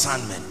have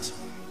discernment.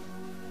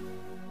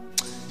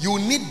 You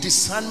need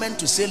discernment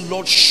to say,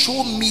 Lord,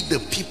 show me the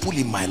people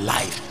in my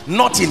life,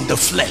 not in the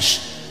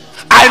flesh.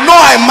 I know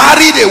I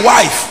married a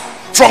wife.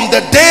 From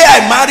the day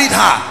I married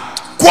her,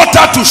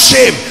 quarter to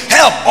shame,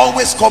 help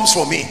always comes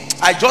for me.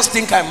 I just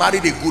think I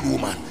married a good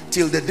woman.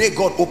 Till the day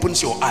God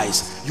opens your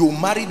eyes, you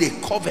married a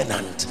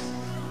covenant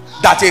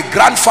that a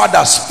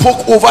grandfather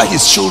spoke over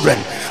his children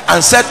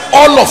and said,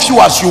 all of you,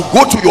 as you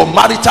go to your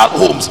marital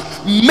homes,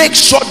 make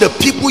sure the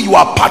people you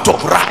are part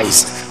of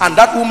rise. And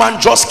that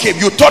woman just came.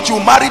 You thought you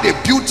married a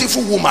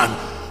beautiful woman,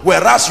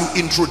 whereas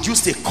you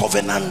introduced a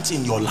covenant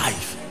in your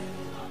life.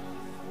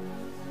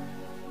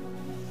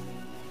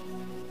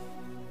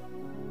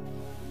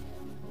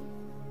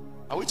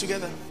 Are we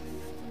together?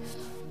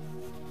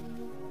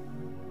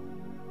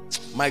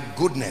 My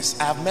goodness,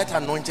 I have met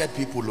anointed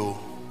people. Oh,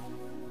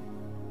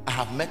 I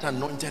have met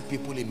anointed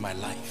people in my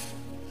life,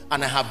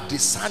 and I have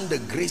discerned the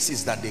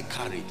graces that they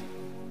carried.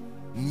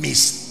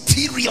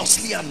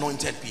 Mysteriously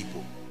anointed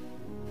people.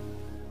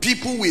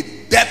 People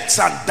with depths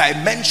and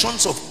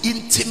dimensions of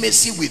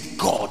intimacy with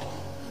God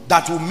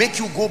that will make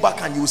you go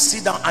back and you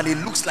sit down and it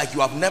looks like you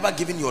have never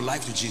given your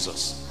life to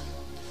Jesus.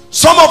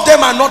 Some of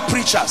them are not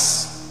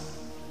preachers.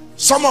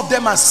 Some of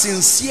them are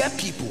sincere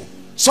people.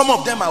 Some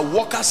of them are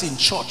workers in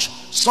church.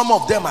 Some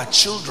of them are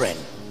children.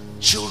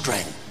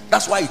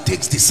 That's why it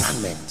takes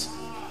discernment.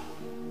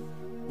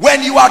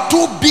 When you are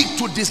too big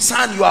to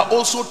discern, you are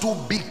also too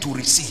big to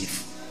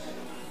receive.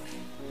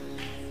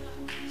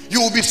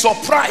 You will be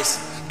surprised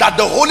that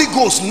the Holy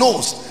Ghost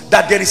knows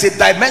that there is a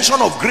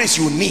dimension of grace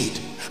you need,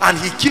 and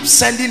he keeps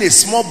sending a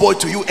small boy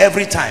to you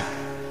every time.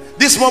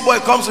 This small boy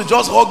comes to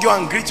just hug you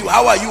and greet you.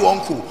 How are you,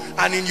 uncle?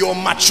 And in your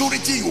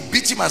maturity, you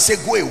beat him and say,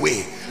 go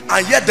away.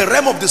 And yet the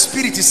realm of the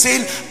spirit is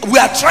saying, we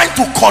are trying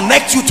to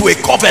connect you to a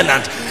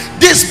covenant.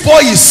 This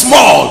boy is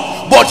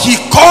small, but he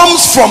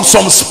comes from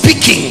some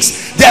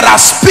speakings. There are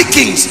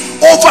speakings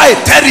over a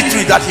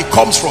territory that he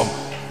comes from.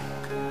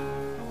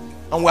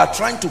 And we are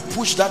trying to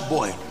push that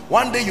boy.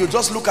 One day you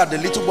just look at the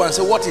little boy and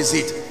say, what is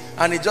it?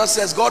 And he just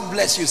says, God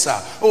bless you, sir.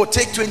 Oh,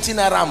 take 20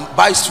 naira and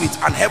buy sweet,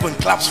 and heaven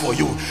claps for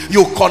you.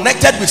 You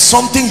connected with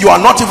something you are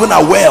not even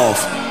aware of.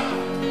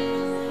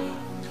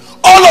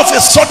 All of a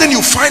sudden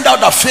you find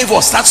out that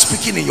favor starts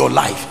speaking in your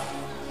life.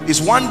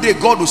 Is one day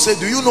God will say,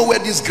 do you know where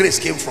this grace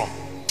came from?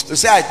 You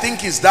say, I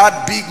think it's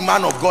that big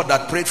man of God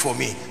that prayed for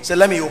me. Say,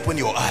 let me open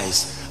your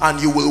eyes, and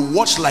you will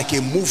watch like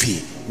a movie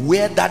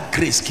where that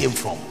grace came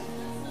from.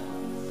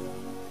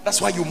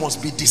 That's why you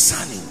must be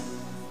discerning.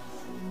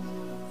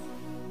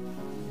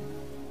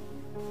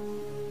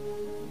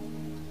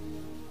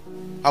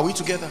 Are we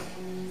together?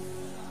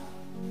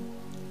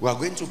 We are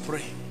going to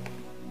pray.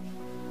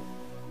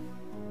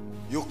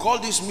 You call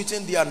this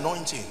meeting the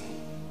anointing.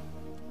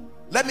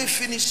 Let me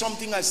finish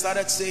something I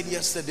started saying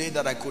yesterday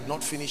that I could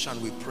not finish,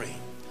 and we pray.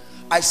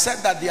 I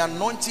said that the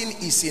anointing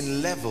is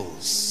in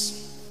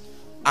levels,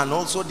 and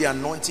also the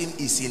anointing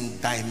is in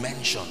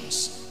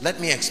dimensions.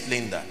 Let me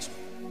explain that.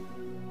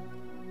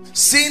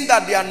 Seeing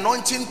that the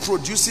anointing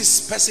produces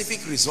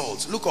specific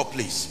results. Look up,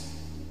 please.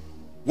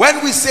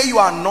 When we say you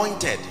are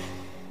anointed,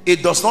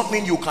 it does not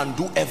mean you can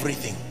do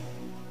everything.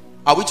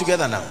 Are we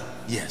together now?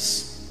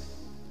 Yes.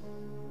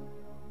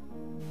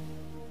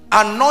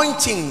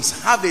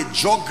 Anointings have a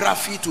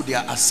geography to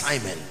their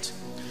assignment.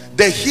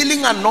 The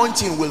healing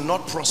anointing will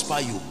not prosper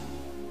you.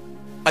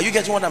 Are you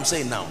getting what I'm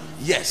saying now?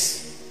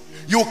 Yes.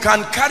 You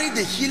can carry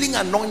the healing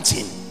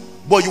anointing,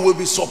 but you will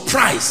be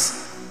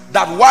surprised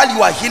that while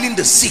you are healing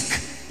the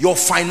sick, your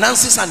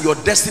finances and your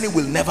destiny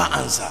will never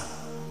answer,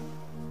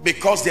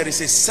 because there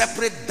is a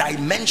separate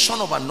dimension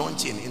of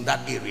anointing in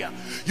that area.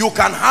 You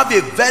can have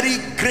a very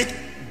great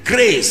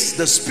grace,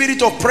 the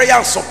spirit of prayer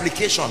and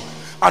supplication,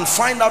 and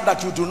find out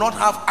that you do not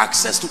have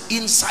access to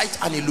insight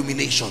and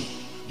illumination,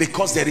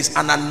 because there is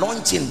an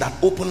anointing that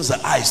opens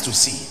the eyes to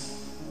see.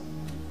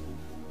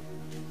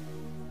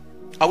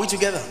 Are we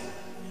together?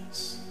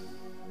 Yes.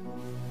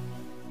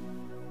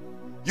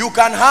 You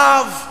can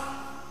have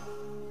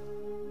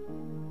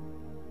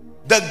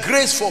the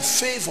grace for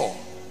favor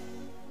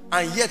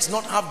and yet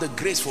not have the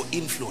grace for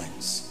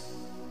influence.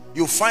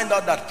 You find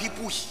out that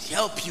people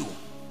help you.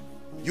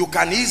 You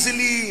can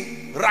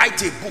easily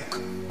write a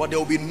book, but there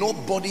will be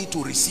nobody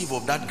to receive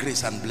of that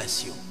grace and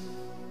bless you.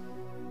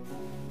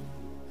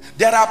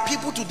 There are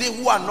people today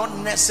who are not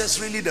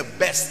necessarily the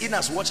best, in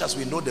as much as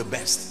we know the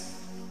best,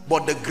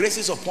 but the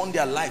graces upon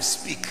their lives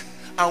speak.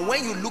 And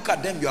when you look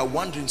at them, you are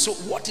wondering, so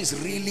what is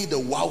really the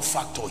wow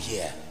factor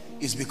here?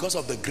 It's because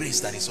of the grace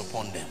that is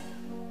upon them.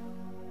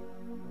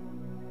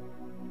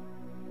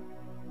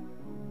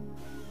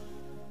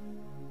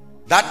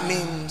 That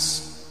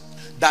means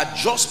that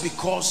just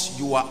because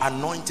you are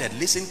anointed,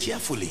 listen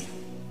carefully,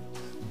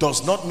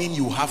 does not mean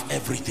you have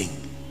everything.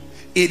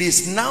 It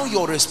is now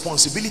your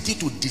responsibility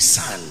to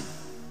discern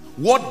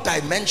what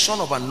dimension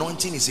of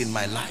anointing is in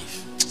my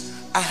life.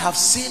 I have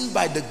seen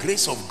by the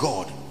grace of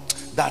God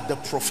that the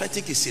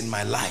prophetic is in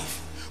my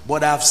life,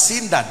 but I have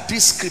seen that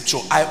this scripture,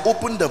 I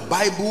open the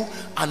Bible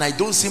and I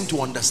don't seem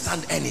to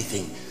understand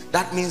anything.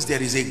 That means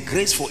there is a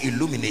grace for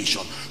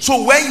illumination.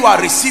 So when you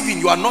are receiving,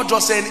 you are not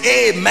just saying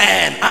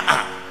amen.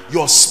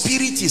 Your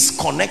spirit is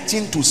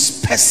connecting to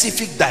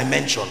specific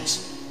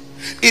dimensions.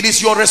 It is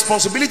your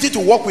responsibility to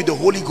walk with the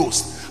Holy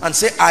Ghost and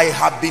say, I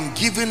have been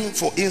given,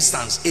 for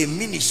instance, a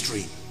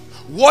ministry.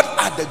 What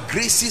are the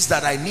graces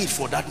that I need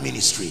for that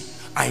ministry?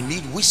 I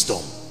need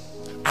wisdom.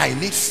 I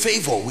need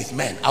favor with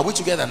men. Are we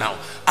together now?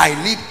 I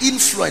need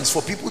influence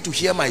for people to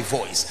hear my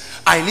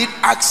voice. I need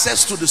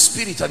access to the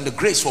spirit and the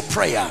grace for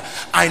prayer.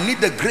 I need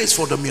the grace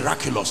for the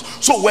miraculous.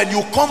 So when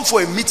you come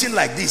for a meeting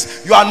like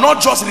this, you are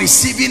not just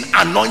receiving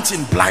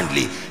anointing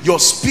blindly. Your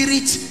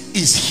spirit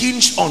is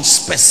hinged on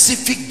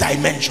specific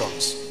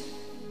dimensions.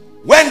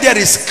 When there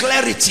is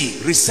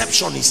clarity,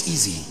 reception is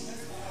easy.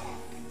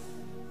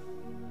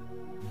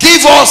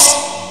 Give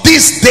us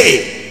this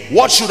day.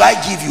 What should I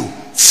give you?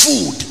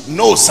 Food.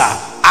 No,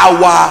 sir.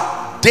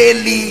 Our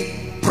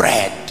daily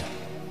bread.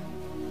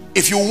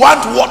 If you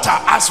want water,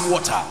 ask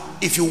water.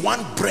 If you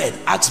want bread,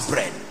 ask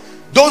bread.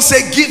 Don't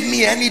say give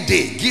me any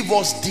day. Give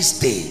us this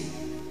day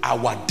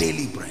our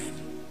daily bread.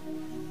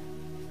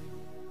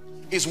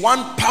 It's one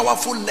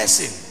powerful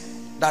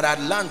lesson that I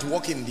learned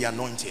walking in the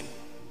anointing.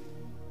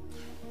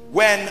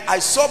 When I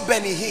saw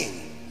Benny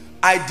Hinn,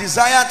 I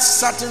desired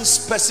certain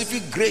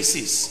specific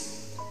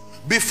graces.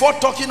 Before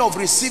talking of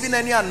receiving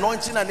any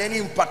anointing and any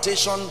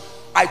impartation,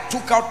 I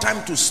took out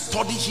time to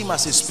study him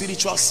as a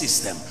spiritual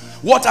system.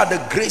 What are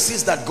the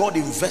graces that God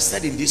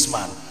invested in this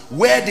man?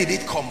 Where did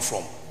it come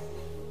from?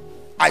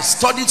 I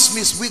studied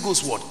Smith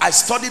Wigglesworth. I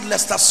studied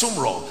Lester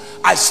Sumrall.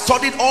 I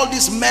studied all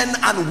these men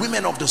and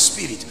women of the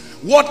spirit.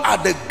 What are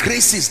the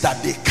graces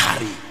that they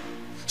carry?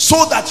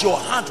 So that your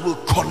heart will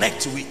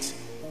connect to it.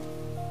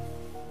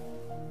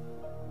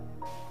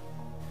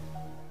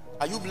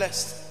 Are you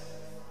blessed?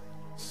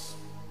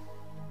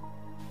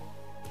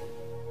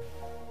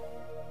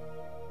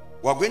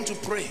 We're going to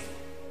pray.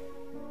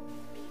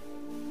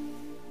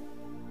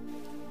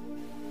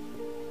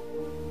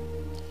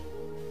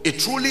 It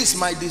truly is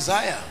my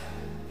desire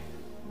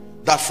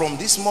that from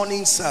this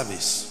morning's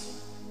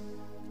service,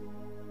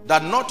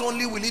 that not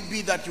only will it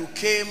be that you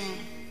came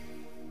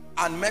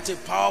and met a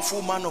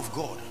powerful man of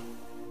God,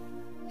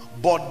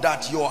 but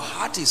that your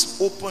heart is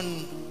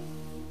open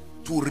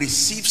to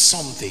receive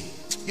something.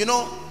 You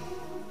know,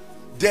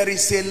 there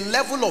is a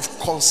level of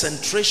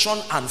concentration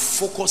and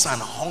focus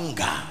and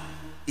hunger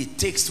it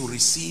takes to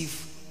receive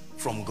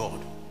from God.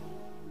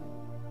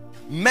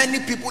 Many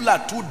people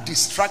are too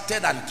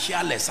distracted and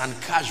careless and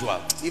casual.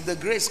 If the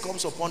grace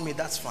comes upon me,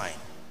 that's fine.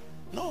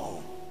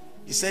 No.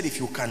 He said, if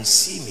you can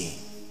see me.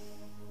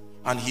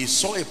 And he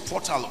saw a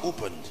portal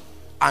opened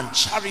and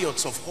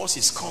chariots of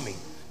horses coming.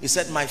 He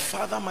said, my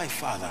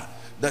father,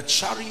 the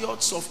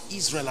chariots of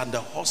Israel and the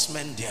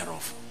horsemen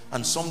thereof.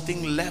 And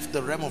something left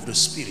the realm of the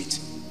spirit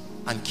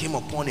and came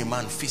upon a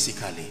man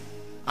physically.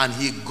 And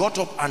he got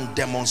up and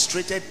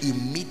demonstrated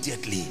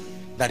immediately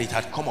that it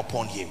had come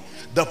upon him.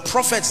 The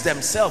prophets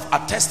themselves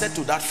attested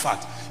to that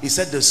fact. He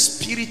said, the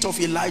spirit of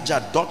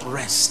Elijah doth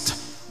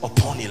rest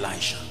upon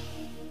Elisha.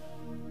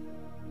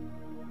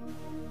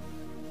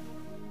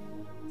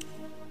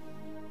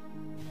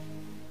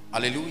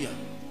 Hallelujah.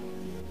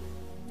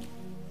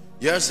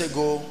 Years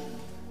ago,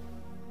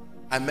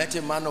 I met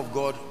a man of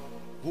God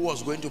who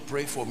was going to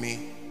pray for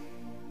me,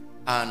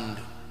 and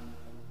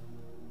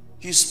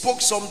he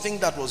spoke something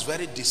that was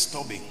very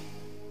disturbing.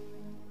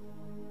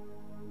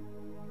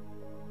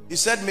 He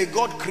said, may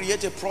God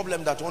create a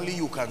problem that only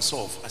you can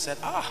solve. I said,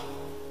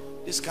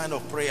 this kind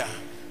of prayer,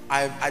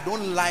 I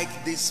don't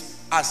like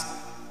this as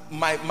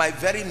my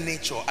very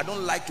nature. I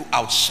don't like to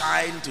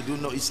outshine, to do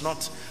no, it's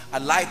not. I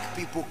like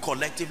people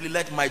collectively.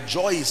 Let my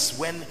joy is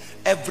when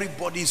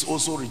everybody is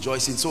also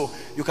rejoicing. So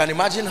you can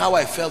imagine how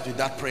I felt with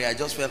that prayer. I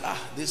just felt,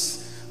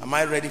 am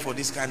I ready for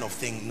this kind of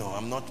thing? No,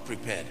 I'm not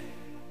prepared.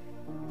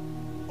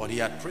 But he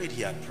had prayed,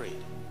 he had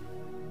prayed.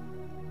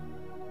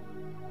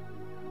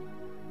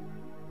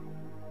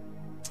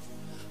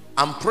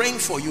 I'm praying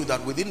for you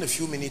that within the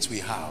few minutes we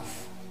have,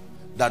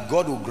 that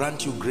God will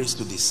grant you grace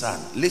to discern.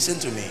 Listen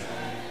to me.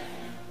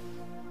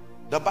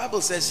 The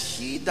Bible says,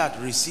 he that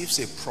receives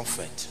a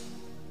prophet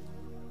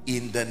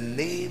in the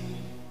name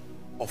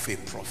of a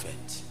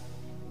prophet,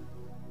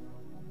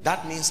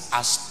 that means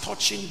as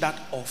touching that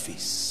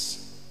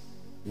office,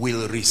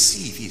 will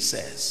receive, he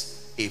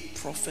says, a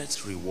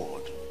prophet's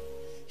reward.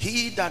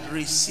 He that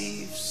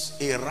receives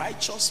a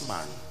righteous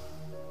man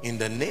in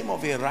the name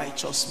of a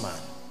righteous man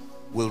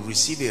will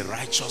receive a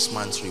righteous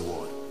man's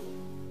reward.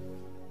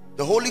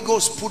 The Holy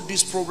Ghost put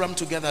this program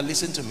together,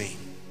 listen to me,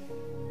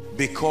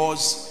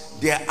 because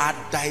there are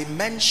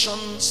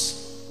dimensions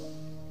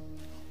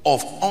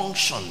of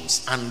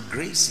unctions and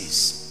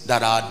graces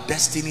that our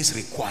destinies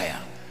require.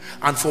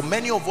 And for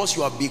many of us,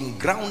 you are being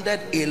grounded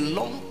a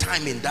long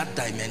time in that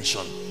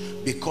dimension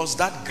because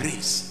that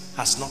grace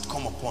has not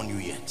come upon you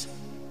yet.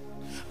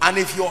 And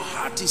if your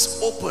heart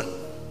is open,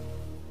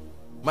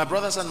 my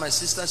brothers and my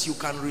sisters, you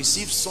can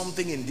receive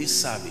something in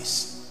this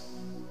service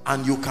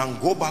and you can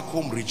go back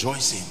home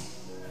rejoicing.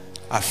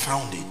 I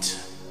found it.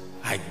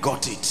 I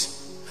got it.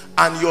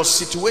 And your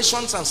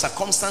situations and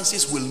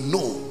circumstances will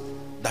know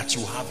that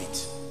you have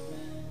it.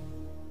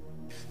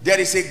 There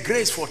is a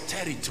grace for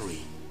territory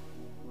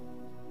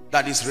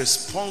that is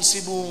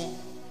responsible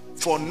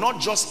for not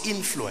just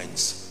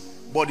influence,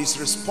 but is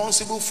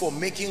responsible for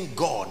making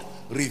God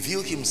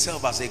reveal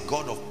himself as a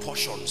God of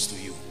portions to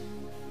you.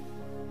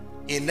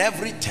 In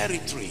every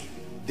territory,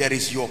 there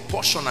is your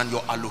portion and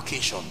your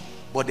allocation,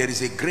 but there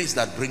is a grace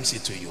that brings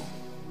it to you.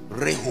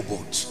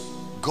 Rehoboth,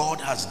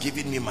 God has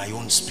given me my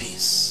own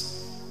space.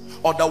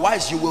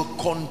 Otherwise, you will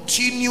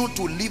continue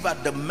to live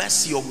at the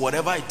mercy of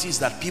whatever it is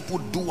that people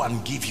do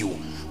and give you.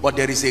 But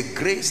there is a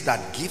grace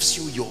that gives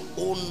you your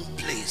own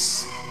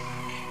place.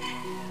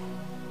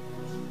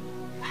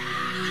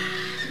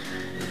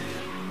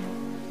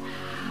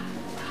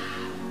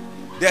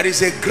 There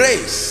is a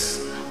grace.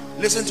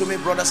 Listen to me,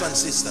 brothers and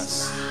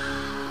sisters.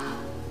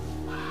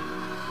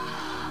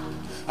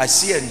 I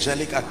see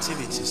angelic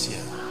activities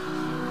here.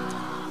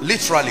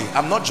 Literally,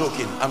 I'm not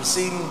joking. I'm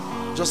seeing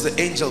just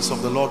the angels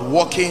of the Lord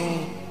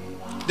walking.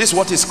 This is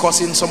what is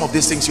causing some of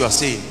these things you are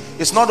seeing.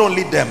 It's not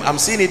only them. I'm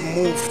seeing it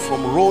move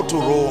from row to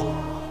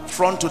row,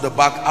 front to the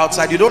back,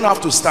 outside. You don't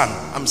have to stand.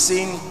 I'm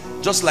seeing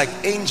just like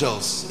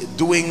angels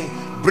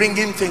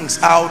bringing things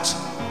out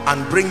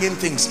and bringing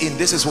things in.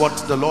 This is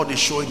what the Lord is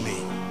showing me.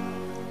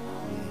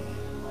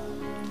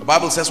 The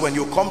Bible says when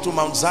you come to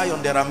Mount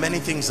Zion, there are many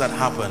things that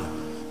happen.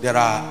 There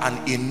are an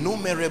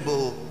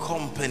innumerable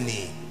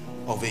company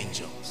of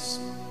angels.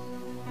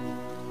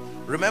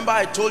 Remember,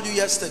 I told you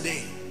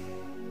yesterday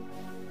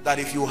that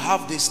if you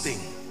have this thing,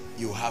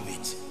 you have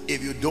it.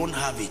 If you don't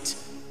have it,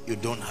 you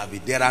don't have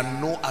it. There are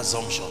no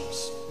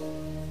assumptions.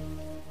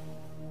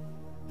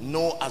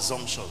 No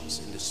assumptions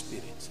in the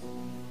spirit.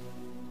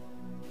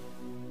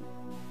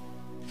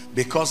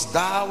 Because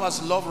thou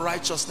hast loved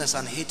righteousness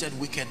and hated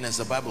wickedness,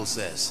 the Bible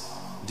says,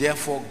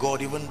 therefore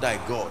God, even thy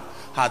God,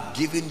 hath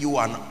given you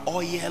an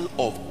oil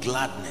of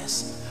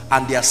gladness.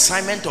 And the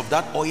assignment of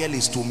that oil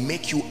is to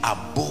make you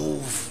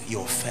above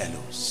your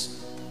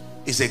fellows.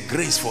 It's a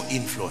grace for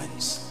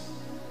influence.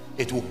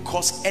 It will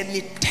cause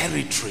any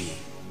territory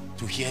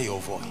to hear your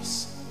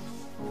voice.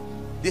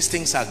 These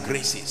things are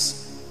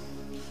graces.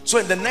 So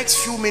in the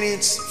next few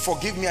minutes,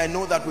 forgive me, I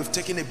know that we've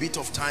taken a bit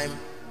of time,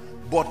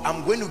 but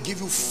I'm going to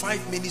give you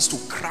 5 minutes to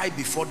cry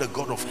before the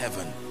God of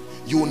heaven.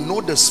 You will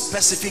know the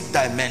specific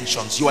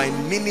dimensions. You are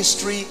in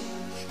ministry,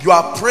 you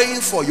are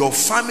praying for your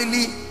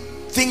family.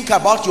 Think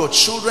about your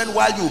children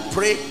while you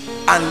pray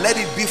and let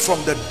it be from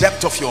the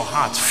depth of your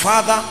heart.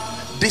 Father,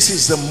 this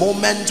is the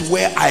moment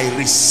where I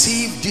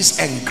receive this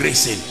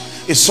engracing.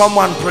 Is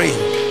someone praying?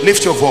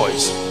 Lift your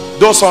voice.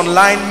 Those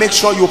online, make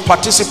sure you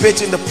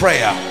participate in the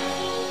prayer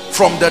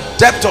from the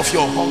depth of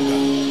your hunger.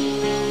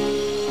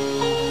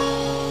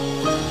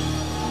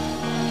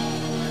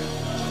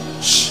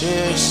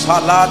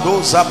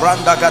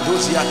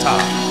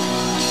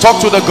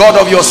 Talk to the God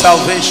of your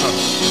salvation.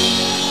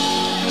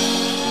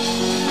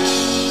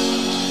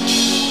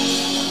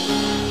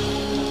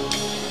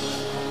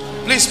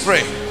 Please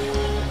pray.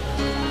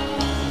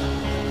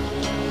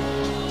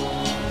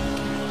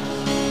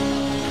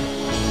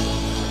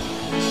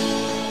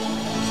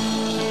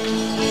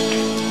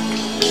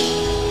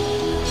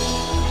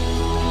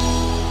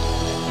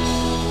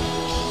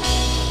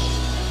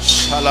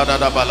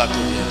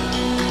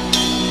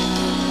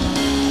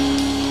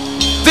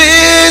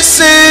 This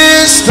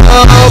is the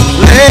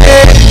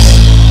place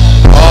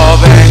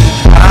of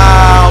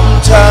encounter.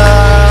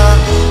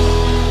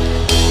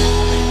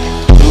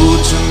 Do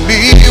to me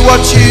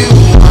what you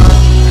want.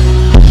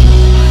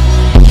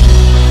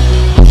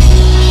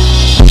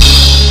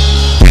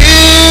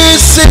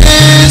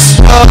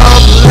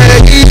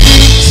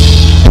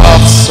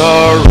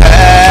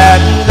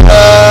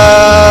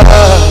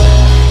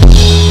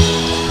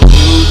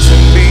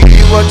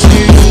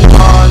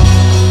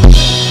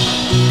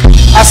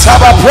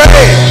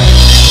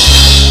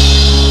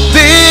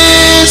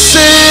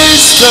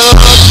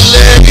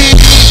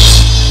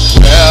 place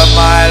where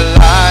my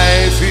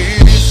life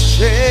is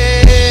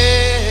changed.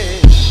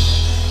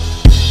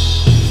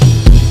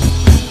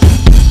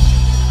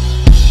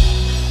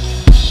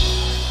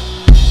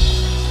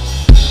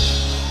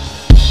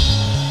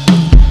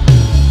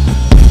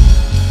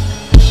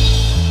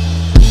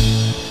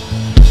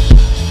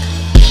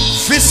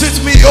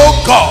 Visit me,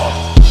 oh God.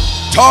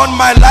 Turn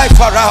my life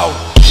around.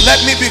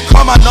 Let me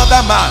become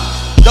another man.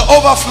 The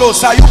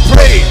overflows. Are you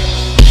praying?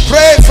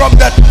 Pray from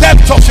the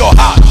depth of your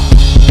heart.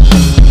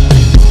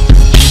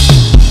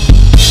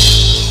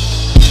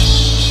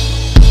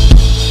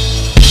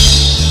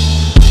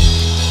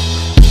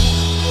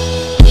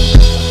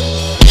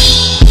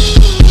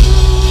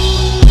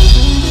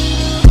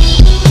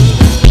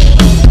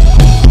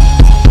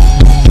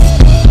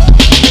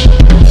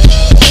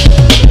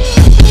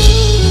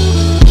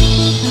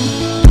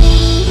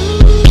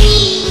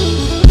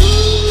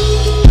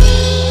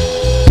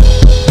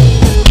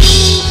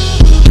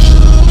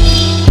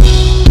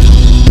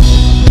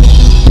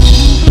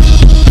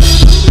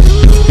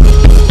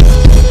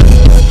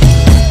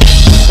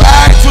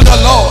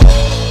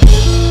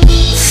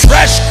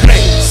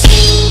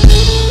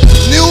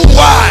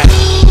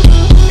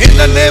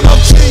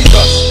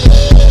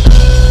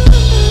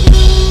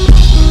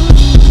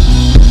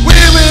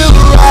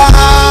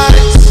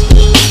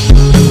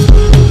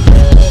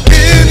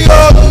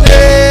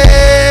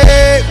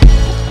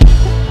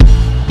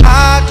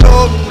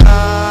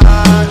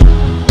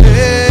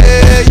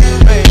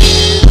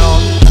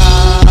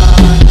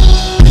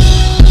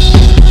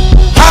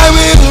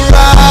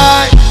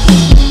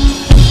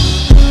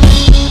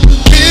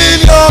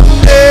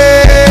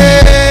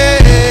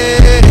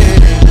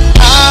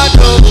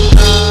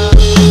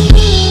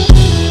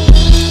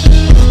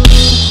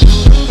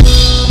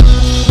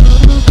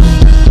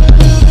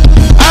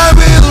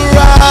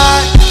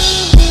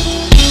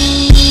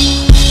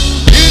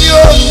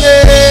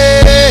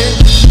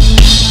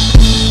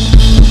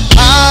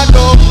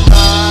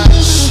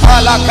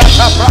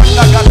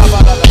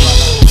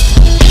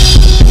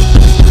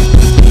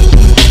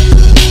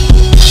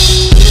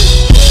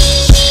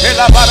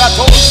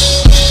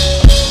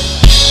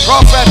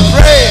 Prophet,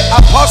 pray.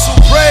 Apostle,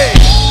 pray.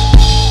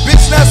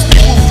 Business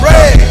people,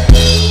 pray.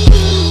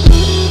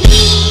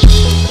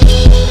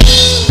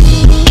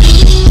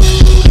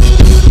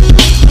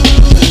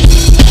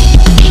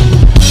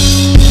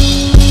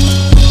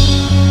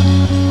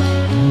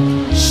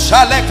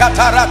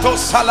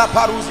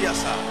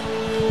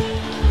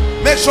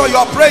 Make sure you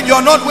are praying. You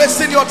are not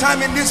wasting your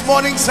time in this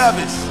morning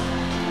service.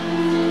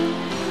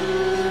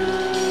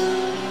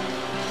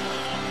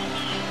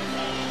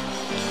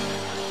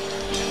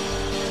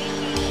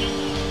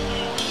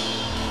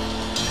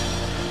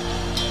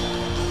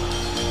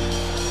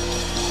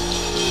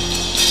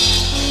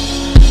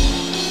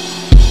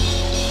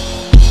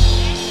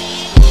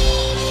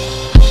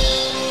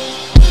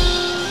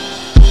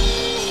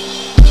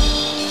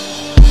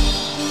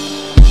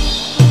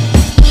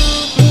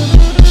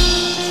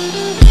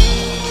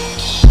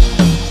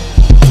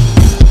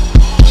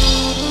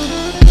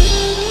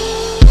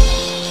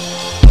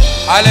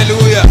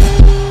 Hallelujah.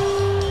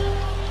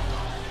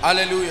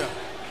 Hallelujah.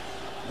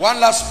 One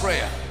last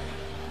prayer.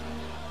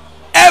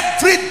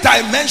 Every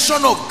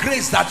dimension of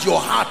grace that your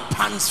heart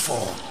pants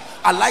for,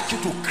 I'd like you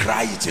to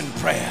cry it in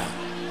prayer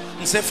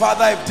and say,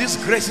 Father, if these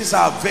graces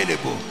are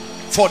available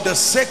for the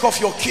sake of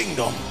your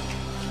kingdom,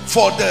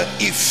 for the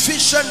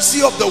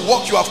efficiency of the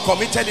work you have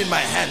committed in my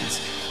hands,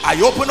 I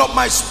open up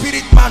my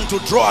spirit man to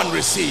draw and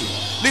receive.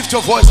 Lift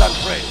your voice and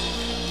pray.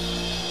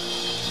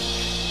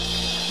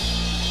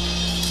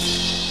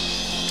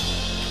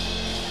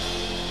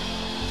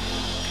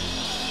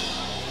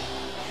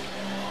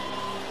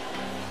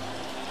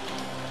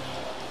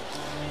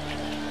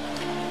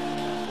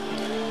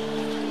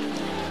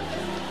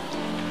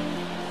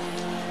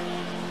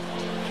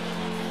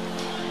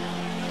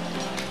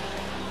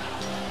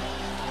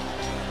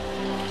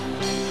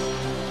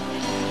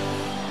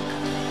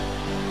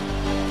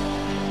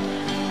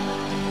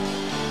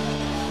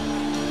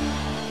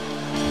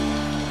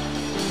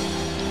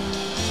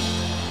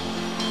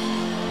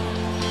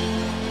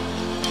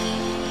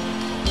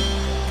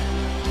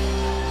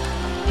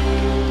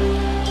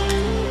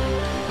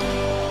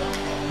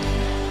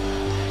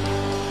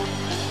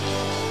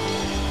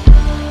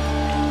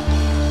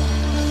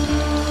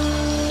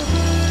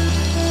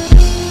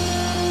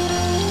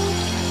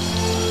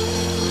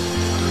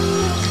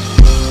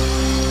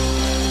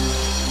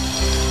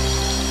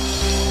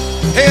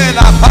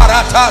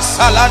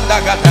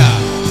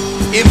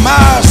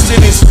 Immersed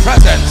in his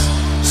presence,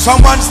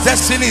 someone's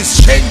destiny is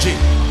changing.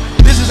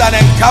 This is an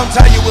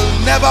encounter you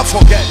will never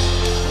forget.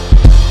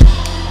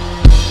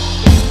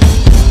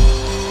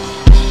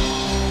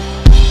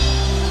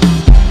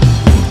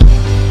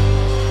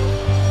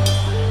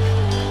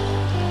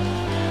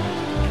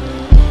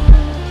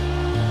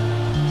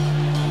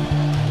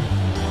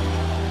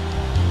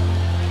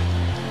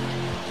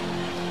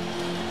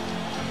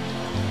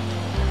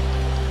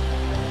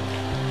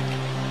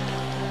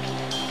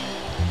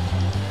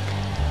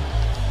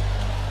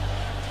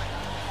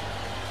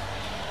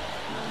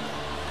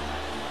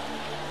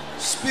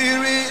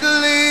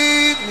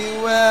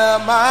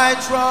 my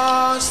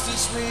trust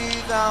is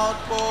without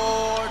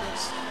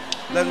borders.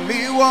 Let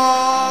me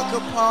walk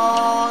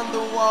upon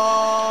the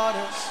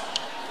waters,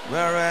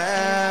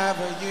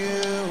 wherever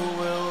you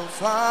will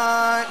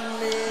find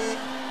me.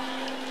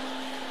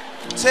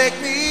 Take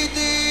me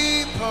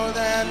deeper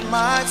than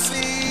my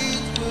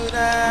feet could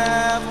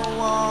ever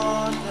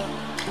wander.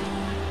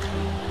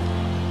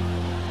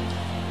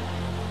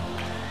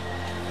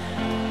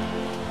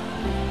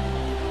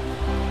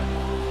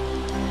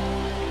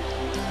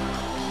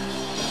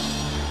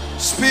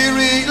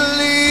 Spirit,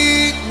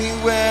 lead me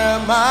where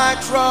my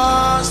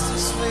trust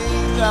is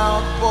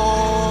without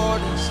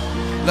borders.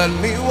 Let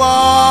me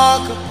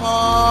walk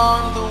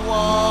upon the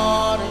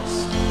waters,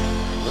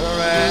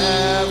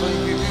 wherever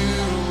you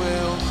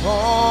will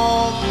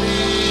call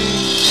me.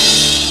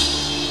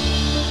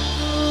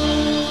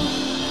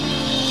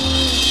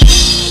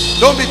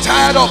 Don't be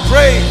tired of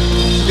praying.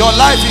 Your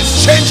life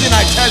is changing,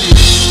 I tell you.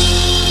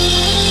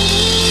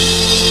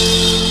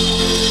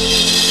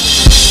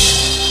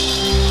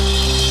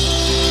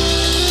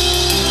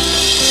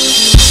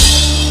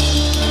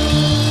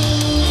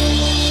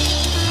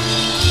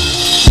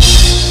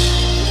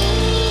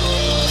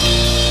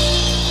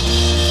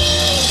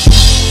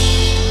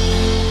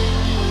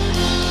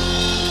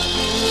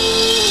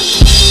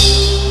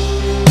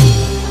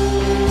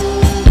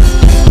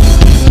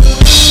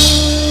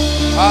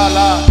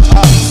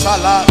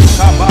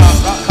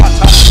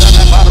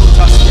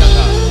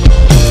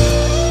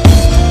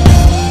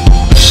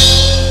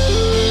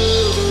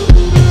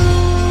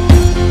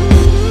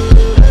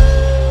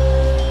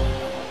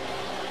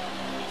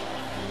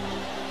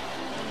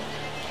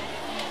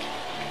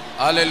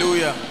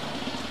 Hallelujah.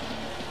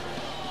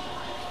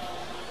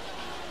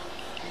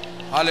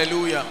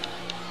 Hallelujah.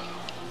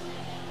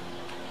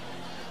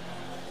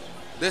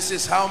 This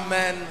is how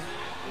men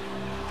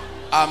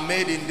are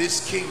made in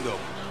this kingdom.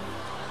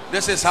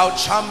 This is how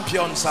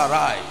champions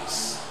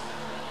arise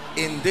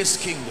in this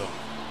kingdom.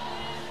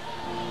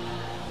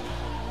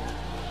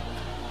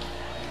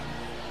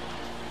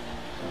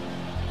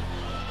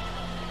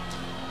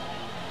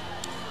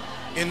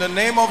 In the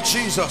name of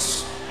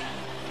Jesus,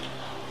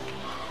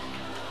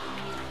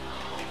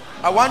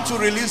 I want to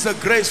release the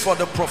grace for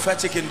the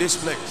prophetic in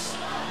this place.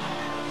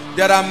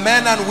 There are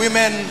men and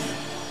women,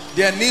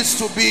 there needs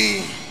to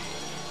be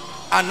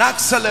an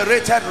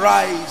accelerated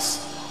rise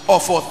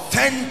of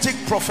authentic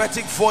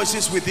prophetic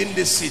voices within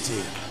this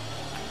city.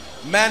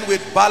 Men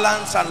with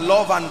balance and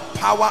love and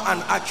power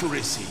and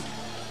accuracy.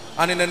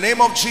 And in the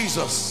name of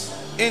Jesus,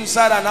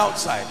 inside and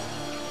outside,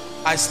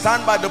 I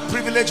stand by the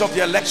privilege of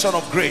the election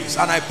of grace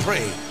and I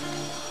pray,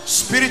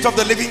 Spirit of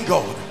the living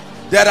God,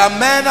 there are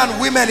men and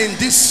women in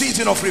this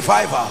season of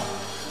revival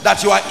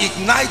that you are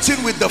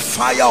igniting with the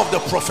fire of the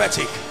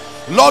prophetic.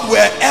 Lord,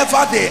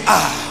 wherever they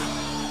are,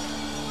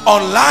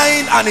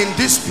 online and in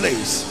this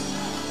place,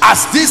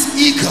 as this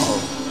eagle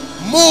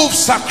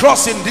moves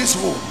across in this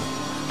room,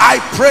 I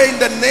pray in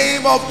the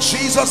name of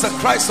Jesus the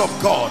Christ of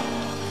God,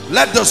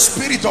 let the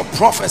spirit of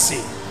prophecy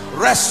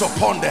rest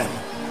upon them.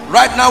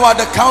 Right now at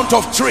the count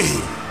of 3,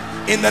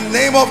 in the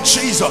name of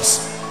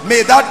Jesus,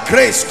 may that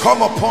grace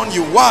come upon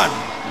you. 1,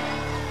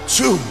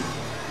 2,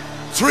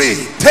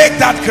 3. Take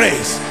that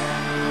grace.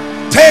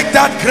 Take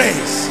that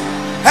grace.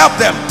 Help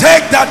them.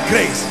 Take that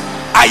grace.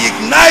 I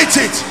ignite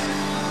it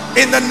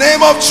in the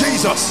name of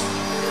Jesus.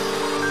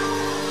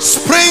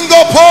 Spring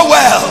up, oh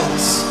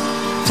wells,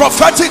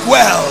 prophetic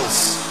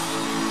wells.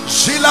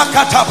 Shila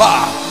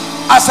Kataba.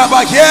 As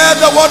I hear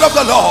the word of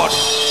the Lord,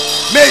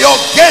 may your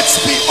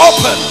gates be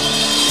open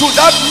to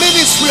that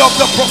ministry of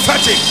the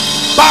prophetic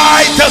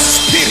by the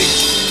Spirit,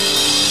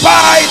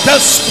 by the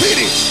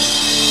Spirit,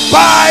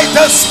 by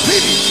the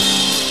Spirit,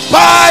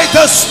 by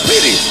the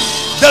Spirit.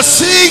 The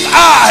seeing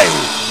eye,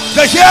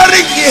 the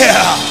hearing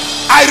ear,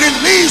 I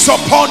release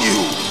upon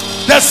you.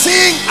 The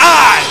seeing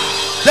eye,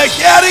 the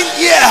hearing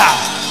ear,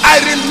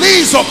 I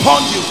release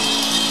upon you.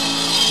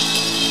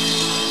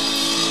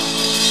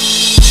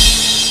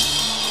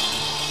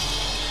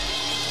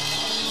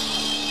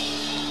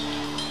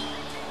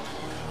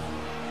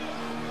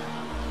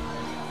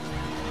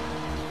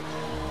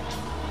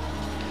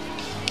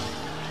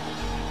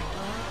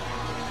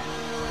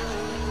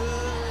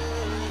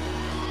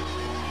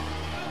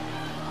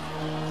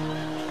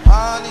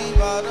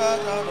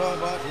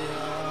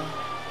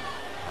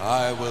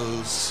 I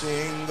will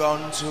sing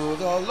unto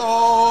the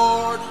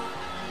Lord,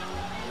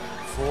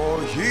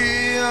 for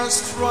he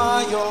has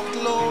triumphed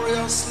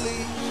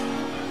gloriously.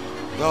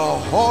 The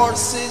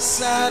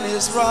horses and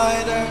his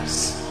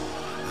riders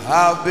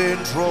have been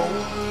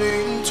thrown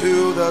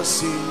into the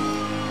sea.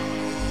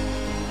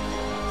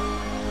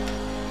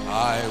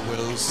 I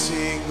will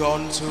sing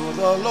unto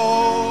the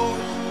Lord,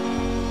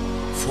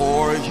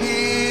 for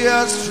he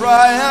has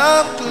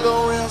triumphed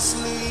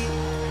gloriously.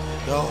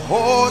 The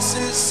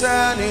horses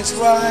and his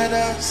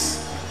riders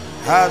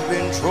have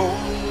been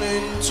thrown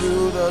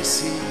into the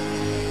sea.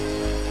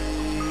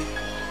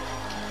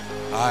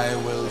 I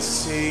will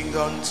sing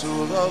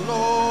unto the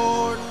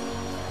Lord,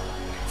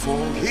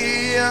 for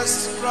he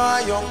has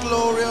triumphed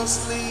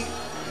gloriously.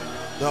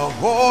 The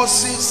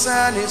horses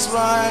and his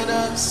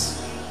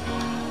riders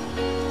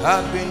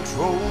had been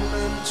thrown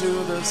into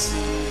the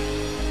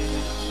sea.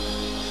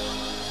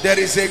 There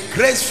is a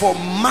grace for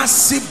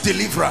massive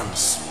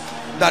deliverance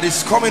that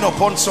is coming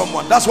upon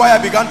someone. That's why I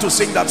began to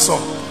sing that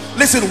song.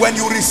 Listen, when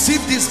you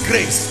receive this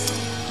grace,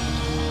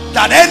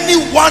 that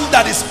anyone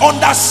that is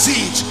under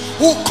siege,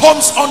 who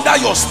comes under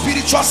your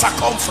spiritual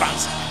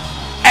circumference,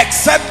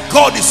 except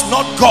God is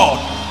not God,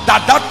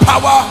 that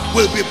power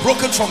will be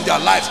broken from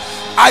their lives.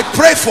 I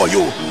pray for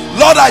you,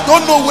 Lord. I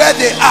don't know where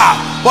they are,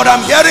 but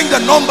I'm hearing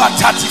the number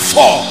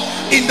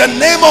 34 in the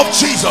name of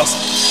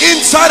Jesus,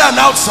 inside and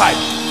outside.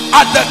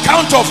 At the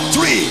count of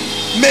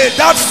 3, may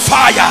that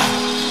fire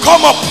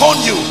come upon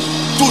you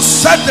to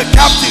set the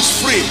captives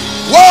free.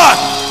 1,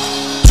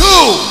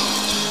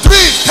 2, 3.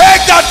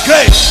 Take that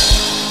grace.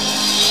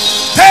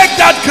 Take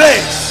that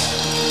grace.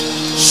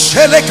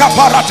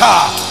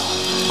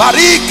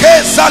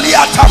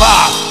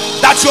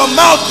 That your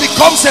mouth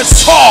becomes a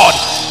sword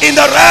in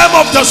the realm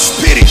of the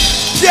spirit,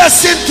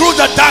 piercing through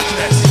the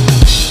darkness.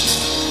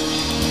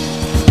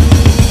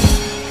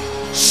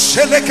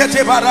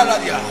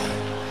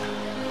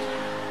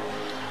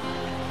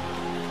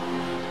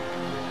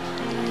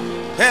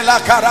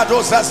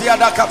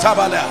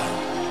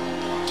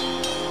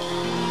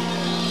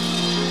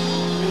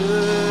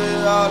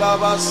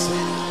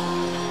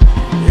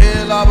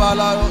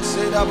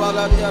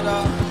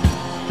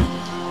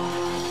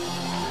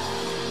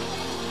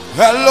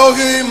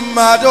 Elohim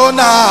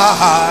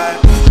Adonai,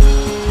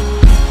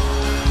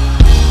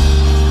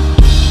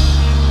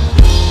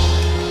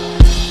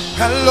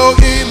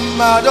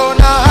 Elohim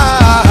Adonai,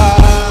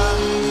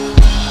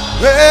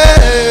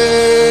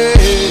 hey,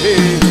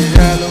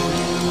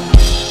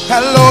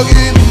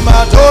 Elohim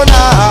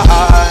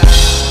Adonai,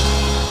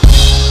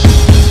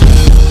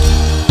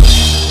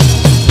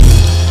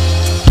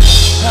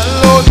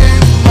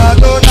 Elohim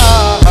Adonai.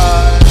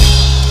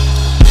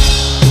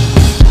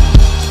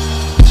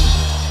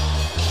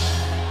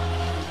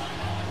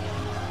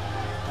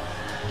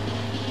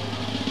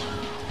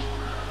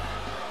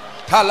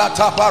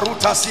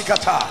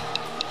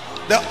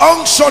 The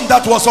unction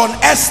that was on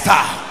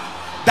Esther,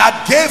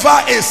 that gave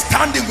her a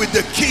standing with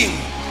the king,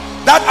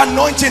 that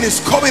anointing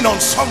is coming on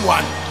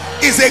someone.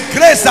 Is a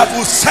grace that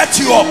will set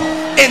you up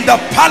in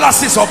the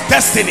palaces of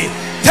destiny.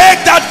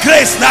 Take that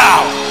grace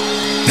now.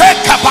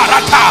 Take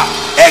kabarata,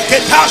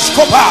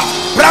 eketashkopa,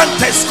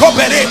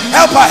 branteskopere.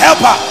 Help her, help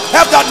her,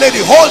 help that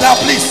lady. Hold her,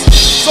 please,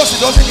 so she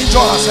doesn't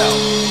injure herself.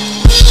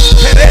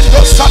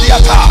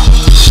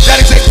 There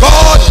is a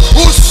God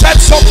who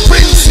sets up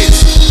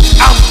princes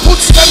and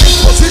puts them in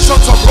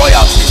positions of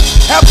royalty.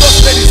 Help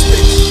those ladies,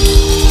 please.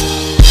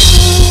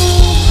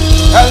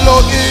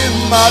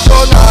 Elohim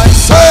Adonai,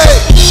 say.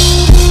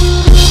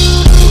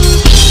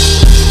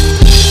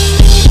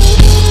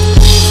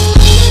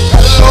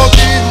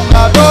 Elohim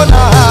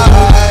Adonai.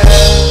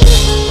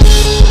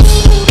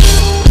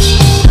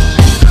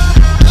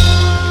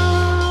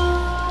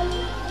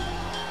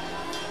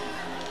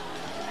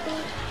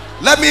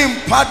 Let me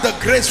impart the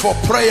grace for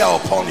prayer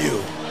upon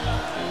you.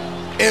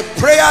 A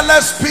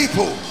prayerless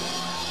people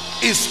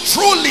is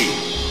truly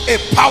a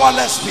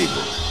powerless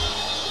people.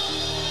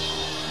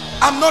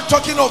 I'm not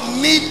talking of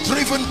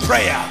need-driven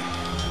prayer.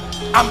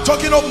 I'm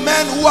talking of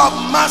men who have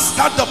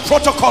mastered the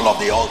protocol of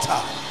the altar.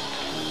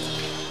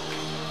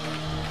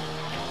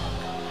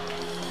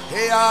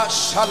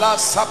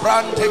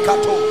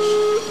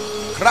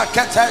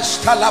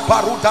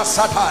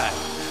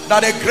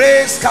 That a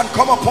grace can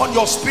come upon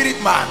your spirit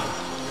man.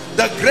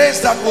 The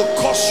grace that will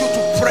cause you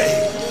to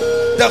pray,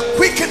 the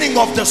quickening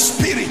of the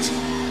spirit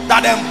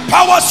that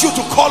empowers you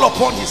to call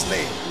upon his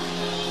name.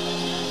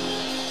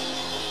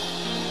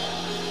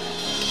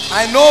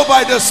 I know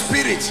by the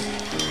spirit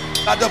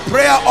that the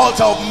prayer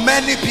altar of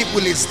many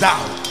people is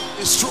down.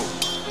 It's true.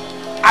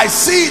 I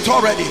see it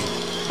already,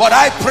 but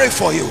I pray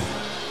for you.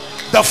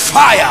 The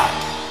fire,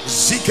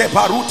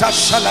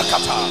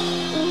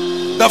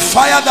 the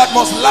fire that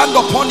must land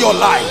upon your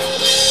life,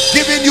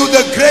 giving you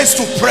the grace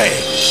to pray.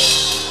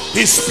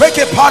 He spake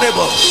a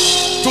parable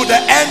to the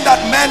end that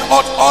men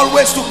ought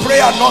always to pray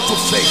and not to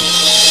faint.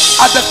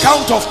 At the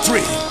count of 3,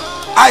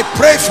 I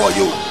pray for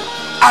you.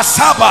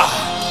 Asaba,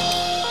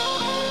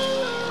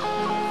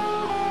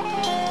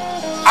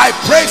 I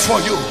pray for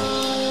you.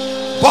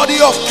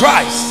 Body of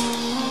Christ,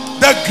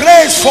 the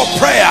grace for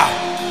prayer,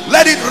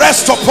 let it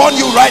rest upon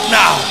you right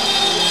now.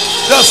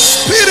 The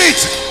spirit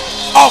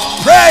of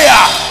prayer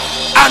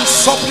and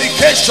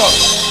supplication,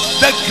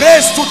 the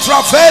grace to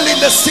travail in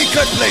the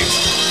secret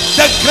place,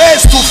 the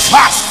grace to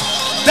fast,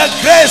 the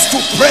grace to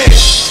pray.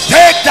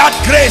 Take that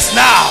grace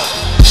now.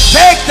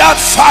 Take that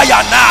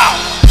fire now.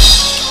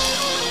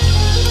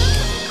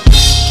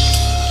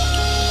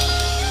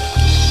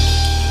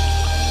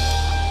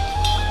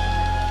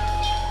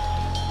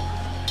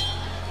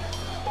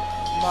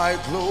 My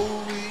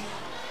glory,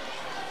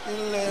 the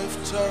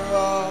lifter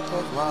up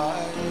of my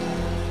head.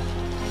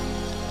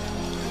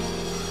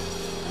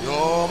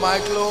 You're my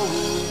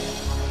glory,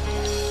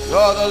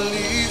 you're the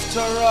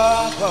lifter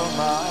up of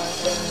my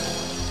head.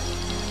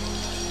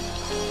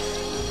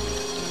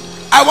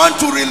 I want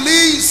to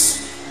release.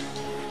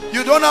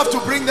 You don't have to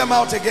bring them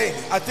out again.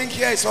 I think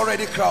here it's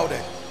already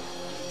crowded.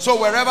 So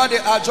wherever they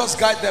are, just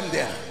guide them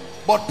there.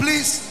 But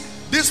please,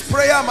 this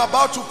prayer I'm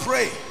about to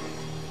pray,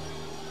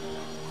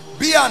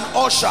 be an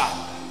usher.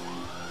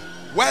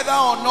 Whether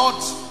or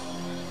not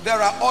there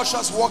are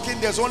ushers walking,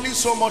 there's only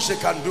so much they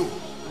can do.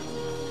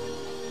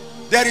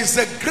 There is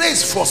a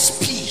grace for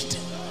speed.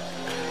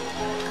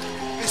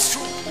 It's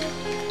true.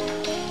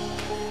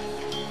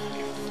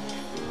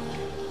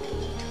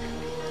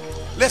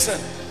 Listen,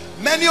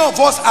 many of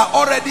us are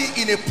already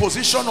in a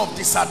position of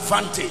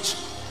disadvantage,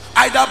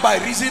 either by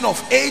reason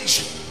of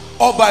age,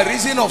 or by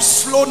reason of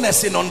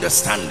slowness in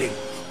understanding,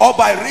 or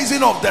by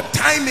reason of the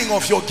timing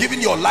of your giving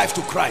your life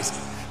to Christ.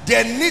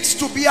 There needs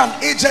to be an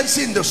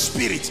agency in the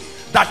spirit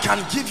that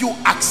can give you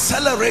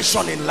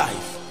acceleration in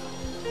life.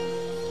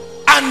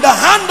 And the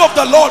hand of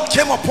the Lord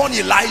came upon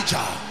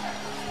Elijah,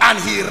 and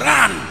he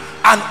ran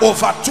and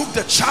overtook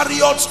the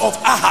chariots of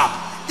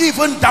Ahab,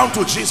 even down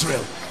to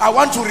Jezreel. I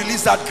want to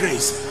release that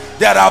grace.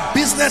 There are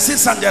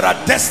businesses and there are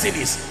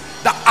destinies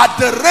that at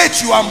the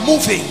rate you are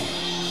moving,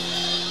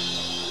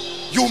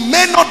 you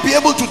may not be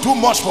able to do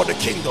much for the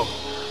kingdom.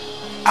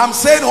 I'm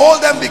saying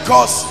hold them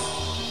because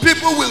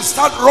people will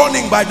start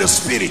running by the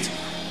Spirit.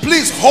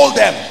 Please hold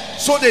them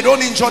so they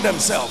don't injure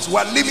themselves. We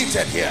are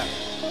limited here.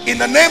 In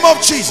the name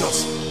of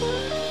Jesus,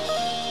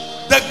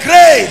 the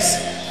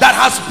grace that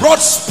has brought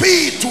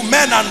speed to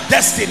men and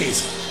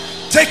destinies,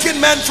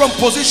 taking men from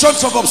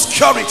positions of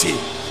obscurity,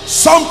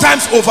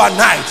 sometimes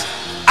overnight.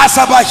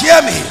 Asaba,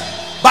 hear me.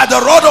 By the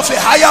rod of a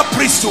higher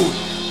priesthood,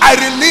 I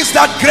release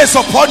that grace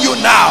upon you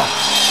now.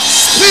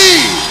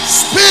 Speed,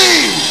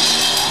 speed,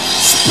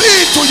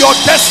 speed to your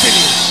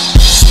destiny.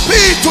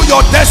 Speed to your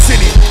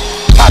destiny.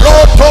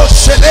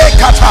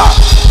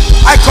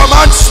 I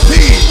command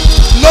speed.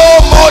 No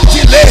more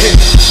delay.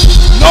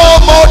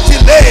 No more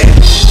delay.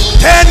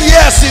 10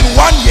 years in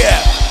 1 year.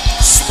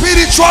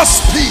 Spiritual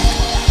speed,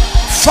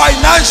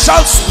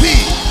 financial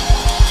speed,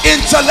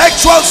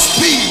 intellectual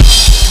speed,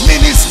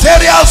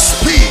 ministerial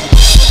speed.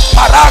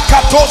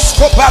 Parakatos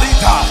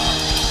koparita.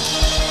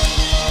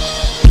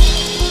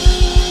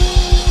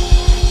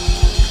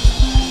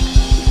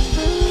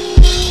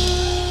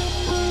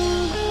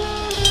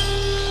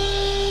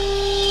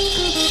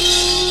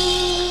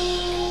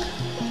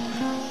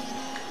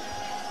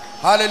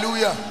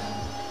 Hallelujah.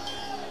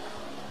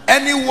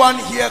 Anyone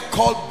here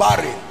called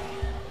barren,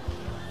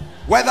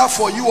 whether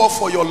for you or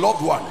for your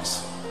loved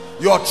ones,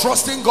 you are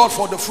trusting God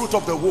for the fruit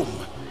of the womb.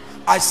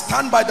 I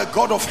stand by the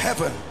God of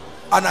heaven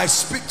and I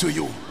speak to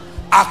you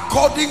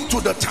according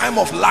to the time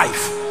of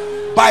life.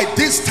 By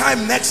this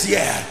time next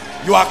year,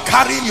 you are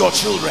carrying your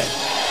children.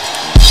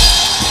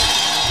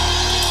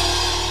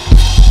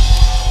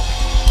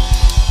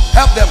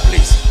 Help them,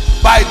 please.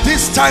 By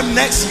this time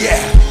next year,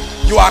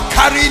 you are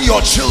carrying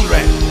your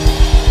children.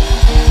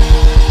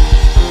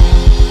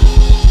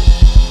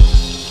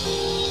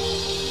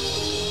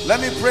 Let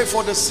me pray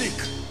for the sick.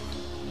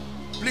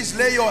 Please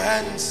lay your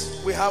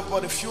hands. We have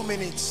but a few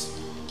minutes.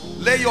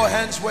 Lay your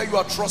hands where you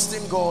are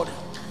trusting God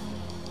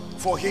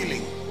for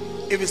healing.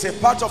 If it's a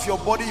part of your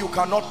body you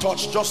cannot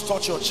touch, just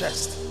touch your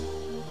chest.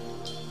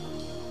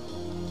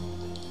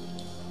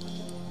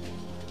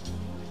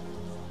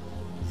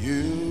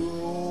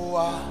 You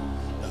are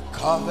the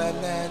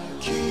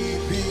covenant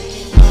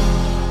keeping.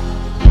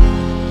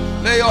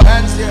 Lay your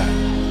hands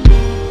here.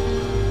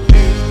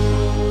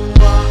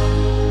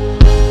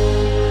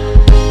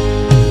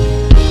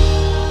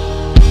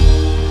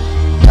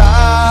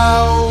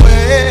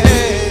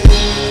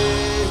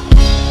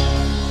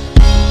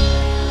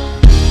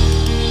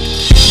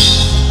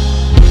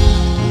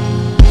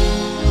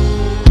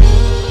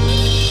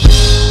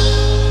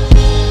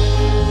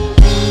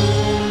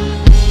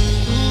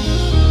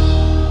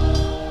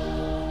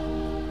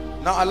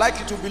 Now I'd like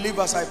you to believe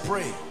as I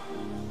pray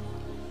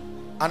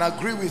and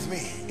agree with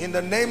me. In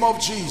the name of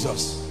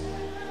Jesus,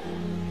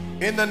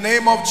 in the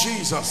name of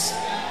Jesus,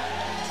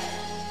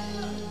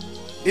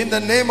 in the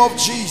name of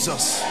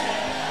Jesus,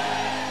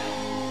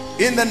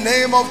 in the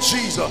name of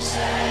Jesus,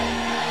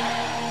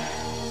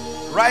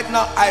 right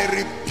now I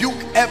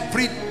rebuke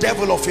every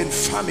devil of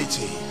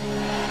infirmity.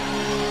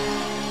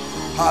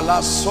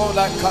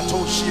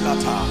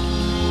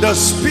 The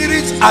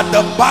spirits at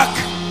the back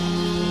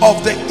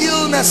of the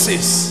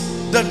illnesses,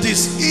 the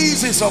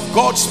diseases of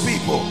God's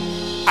people,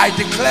 I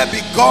declare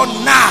be gone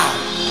now.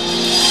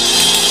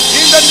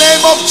 In the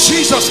name of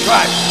Jesus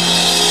Christ.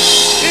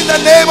 In the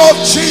name of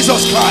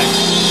Jesus Christ.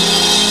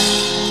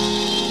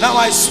 Now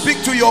I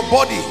speak to your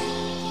body,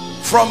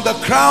 from the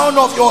crown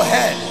of your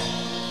head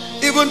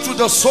even to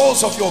the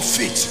soles of your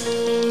feet.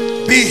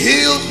 Be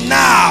healed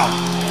now.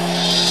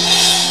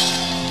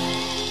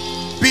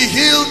 Be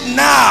healed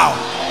now.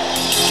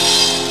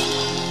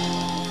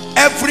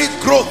 Every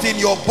growth in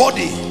your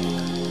body,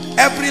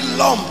 every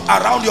lump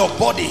around your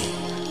body,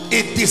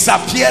 it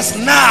disappears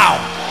now.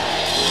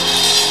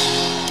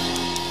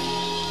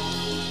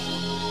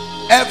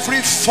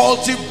 Every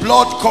faulty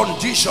blood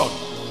condition,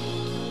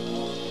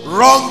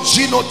 wrong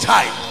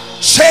genotype,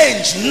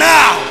 change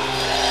now.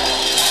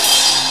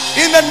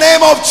 In the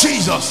name of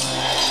Jesus.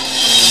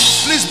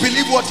 Please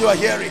believe what you are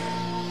hearing.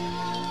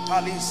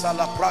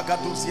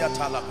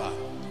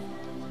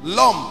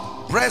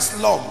 Lump, breast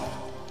lump,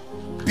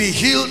 be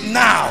healed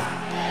now.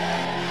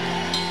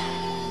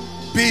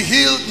 Be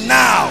healed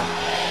now.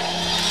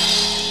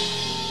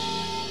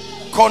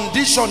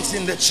 Conditions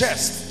in the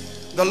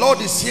chest, the Lord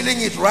is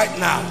healing it right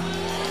now.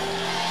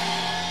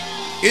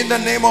 In the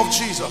name of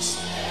Jesus.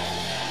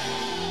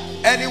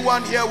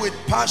 Anyone here with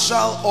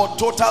partial or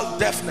total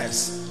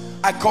deafness,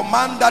 I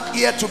command that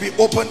ear to be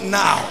opened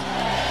now.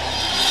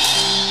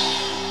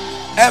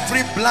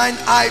 Every blind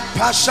eye,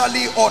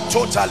 partially or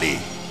totally,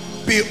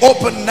 be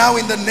opened now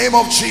in the name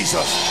of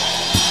Jesus.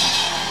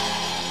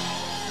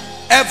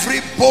 Every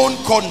bone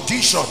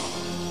condition,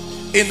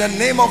 in the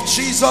name of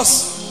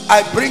Jesus,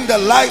 I bring the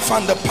life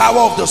and the power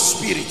of the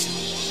Spirit.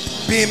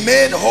 Be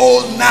made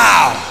whole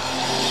now.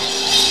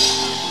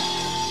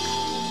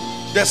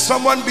 There's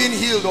someone being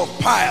healed of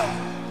pile,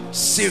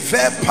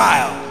 severe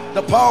pile.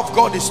 The power of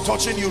God is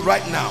touching you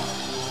right now.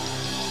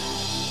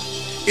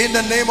 In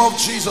the name of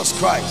Jesus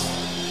Christ.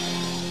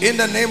 In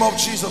the name of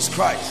Jesus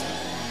Christ.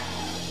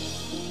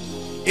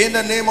 In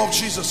the name of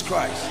Jesus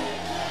Christ.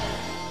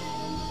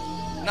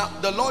 Now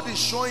the Lord is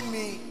showing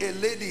me a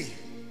lady.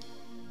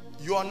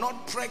 You are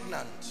not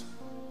pregnant,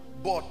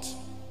 but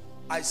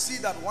I see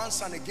that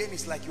once and again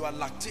it's like you are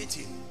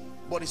lactating,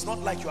 but it's not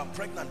like you are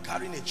pregnant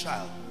carrying a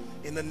child.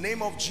 In the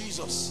name of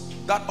Jesus,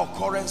 that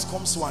occurrence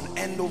comes to an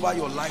end over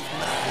your life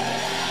now.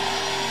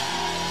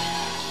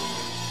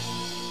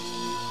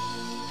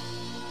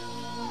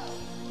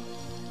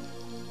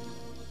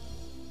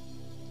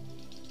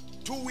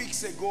 2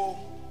 weeks ago,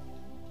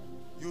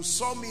 you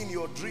saw me in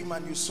your dream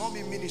and you saw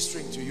me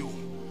ministering to you.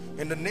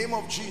 In the name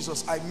of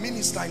Jesus, I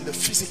minister in the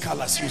physical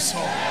as you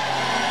saw.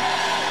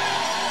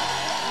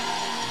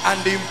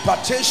 And the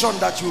impartation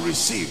that you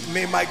received,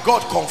 may my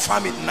God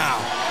confirm it now.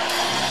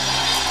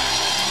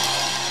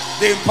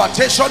 The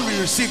impartation we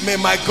receive, may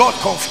my God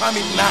confirm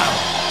it now.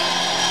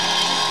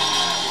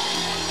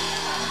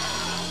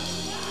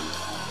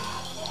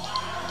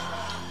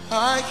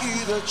 I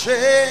hear the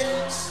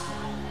chains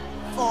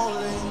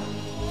falling.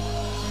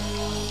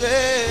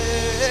 Yeah.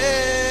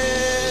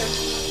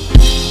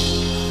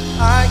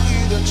 I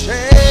hear the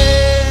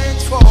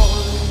chains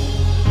falling.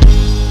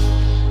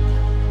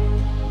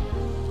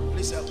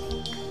 Please help.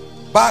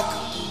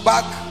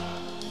 Back.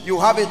 You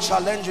have a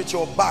challenge with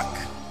your back.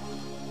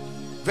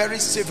 Very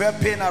severe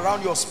pain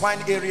around your spine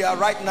area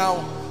right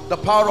now. The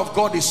power of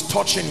God is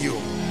touching you.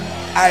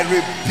 I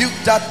rebuke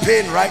that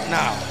pain right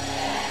now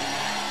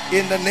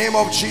in the name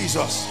of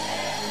Jesus.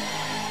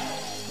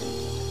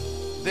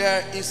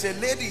 There is a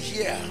lady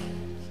here.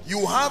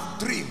 You have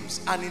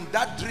dreams, and in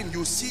that dream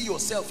you see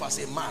yourself as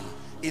a man.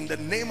 In the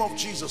name of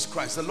Jesus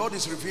Christ, the Lord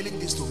is revealing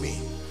this to me.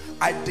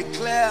 I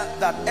declare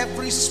that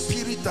every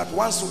spirit that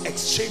wants to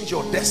exchange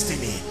your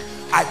destiny,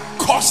 I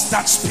curse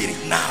that spirit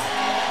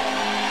now.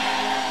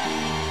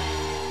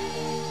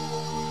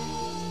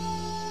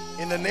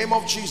 In the name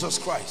of Jesus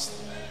Christ.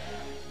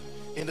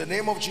 In the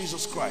name of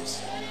Jesus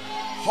Christ.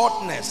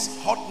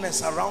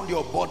 Hotness around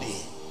your body.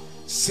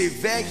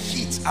 Severe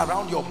heat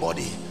around your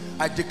body.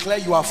 I declare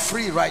you are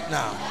free right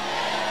now.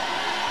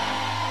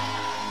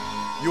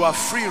 You are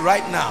free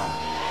right now.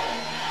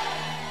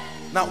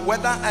 Now,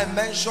 whether I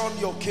mention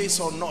your case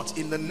or not,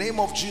 in the name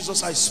of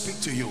Jesus I speak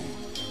to you.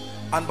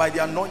 And by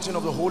the anointing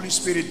of the Holy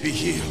Spirit, be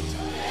healed.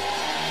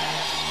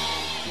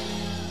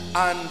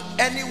 And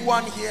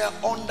anyone here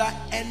under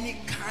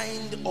any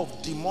kind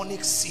of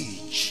demonic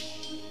siege,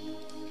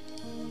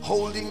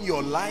 holding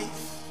your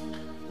life,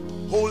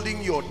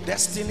 holding your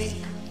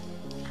destiny,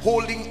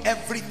 holding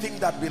everything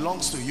that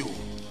belongs to you,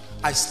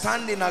 I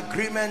stand in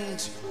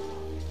agreement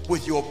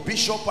with your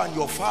bishop and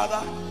your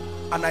father,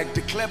 and I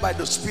declare by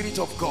the Spirit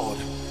of God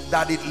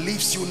that it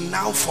leaves you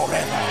now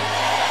forever.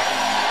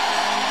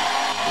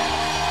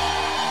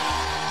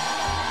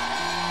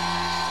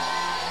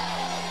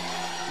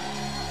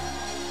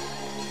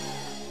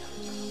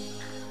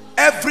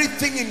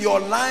 Everything in your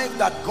life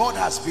that God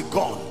has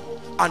begun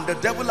and the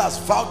devil has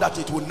vowed that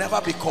it will never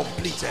be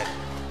completed.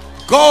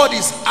 God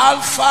is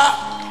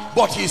Alpha,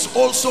 but he's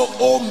also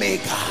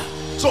Omega.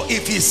 So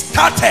if he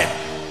started,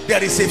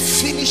 there is a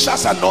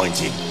finisher's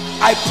anointing.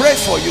 I pray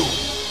for you.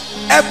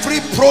 Every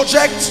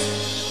project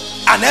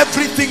and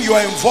everything you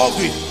are involved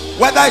with,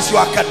 whether it's your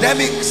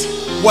academics,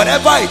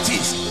 whatever it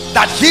is,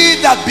 that he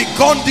that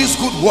begun this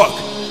good work,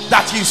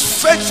 that he is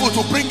faithful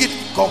to bring it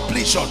to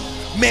completion.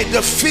 May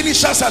the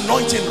finisher's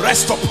anointing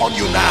rest upon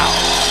you now.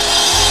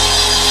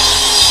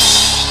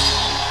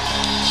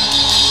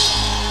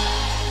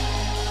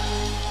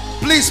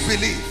 Please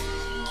believe.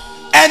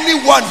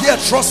 Anyone here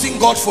trusting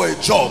God for a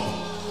job,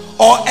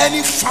 or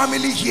any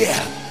family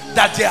here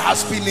that there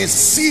has been a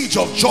siege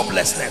of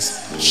joblessness,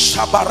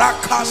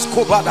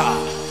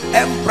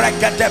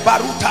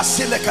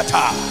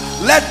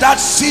 let that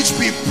siege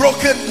be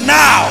broken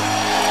now.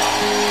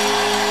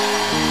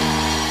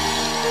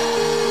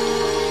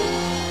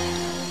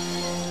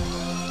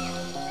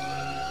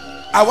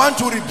 I want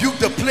to rebuke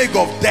the plague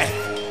of death.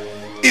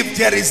 if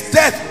there is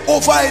death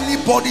over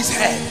anybody's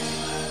head,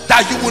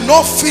 that you will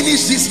not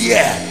finish this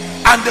year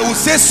and they will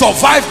say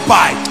survived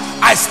by,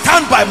 I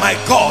stand by my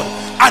God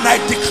and I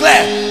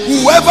declare,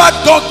 whoever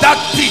dug that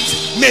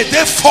pit, may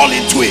they fall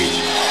into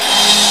it.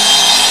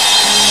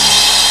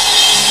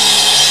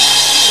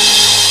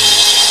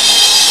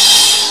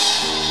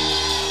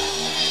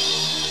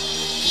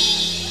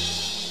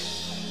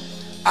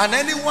 And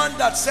anyone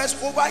that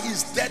says over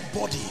his dead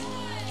body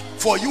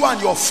for you and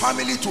your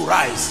family to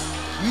rise,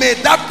 may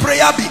that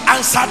prayer be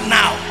answered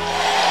now.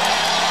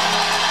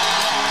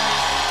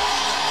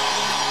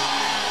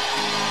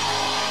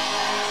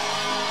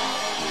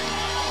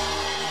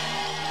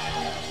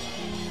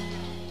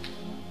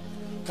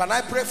 Can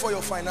I pray for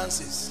your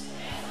finances?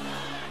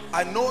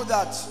 I know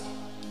that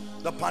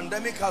the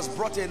pandemic has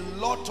brought a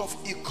lot of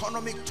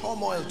economic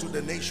turmoil to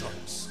the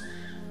nations.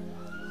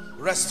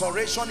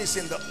 Restoration is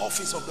in the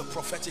office of the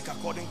prophetic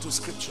according to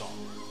scripture.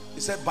 He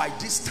said, by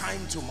this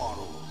time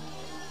tomorrow,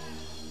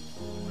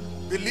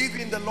 believe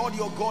in the Lord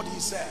your God, he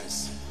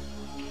says.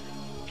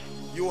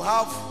 You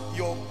have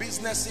your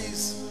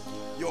businesses,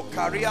 your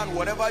career, and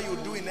whatever you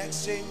do in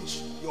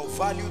exchange, your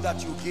value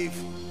that you give.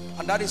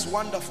 And that is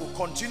wonderful.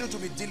 Continue to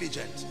be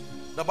diligent.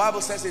 The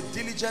Bible says a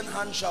diligent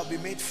hand shall be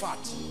made fat.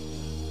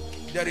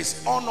 There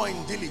is honor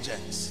in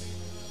diligence.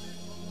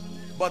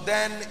 But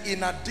then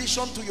in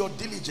addition to your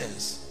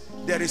diligence,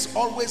 there is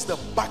always the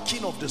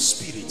backing of the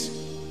Spirit.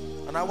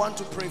 And I want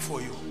to pray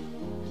for you.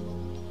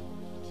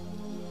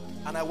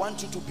 And I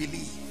want you to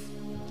believe.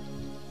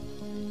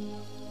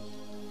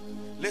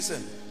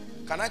 Listen,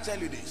 can I tell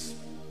you this?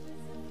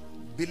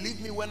 Believe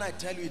me when I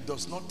tell you it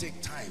does not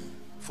take time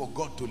for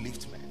God to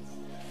lift men.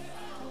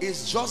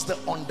 It's just the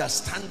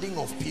understanding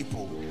of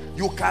people.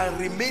 You can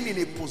remain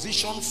in a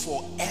position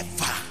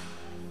forever.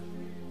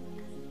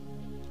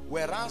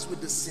 Whereas with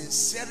the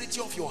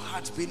sincerity of your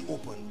heart being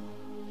open,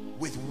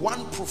 with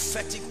one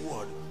prophetic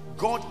word,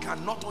 God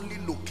can not only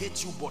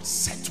locate you but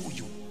settle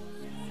you.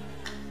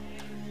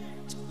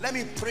 Let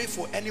me pray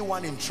for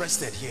anyone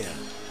interested here.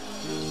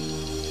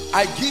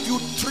 I give you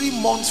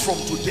 3 months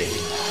from today.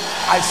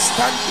 I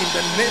stand in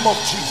the name of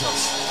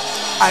Jesus.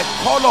 I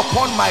call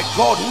upon my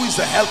God who is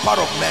the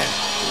helper of men.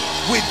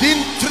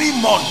 Within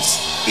 3 months,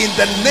 in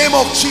the name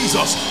of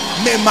Jesus,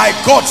 may my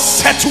God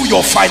settle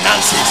your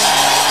finances.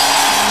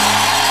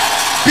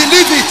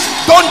 Believe it,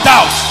 don't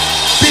doubt.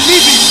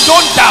 Believe it,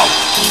 don't doubt.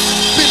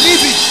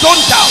 Believe it,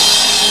 don't doubt.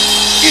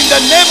 In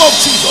the name of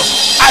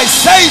Jesus, I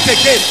say it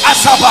again,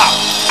 Asaba,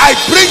 I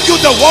bring you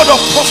the word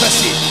of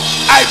prophecy.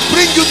 I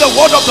bring you the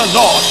word of the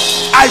Lord.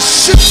 I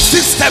shift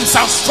systems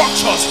and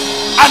structures,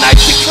 and I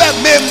declare,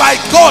 may my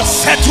God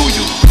settle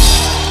you.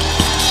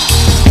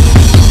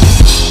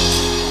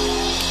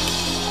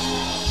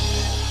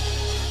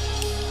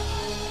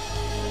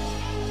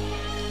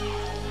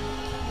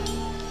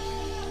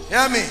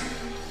 Hear me?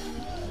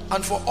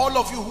 And for all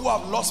of you who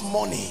have lost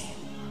money,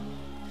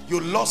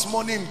 you lost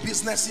money in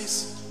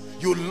businesses,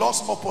 you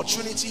lost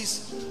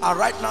opportunities, and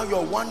right now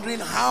you're wondering,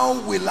 how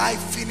will I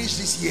finish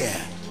this year?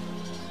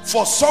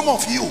 For some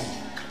of you,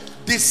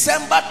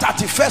 December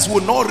 31st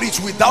will not reach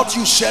without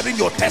you sharing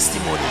your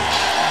testimony.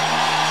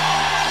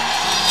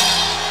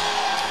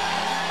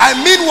 I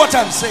mean what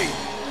I'm saying.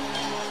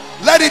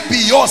 Let it be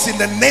yours in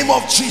the name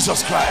of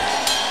Jesus Christ.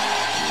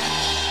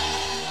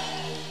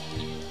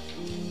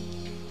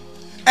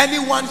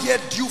 Anyone here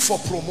due for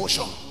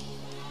promotion,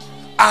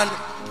 and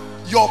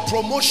your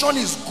promotion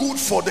is good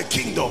for the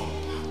kingdom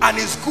and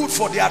is good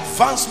for the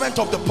advancement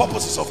of the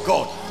purposes of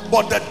God,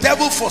 but the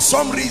devil for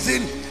some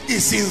reason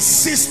is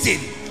insisting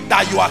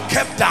that you are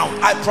kept down,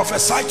 I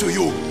prophesy to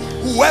you,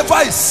 whoever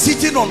is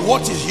sitting on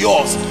what is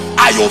yours,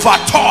 I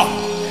overturn,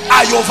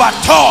 I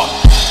overturn,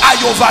 I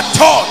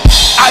overturn,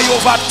 I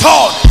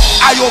overturn,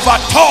 I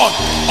overturn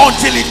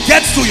until it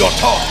gets to your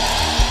turn.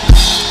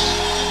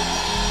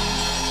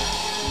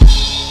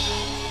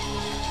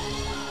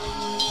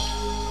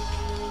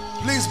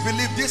 Please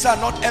believe these are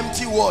not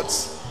empty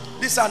words.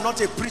 These are not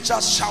a preacher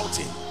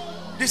shouting.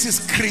 This is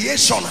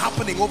creation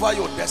happening over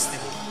your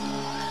destiny.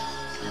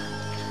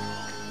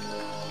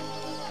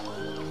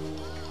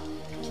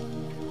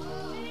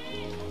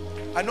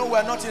 I know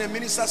we're not in a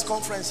minister's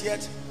conference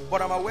yet,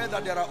 but I'm aware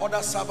that there are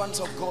other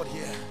servants of God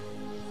here.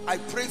 I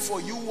pray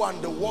for you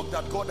and the work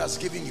that God has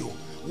given you.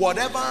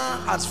 Whatever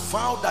has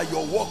vowed that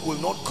your work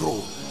will not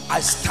grow, I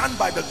stand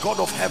by the God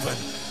of heaven,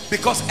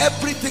 because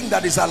everything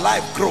that is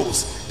alive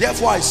grows.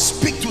 Therefore I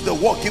speak to the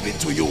work given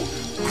to you,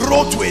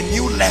 grow to a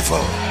new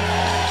level.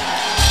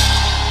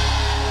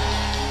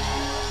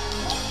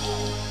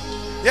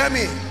 Hear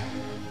me?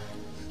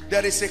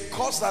 There is a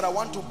curse that I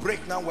want to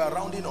break now. We're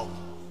rounding up.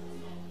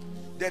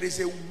 There is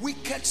a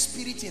wicked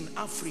spirit in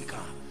Africa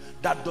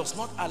that does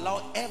not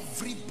allow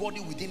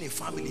everybody within a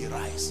family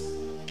rise.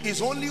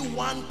 It's only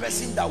one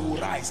person that will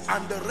rise,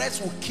 and the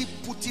rest will keep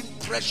putting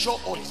pressure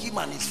on him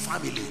and his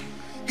family.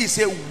 It's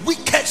a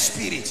wicked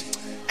spirit.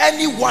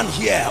 Anyone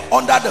here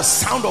under the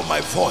sound of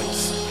my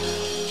voice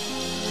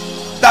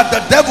that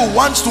the devil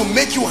wants to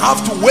make you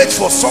have to wait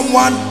for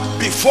someone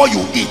before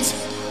you eat,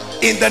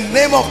 In the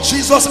name of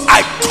Jesus,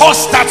 I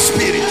curse that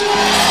spirit.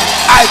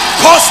 I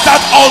curse that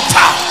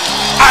altar.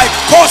 I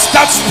curse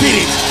that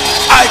spirit.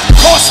 I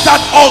curse that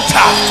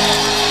altar.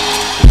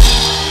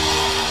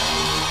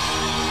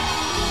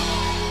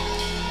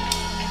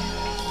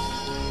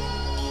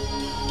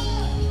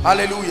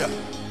 Hallelujah.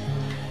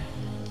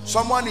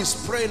 Someone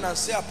is praying and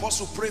say,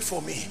 Apostle, pray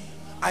for me.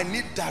 I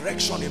need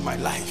direction in my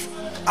life.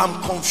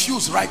 I'm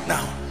confused right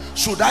now.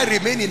 Should I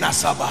remain in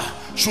Asaba?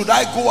 Should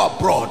I go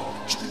abroad?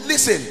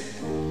 Listen,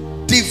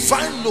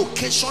 divine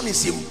location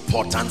is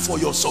important for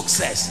your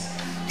success.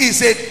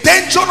 It's a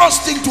dangerous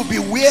thing to be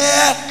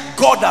where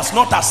God has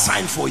not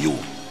assigned for you.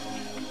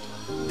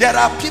 There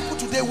are people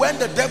today, when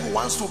the devil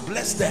wants to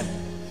bless them,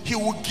 he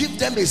will give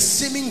them a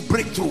seeming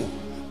breakthrough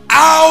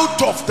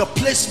out of the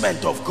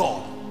placement of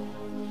God.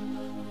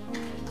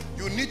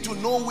 You need to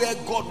know where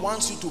God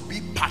wants you to be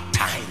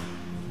part-time.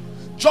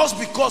 Just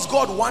because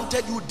God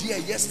wanted you there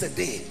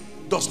yesterday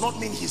does not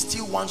mean he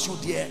still wants you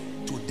there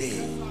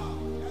today.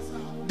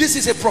 This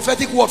is a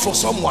prophetic word for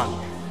someone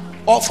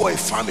or for a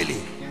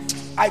family.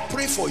 I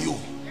pray for you.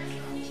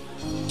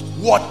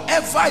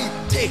 Whatever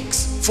it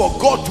takes for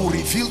God to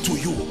reveal to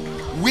you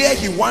where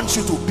he wants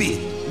you to be,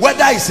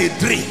 whether it's a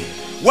dream,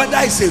 whether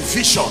it's a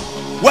vision,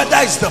 whether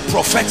it's the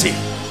prophetic,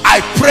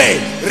 I pray,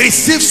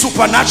 receive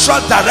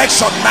supernatural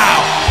direction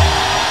now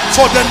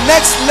for the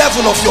next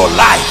level of your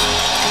life.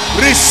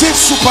 Receive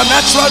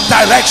supernatural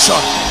direction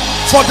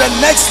for the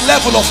next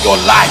level of your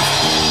life.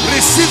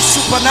 Receive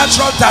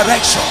supernatural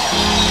direction.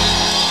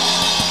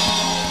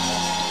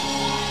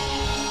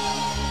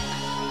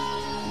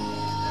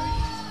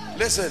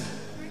 Listen,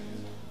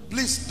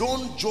 please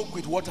don't joke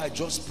with what I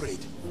just prayed.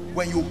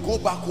 When you go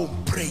back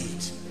home, pray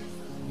it.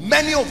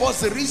 Many of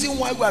us, the reason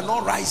why we are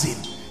not rising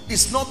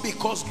is not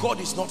because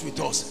God is not with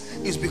us.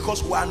 It's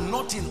because we are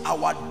not in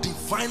our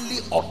divinely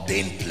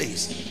ordained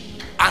place.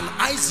 And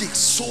Isaac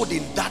sowed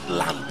in that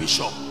land,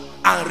 Bishop,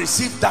 and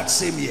received that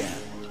same year.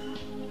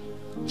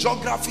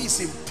 Geography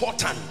is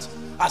important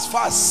as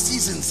far as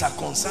seasons are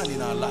concerned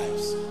in our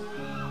lives.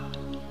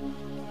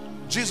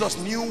 Jesus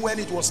knew when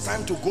it was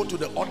time to go to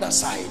the other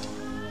side.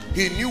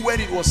 He knew when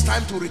it was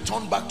time to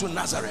return back to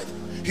Nazareth.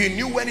 He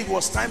knew when it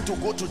was time to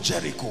go to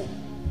Jericho.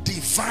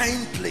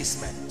 Divine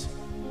placement.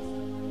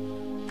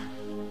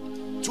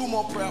 2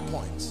 more prayer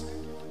points.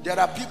 There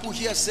are people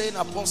here saying,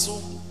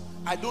 Apostle,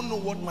 I don't know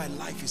what my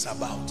life is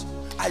about.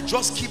 I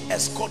just keep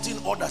escorting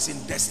others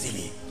in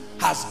destiny.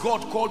 Has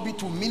God called me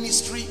to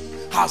ministry?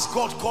 Has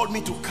God called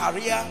me to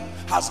career?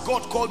 Has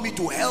God called me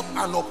to help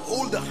and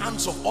uphold the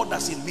hands of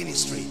others in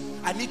ministry?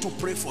 I need to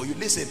pray for you.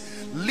 Listen,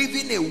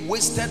 living a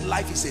wasted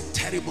life is a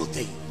terrible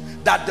thing.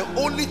 That the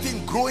only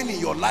thing growing in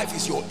your life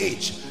is your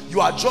age.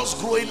 You are just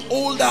growing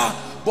older,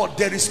 but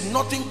there is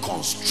nothing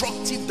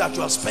constructive that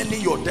you are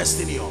spending your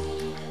destiny on.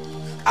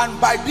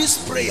 And by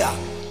this prayer,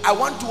 I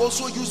want to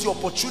also use the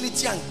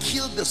opportunity and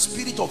kill the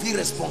spirit of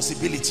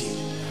irresponsibility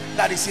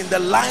that is in the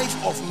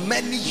life of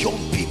many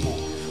young people.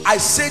 I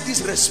say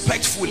this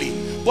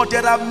respectfully, but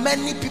there are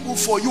many people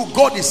for you.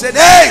 God is saying,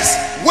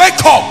 hey,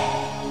 wake up.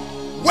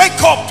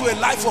 Wake up to a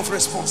life of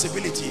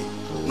responsibility.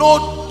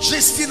 No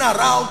gisting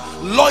around,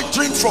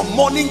 loitering from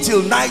morning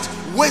till night,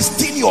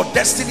 wasting your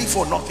destiny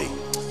for nothing.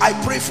 I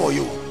pray for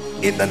you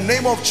in the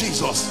name of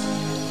Jesus.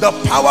 The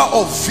power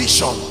of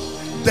vision,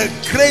 the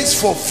grace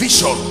for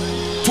vision,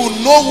 to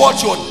know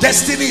what your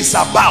destiny is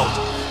about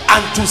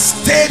and to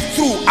stay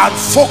through and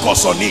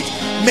focus on it.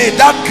 May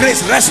that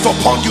grace rest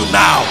upon you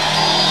now.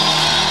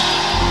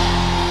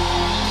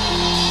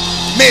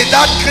 May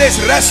that grace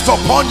rest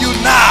upon you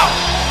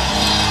now.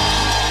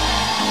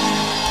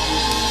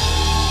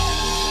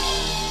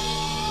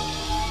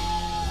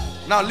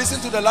 Now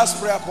listen to the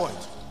last prayer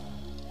point.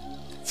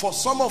 For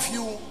some of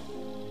you,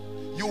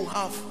 you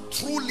have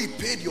truly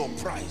paid your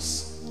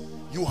price.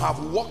 You have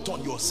worked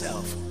on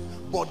yourself,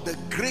 but the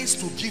grace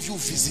to give you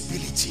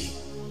visibility.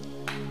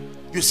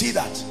 You see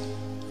that?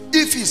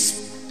 If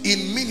it's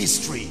in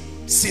ministry,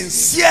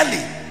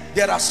 sincerely,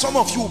 there are some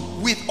of you,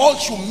 with all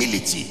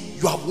humility,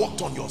 you have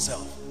worked on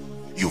yourself.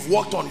 You've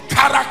worked on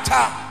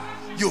character.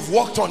 You've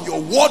worked on your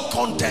word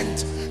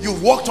content.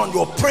 You've worked on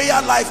your prayer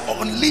life,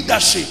 on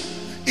leadership.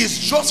 It's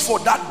just for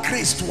that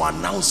grace to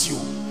announce you.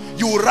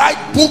 You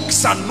write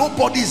books and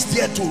nobody is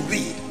there to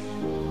read.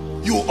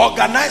 You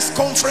organize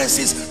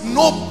conferences,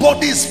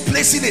 nobody is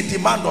placing a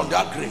demand on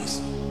that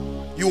grace.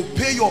 You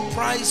pay your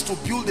price to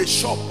build a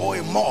shop or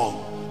a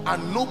mall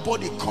and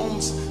nobody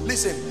comes.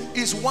 Listen,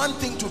 it's one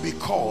thing to be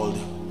called,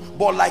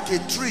 but like a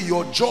tree,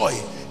 your joy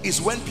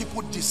is when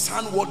people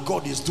discern what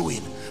God is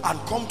doing and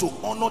come to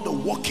honor the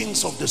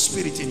workings of the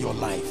Spirit in your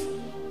life.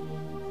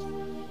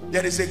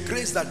 There is a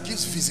grace that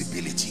gives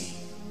visibility.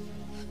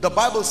 The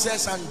Bible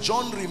says, and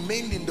John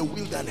remained in the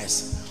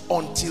wilderness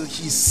until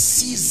his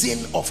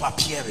season of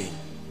appearing.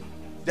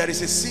 There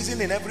is a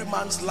season in every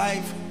man's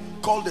life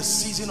called the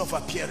season of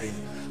appearing.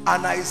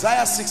 And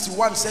Isaiah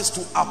 61 says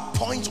to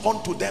appoint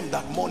unto them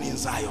that mourn in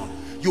Zion.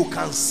 You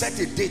can set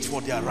a date for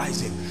their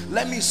rising.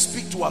 Let me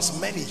speak to as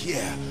many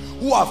here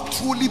who have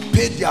truly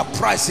paid their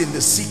price in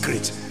the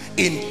secret,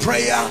 in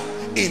prayer,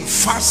 in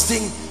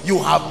fasting, You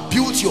have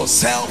built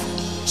yourself.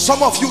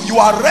 Some of you, you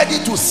are ready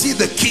to see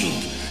the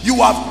king. You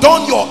have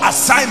done your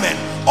assignment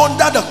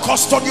under the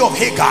custody of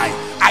Haggai.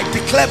 I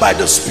declare by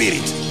the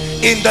Spirit,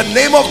 in the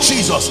name of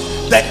Jesus,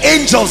 the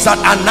angels that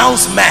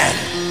announce man,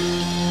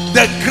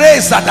 the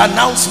grace that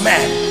announce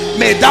man,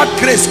 may that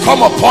grace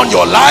come upon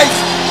your life,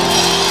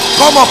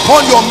 come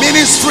upon your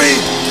ministry,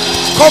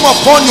 come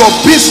upon your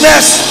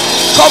business,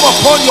 come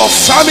upon your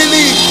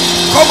family,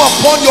 come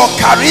upon your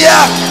career,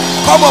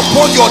 come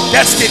upon your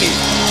destiny,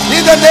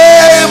 in the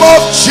name of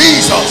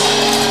Jesus.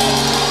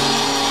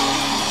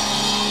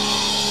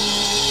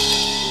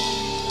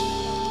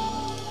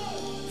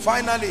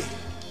 Finally,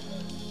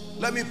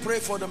 let me pray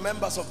for the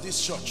members of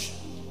this church.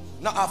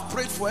 Now, I've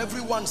prayed for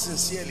everyone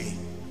sincerely,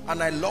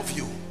 and I love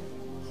you,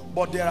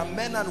 but there are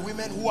men and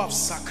women who have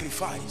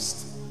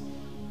sacrificed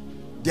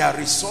their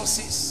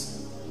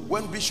resources.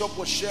 When Bishop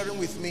was sharing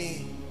with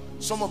me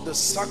some of the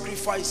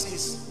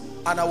sacrifices,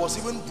 and I was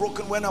even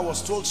broken when I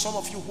was told, some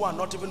of you who are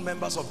not even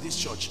members of this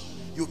church,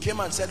 you came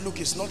and said, look,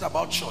 it's not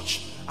about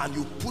church, and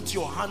you put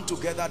your hand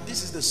together.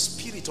 This is the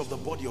spirit of the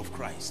body of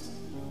Christ.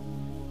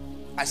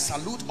 I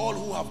salute all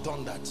who have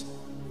done that,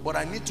 but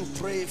I need to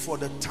pray for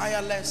the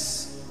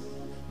tireless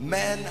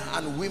men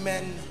and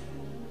women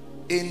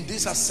in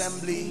this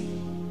assembly,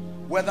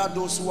 whether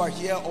those who are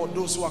here or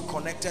those who are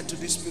connected to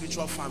this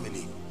spiritual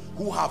family,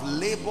 who have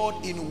labored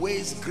in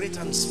ways great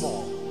and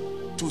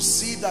small to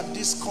see that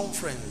this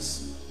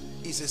conference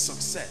is a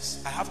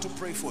success. I have to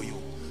pray for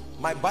you.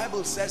 My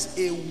Bible says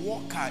a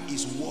worker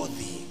is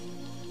worthy,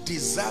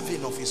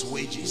 deserving of his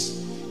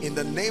wages. In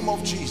the name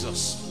of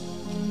Jesus,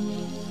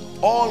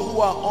 all who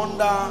are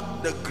under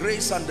the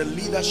grace and the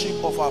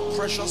leadership of our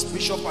precious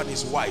bishop and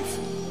his wife,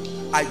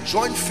 I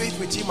join faith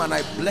with him and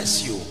I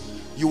bless you.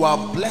 You are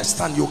blessed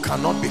and you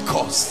cannot be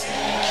cursed.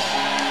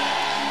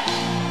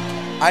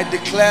 I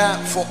declare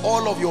for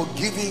all of your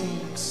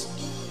givings,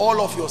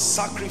 all of your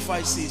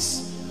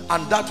sacrifices,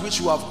 and that which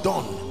you have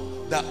done,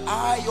 the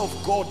eye of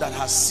God that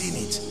has seen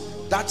it,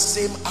 that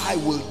same eye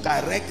will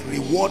direct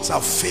rewards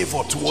of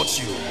favor towards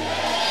you.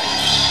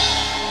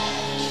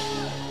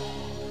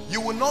 You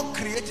will not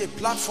create a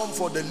platform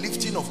for the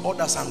lifting of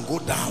others and go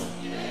down.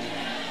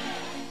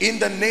 In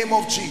the name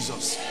of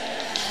Jesus.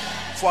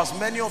 For as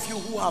many of you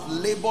who have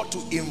labored to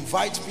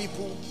invite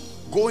people,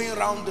 going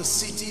around the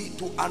city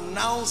to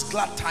announce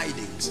glad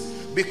tidings,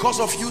 because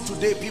of you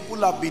today people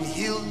have been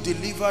healed,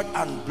 delivered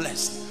and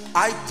blessed.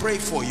 I pray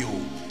for you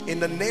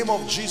in the name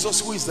of Jesus,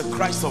 who is the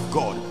Christ of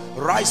God.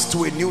 Rise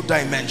to a new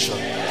dimension.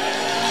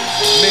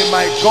 May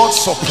my God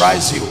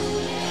surprise you.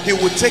 He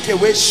will take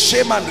away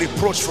shame and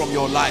reproach from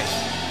your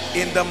life,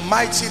 in the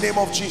mighty name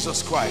of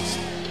Jesus Christ.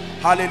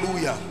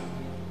 Hallelujah.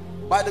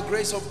 By the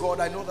grace of God,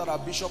 I know that our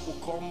bishop will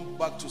come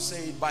back to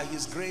say it. By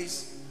his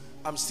grace,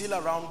 I'm still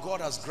around.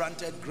 God has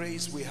granted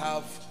grace. We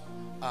have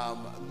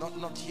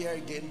not here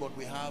again, but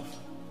we have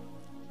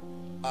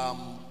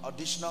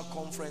additional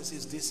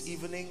conferences this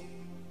evening.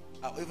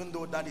 Even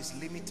though that is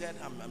limited,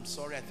 I'm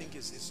sorry, I think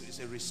it's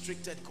a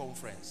restricted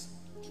conference.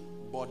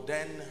 But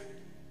then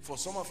for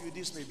some of you,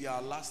 this may be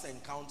our last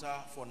encounter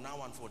for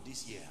now and for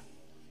this year.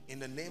 In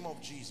the name of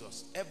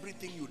Jesus,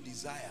 everything you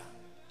desire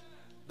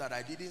that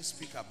I didn't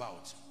speak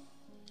about,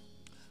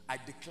 I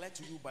declare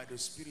to you by the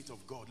Spirit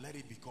of God, let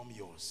it become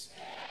yours.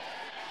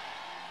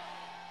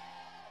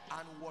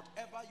 And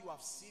whatever you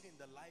have seen in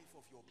the life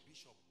of your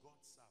bishop, God's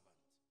servant.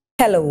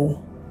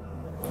 Hello.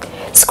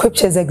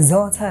 Scriptures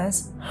exhort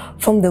us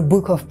from the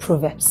book of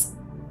Proverbs.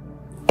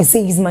 It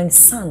says, my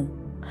son,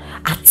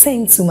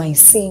 attend to my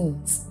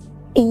sayings,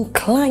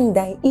 incline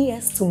thy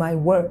ears to my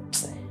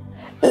words.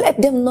 Let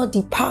them not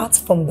depart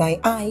from thy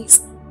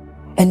eyes,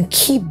 and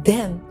keep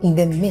them in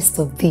the midst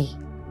of thee.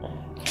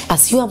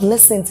 As you have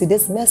listened to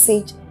this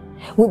message,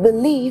 we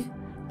believe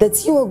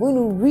that you are going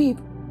to reap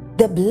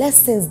the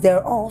blessings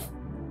thereof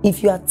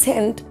if you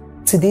attend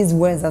to these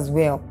words as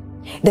well.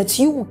 That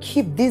you will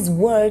keep these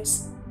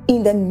words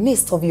in the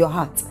midst of your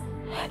heart.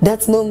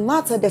 That no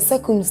matter the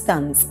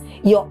circumstance,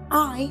 your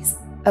eyes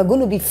are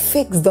going to be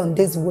fixed on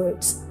these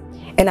words.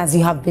 And as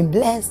you have been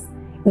blessed,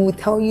 we will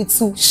tell you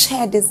to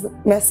share this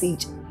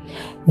message.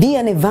 Be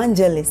an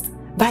evangelist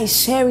by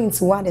sharing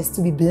to others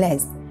to be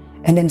blessed.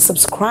 And then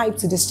subscribe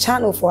to this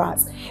channel for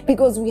us,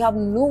 because we have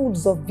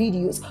loads of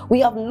videos, we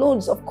have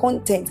loads of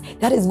content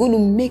that is going to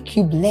make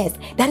you blessed,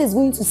 that is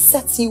going to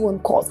set you on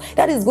course,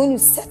 that is going to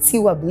set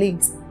you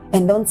ablaze.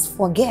 And don't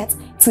forget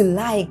to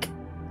like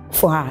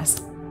for us.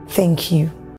 Thank you.